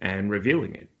moment and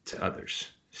revealing it to others,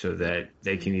 so that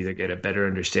they can either get a better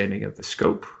understanding of the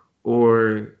scope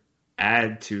or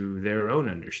add to their own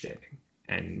understanding.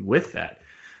 And with that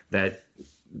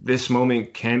this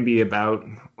moment can be about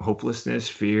hopelessness,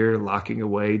 fear, locking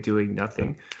away, doing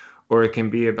nothing, or it can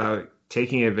be about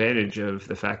taking advantage of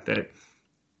the fact that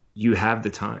you have the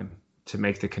time to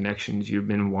make the connections you've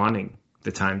been wanting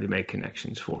the time to make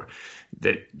connections for,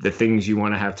 that the things you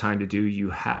want to have time to do, you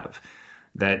have.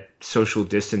 That social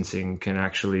distancing can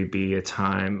actually be a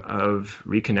time of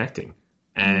reconnecting.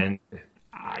 And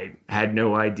I had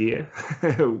no idea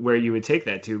where you would take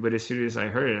that to, but as soon as I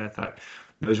heard it, I thought,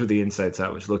 those were the insights I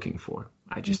was looking for.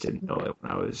 I just didn't know it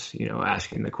when I was,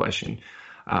 asking the question.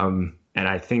 And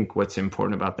I think what's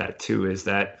important about that too is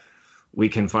that we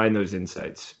can find those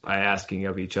insights by asking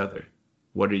of each other.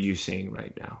 What are you seeing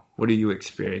right now? What are you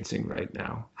experiencing right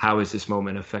now? How is this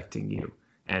moment affecting you?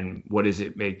 And what does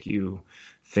it make you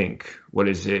think? What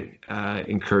does it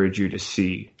encourage you to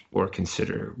see or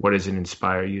consider? What does it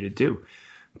inspire you to do?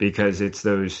 Because it's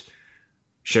those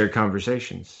shared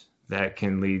conversations that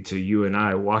can lead to you and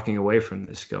I walking away from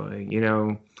this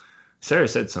going, Sarah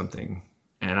said something,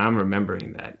 and I'm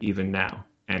remembering that even now.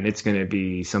 And it's going to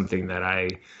be something that I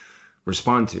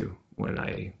respond to when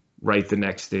I write the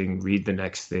next thing, read the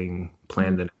next thing,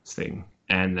 plan the next thing,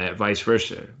 and that vice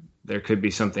versa. There could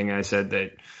be something I said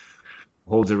that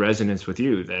holds a resonance with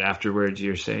you, that afterwards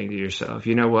you're saying to yourself,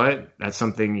 you know what, that's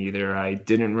something either I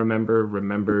didn't remember,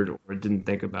 remembered, or didn't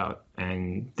think about,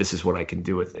 and this is what I can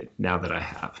do with it now that I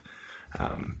have.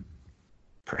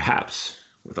 Perhaps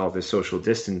with all this social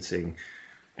distancing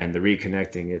and the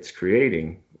reconnecting it's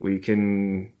creating, we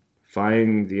can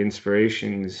find the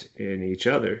inspirations in each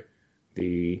other,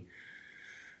 the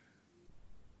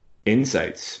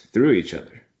insights through each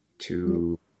other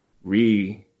to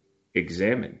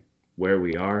re-examine where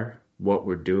we are, what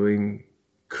we're doing,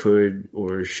 could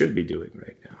or should be doing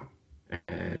right now.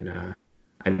 And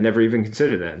I never even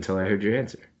considered that until I heard your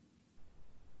answer.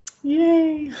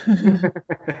 Yay.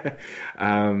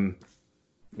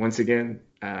 Once again,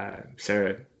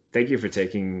 Sarah, thank you for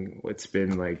taking what's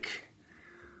been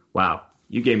wow,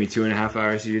 you gave me 2.5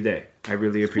 hours of your day. I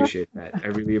really appreciate that. I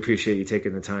really appreciate you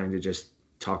taking the time to just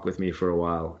talk with me for a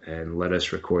while and let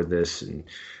us record this and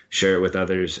share it with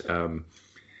others.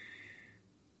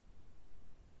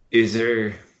 Is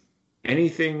there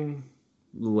anything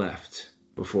left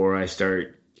before I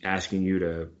start asking you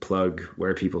to plug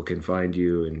where people can find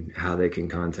you and how they can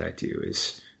contact you?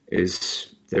 Is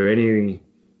there any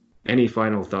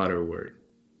final thought or word?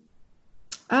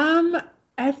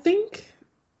 I think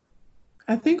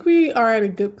we are at a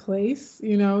good place,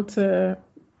 to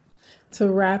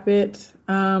wrap it.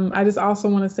 I just also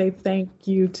want to say thank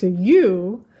you to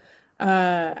you.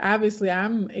 Obviously,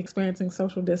 I'm experiencing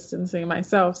social distancing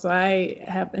myself, so I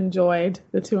have enjoyed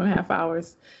the 2.5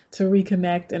 hours to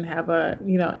reconnect and have a,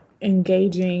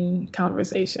 engaging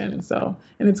conversation. So,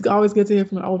 and it's always good to hear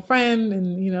from an old friend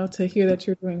and, to hear that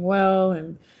you're doing well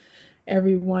and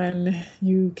everyone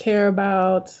you care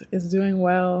about is doing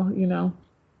well,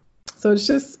 So it's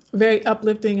just very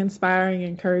uplifting, inspiring,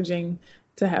 encouraging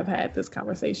to have had this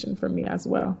conversation for me as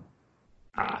well.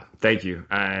 Thank you.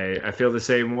 I feel the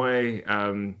same way.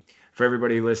 For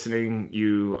everybody listening,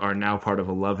 you are now part of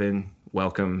a love-in.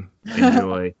 Welcome,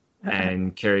 enjoy,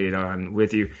 and carry it on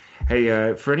with you.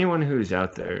 Hey, for anyone who's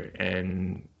out there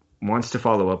and wants to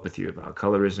follow up with you about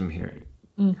colorism healing,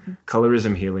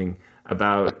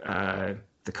 about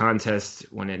the contest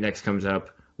when it next comes up,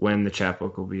 when the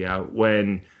chapbook will be out,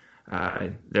 when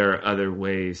there are other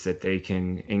ways that they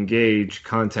can engage,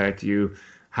 contact you,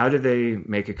 how do they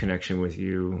make a connection with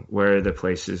you? Where are the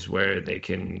places where they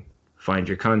can find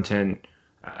your content,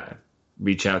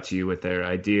 reach out to you with their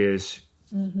ideas?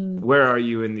 Where are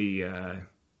you in the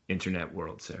internet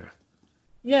world, Sarah?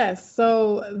 Yes,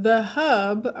 so the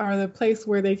hub are the place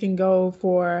where they can go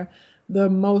for the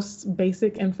most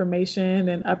basic information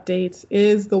and updates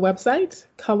is the website,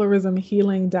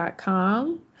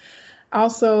 colorismhealing.com.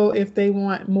 Also, if they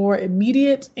want more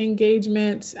immediate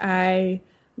engagement, I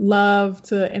love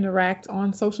to interact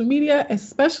on social media,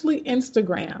 especially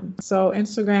Instagram. So,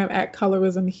 Instagram at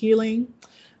Colorism Healing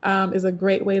is a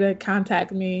great way to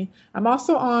contact me. I'm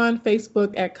also on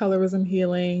Facebook at Colorism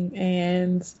Healing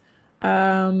and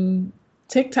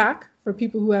TikTok for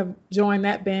people who have joined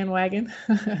that bandwagon.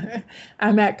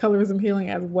 I'm at Colorism Healing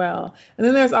as well. And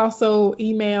then there's also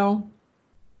email.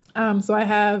 So I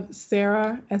have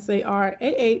Sarah, Sarah,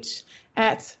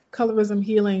 at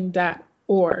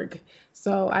colorismhealing.org.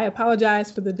 So I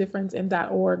apologize for the difference in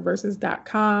 .org versus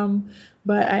 .com,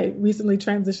 but I recently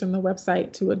transitioned the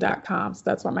website to a .com, so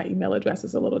that's why my email address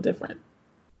is a little different.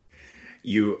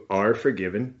 You are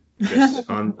forgiven. Just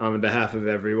on behalf of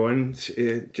everyone,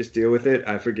 just deal with it.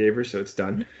 I forgave her, so it's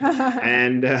done.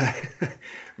 And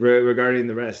regarding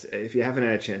the rest, if you haven't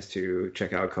had a chance to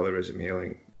check out Colorism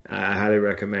Healing, I highly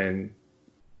recommend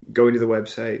going to the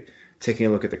website, taking a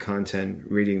look at the content,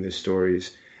 reading the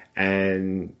stories,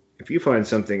 and if you find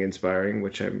something inspiring,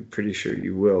 which I'm pretty sure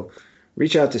you will,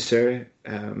 reach out to Sarah.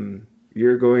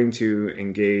 You're going to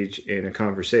engage in a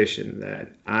conversation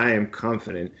that I am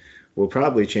confident will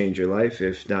probably change your life,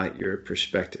 if not your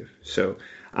perspective. So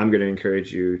I'm going to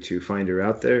encourage you to find her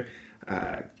out there.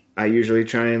 I usually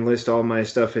try and list all my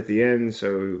stuff at the end,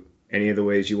 so any of the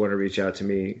ways you want to reach out to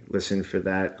me, listen for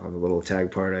that on the little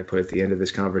tag part I put at the end of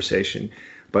this conversation.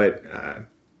 But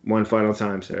one final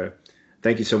time, Sarah,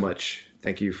 thank you so much.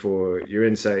 Thank you for your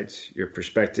insights, your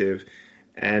perspective,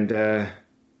 and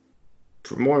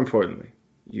more importantly,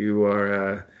 you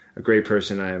are a great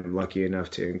person I am lucky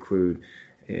enough to include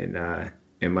in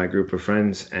my group of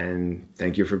friends. And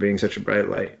thank you for being such a bright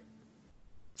light.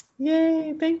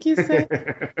 Yay, thank you, Seth.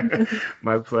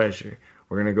 My pleasure.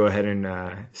 We're going to go ahead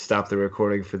and stop the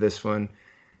recording for this one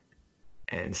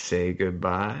and say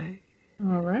goodbye.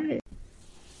 All right.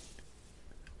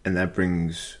 And that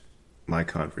brings my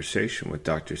conversation with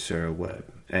Dr. Sarah Webb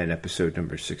and episode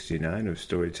number 69 of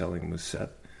Storytelling with Seth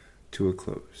to a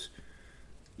close.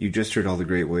 You just heard all the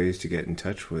great ways to get in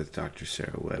touch with Dr.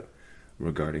 Sarah Webb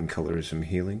regarding colorism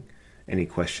healing, any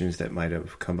questions that might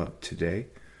have come up today,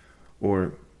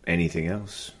 or anything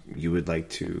else you would like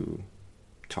to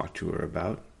talk to her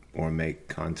about or make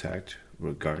contact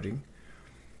regarding.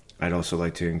 I'd also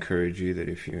like to encourage you that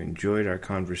if you enjoyed our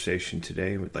conversation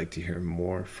today and would like to hear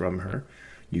more from her,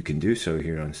 you can do so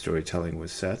here on Storytelling with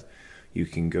Seth. You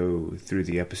can go through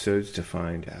the episodes to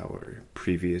find our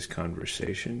previous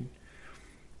conversation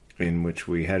in which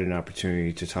we had an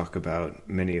opportunity to talk about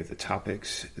many of the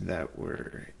topics that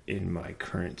were in my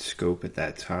current scope at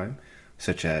that time,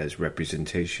 such as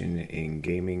representation in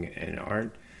gaming and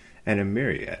art, and a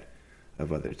myriad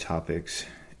of other topics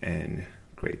and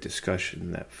great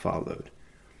discussion that followed.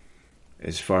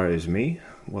 As far as me,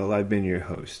 well, I've been your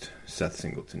host, Seth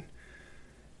Singleton.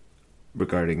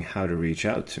 Regarding how to reach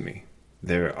out to me,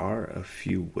 there are a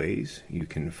few ways you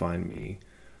can find me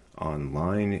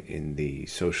online in the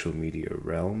social media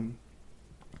realm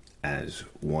as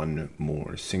One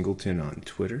More Singleton on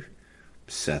Twitter,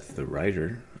 Seth the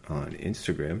Writer on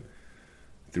Instagram,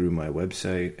 through my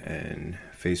website and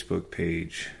Facebook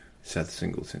page, Seth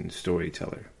Singleton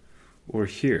Storyteller, or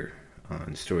here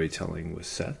on Storytelling with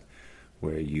Seth,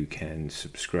 where you can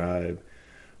subscribe,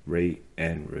 rate,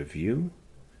 and review.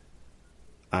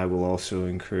 I will also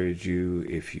encourage you,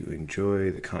 if you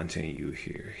enjoy the content you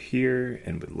hear here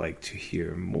and would like to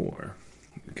hear more,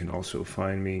 you can also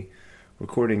find me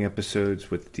recording episodes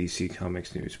with the DC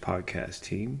Comics News podcast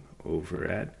team over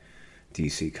at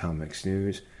DC Comics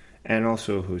News, and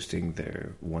also hosting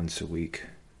their once-a-week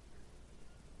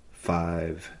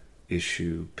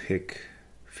 5-issue pick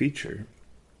feature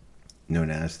known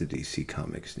as the DC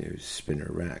Comics News Spinner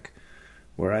Rack,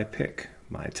 where I pick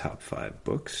my top 5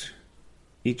 books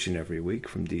each and every week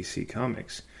from DC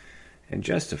Comics and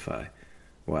justify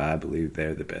why I believe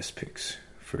they're the best picks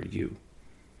for you.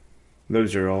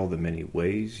 Those are all the many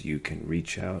ways you can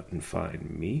reach out and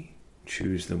find me.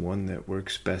 Choose the one that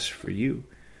works best for you.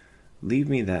 Leave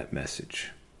me that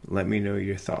message. Let me know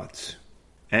your thoughts.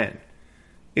 And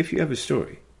if you have a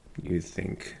story you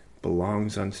think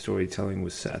belongs on Storytelling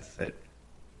with Seth that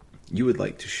you would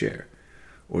like to share,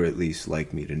 or at least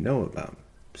like me to know about,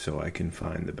 so I can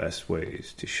find the best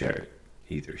ways to share it,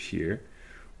 either here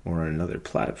or on another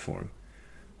platform,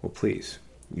 well, please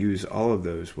use all of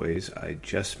those ways I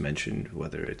just mentioned,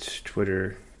 whether it's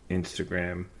Twitter,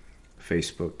 Instagram,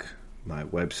 Facebook, my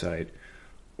website,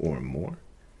 or more.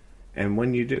 And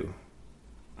when you do,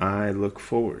 I look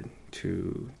forward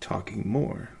to talking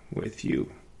more with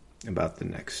you about the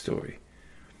next story.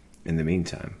 In the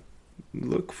meantime,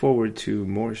 look forward to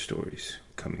more stories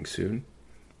coming soon,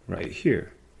 right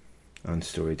here on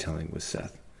Storytelling with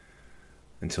Seth.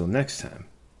 Until next time,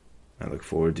 I look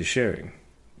forward to sharing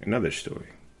another story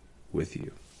with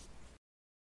you.